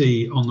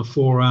BTC on the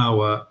 4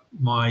 hour,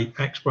 my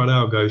XBRAD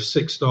algo,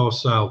 6 star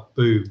sell,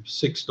 boom,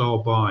 6 star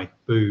buy,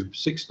 boom,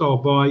 6 star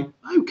buy,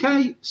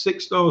 okay,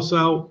 6 star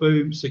sell,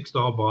 boom, 6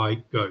 star buy,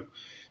 go.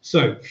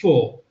 So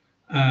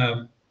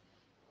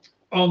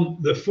on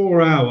the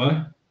 4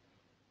 hour,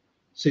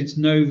 since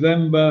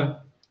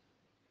November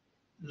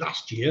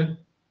last year,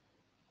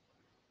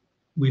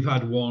 we've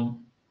had one.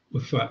 In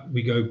fact,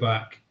 we go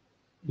back,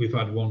 we've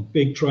had one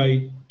big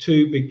trade,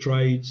 2 big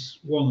trades,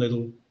 1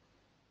 little,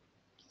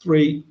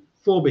 3,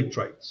 4 big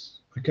trades.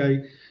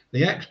 Okay,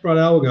 the XBRAD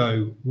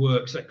algo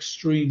works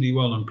extremely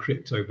well on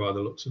crypto by the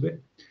looks of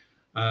it.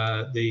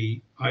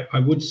 I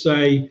would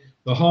say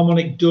the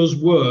Harmonic does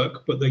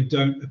work, but they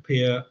don't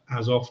appear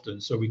as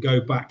often. So we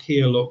go back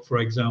here, look, for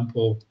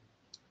example,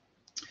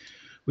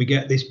 we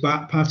get this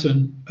bat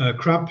pattern,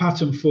 crab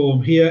pattern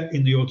form here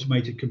in the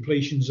automated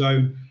completion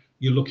zone.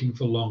 You're looking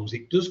for longs.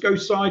 It does go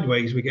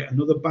sideways. We get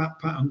another bat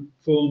pattern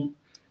form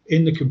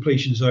in the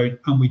completion zone,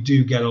 and we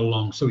do get a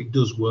long. So it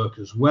does work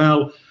as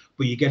well,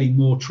 but you're getting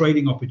more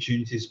trading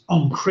opportunities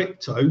on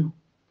crypto,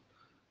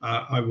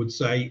 I would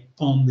say,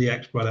 on the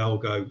XBRAD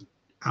algo.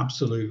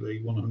 Absolutely,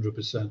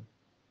 100%.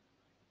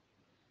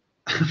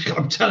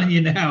 I'm telling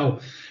you now,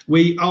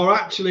 we are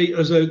actually,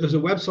 there's a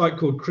website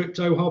called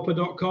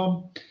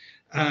cryptohopper.com.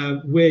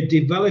 We're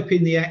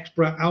developing the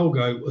XBRAD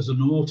algo as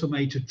an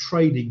automated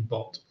trading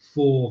bot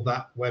for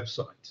that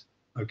website,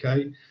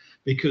 okay?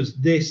 Because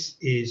this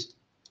is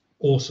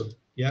awesome,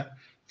 yeah?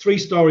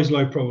 3-star is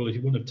low probability,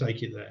 wouldn't have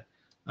taken it there.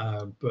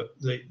 But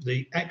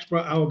the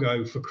XBRAD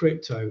algo for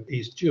crypto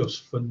is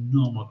just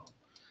phenomenal.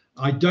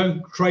 I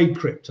don't trade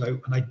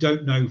crypto and I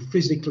don't know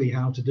physically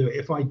how to do it.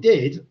 If I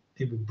did,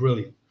 it would be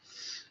brilliant.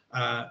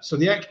 So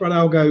the XBRAD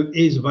algo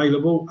is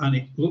available and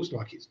it looks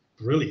like it's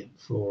brilliant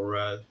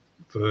for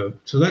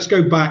so let's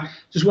go back.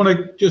 Just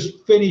want to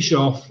finish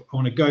off. I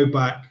want to go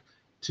back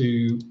to,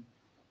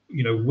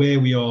 you know, where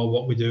we are,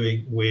 what we're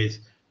doing with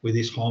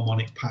this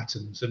harmonic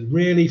patterns. And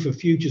really for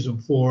futures and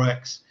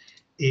forex,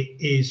 it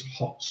is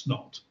hot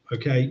snot.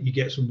 Okay, you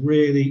get some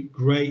really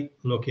great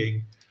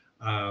looking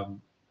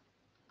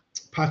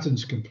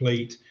patterns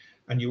complete,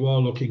 and you are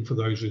looking for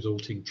those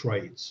resulting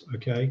trades.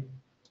 Okay,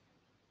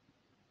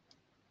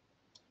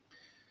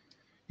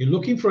 you're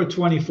looking for a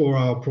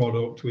 24-hour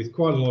product with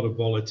quite a lot of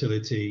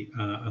volatility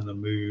and the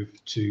move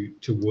to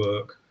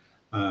work.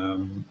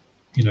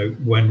 You know,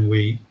 when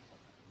we're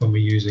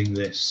using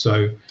this.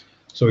 So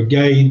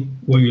again,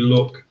 when you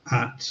look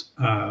at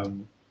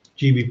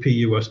GBP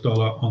US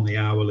dollar on the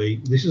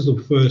hourly, this is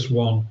the first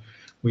one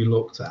we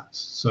looked at.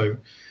 So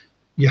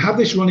you have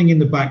this running in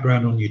the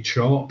background on your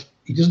chart.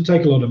 It doesn't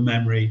take a lot of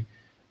memory,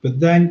 but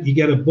then you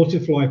get a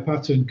butterfly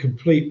pattern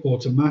complete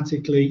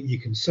automatically. You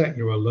can set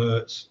your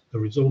alerts. The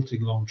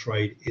resulting long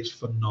trade is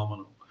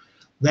phenomenal.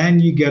 Then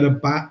you get a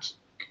bat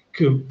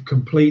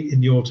complete in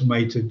the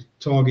automated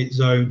target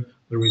zone.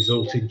 The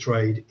resulting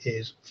trade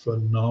is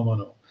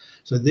phenomenal.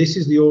 So this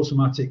is the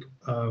automatic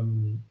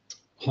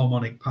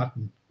harmonic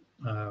pattern,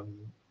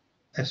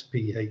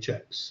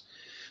 SPHX.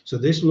 So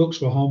this looks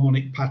for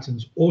harmonic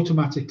patterns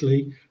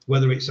automatically,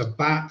 whether it's a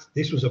bat,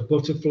 this was a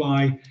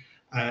butterfly,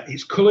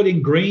 it's colored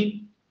in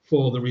green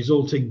for the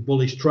resulting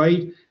bullish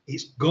trade.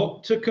 It's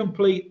got to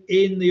complete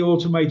in the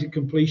automated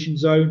completion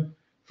zone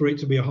for it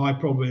to be a high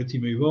probability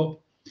move up.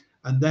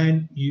 And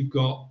then you've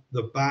got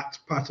the bat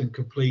pattern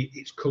complete.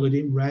 It's colored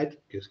in red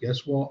because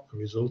guess what? The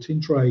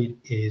resulting trade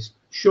is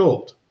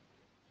short.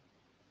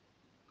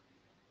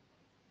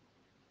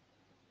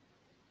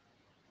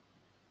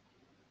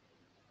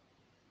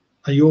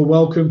 And you're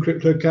welcome,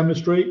 Crypto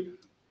Chemistry.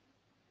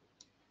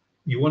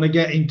 You want to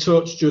get in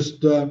touch,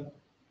 just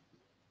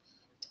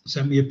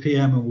send me a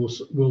PM and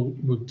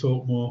we'll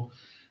talk more.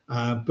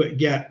 But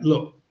yeah,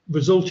 look,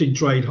 resulting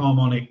trade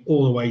harmonic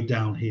all the way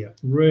down here.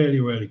 Really,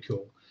 really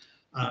cool.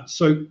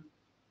 So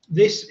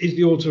this is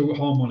the Auto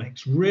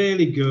Harmonics,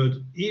 really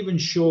good, even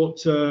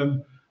short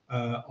term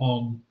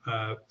on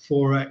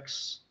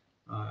forex,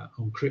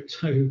 on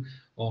crypto,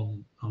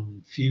 on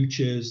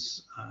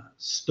futures,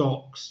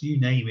 stocks, you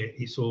name it.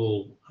 It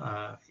all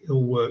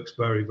works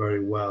very,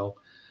 very well.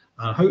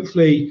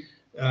 Hopefully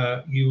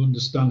you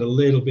understand a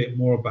little bit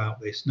more about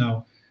this.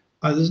 Now,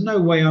 there's no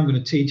way I'm going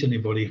to teach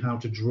anybody how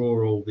to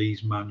draw all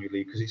these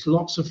manually because it's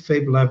lots of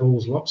fib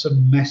levels, lots of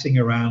messing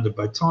around, and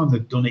by the time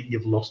they've done it,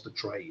 you've lost the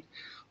trade.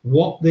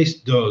 What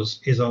this does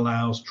is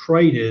allows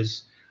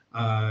traders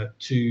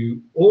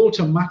to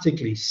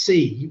automatically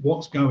see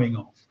what's going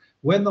on.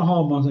 When the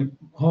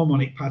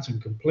harmonic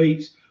pattern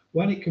completes,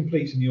 when it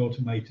completes in the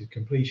automated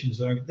completion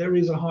zone, there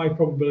is a high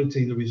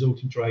probability the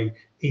resulting trade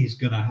is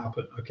going to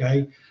happen.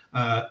 Okay,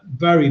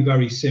 very,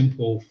 very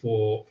simple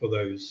for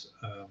those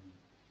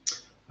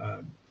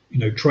you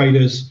know,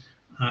 traders.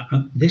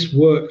 And this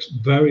works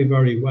very,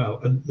 very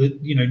well. And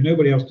you know,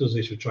 nobody else does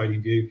this for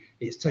Tradingview.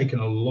 It's taken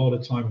a lot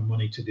of time and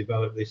money to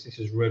develop this. This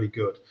is really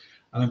good.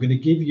 And I'm going to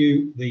give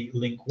you the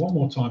link one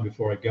more time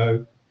before I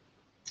go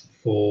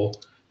for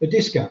a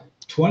discount,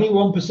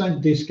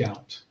 21%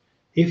 discount.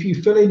 If you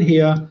fill in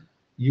here,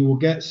 you will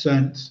get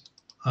sent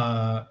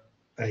a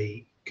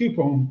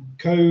coupon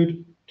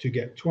code to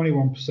get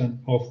 21%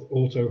 off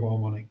Auto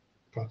Harmonic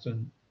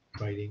pattern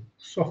trading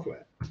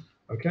software.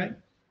 Okay.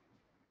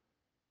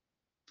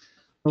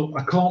 Well,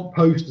 I can't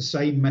post the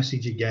same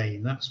message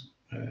again. That's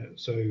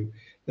so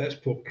let's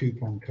put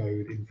coupon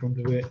code in front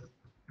of it.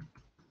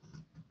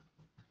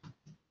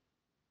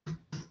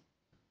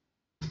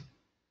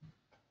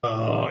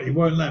 It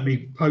won't let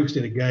me post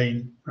it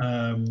again.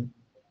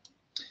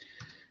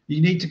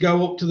 You need to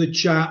go up to the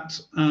chat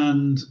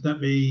and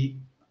let me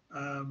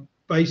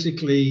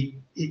basically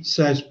it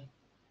says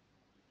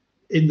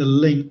in the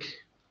link,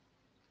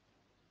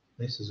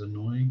 this is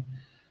annoying,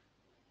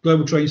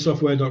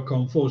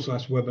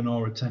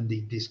 globaltradingsoftware.com/webinar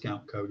attendee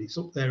discount code. It's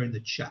up there in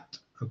the chat.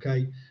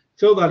 Okay,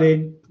 fill that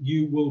in.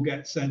 You will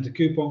get sent a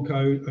coupon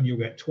code and you'll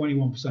get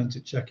 21%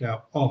 at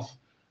checkout off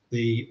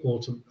the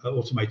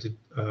automated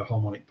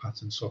harmonic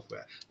pattern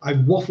software. I've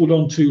waffled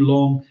on too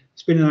long.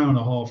 It's been an hour and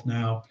a half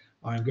now.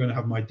 I'm going to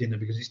have my dinner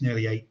because it's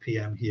nearly 8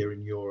 p.m. here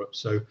in Europe.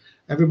 So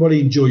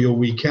everybody enjoy your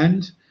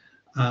weekend,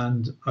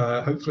 and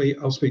hopefully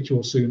I'll speak to you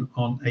all soon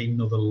on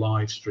another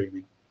live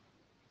streaming.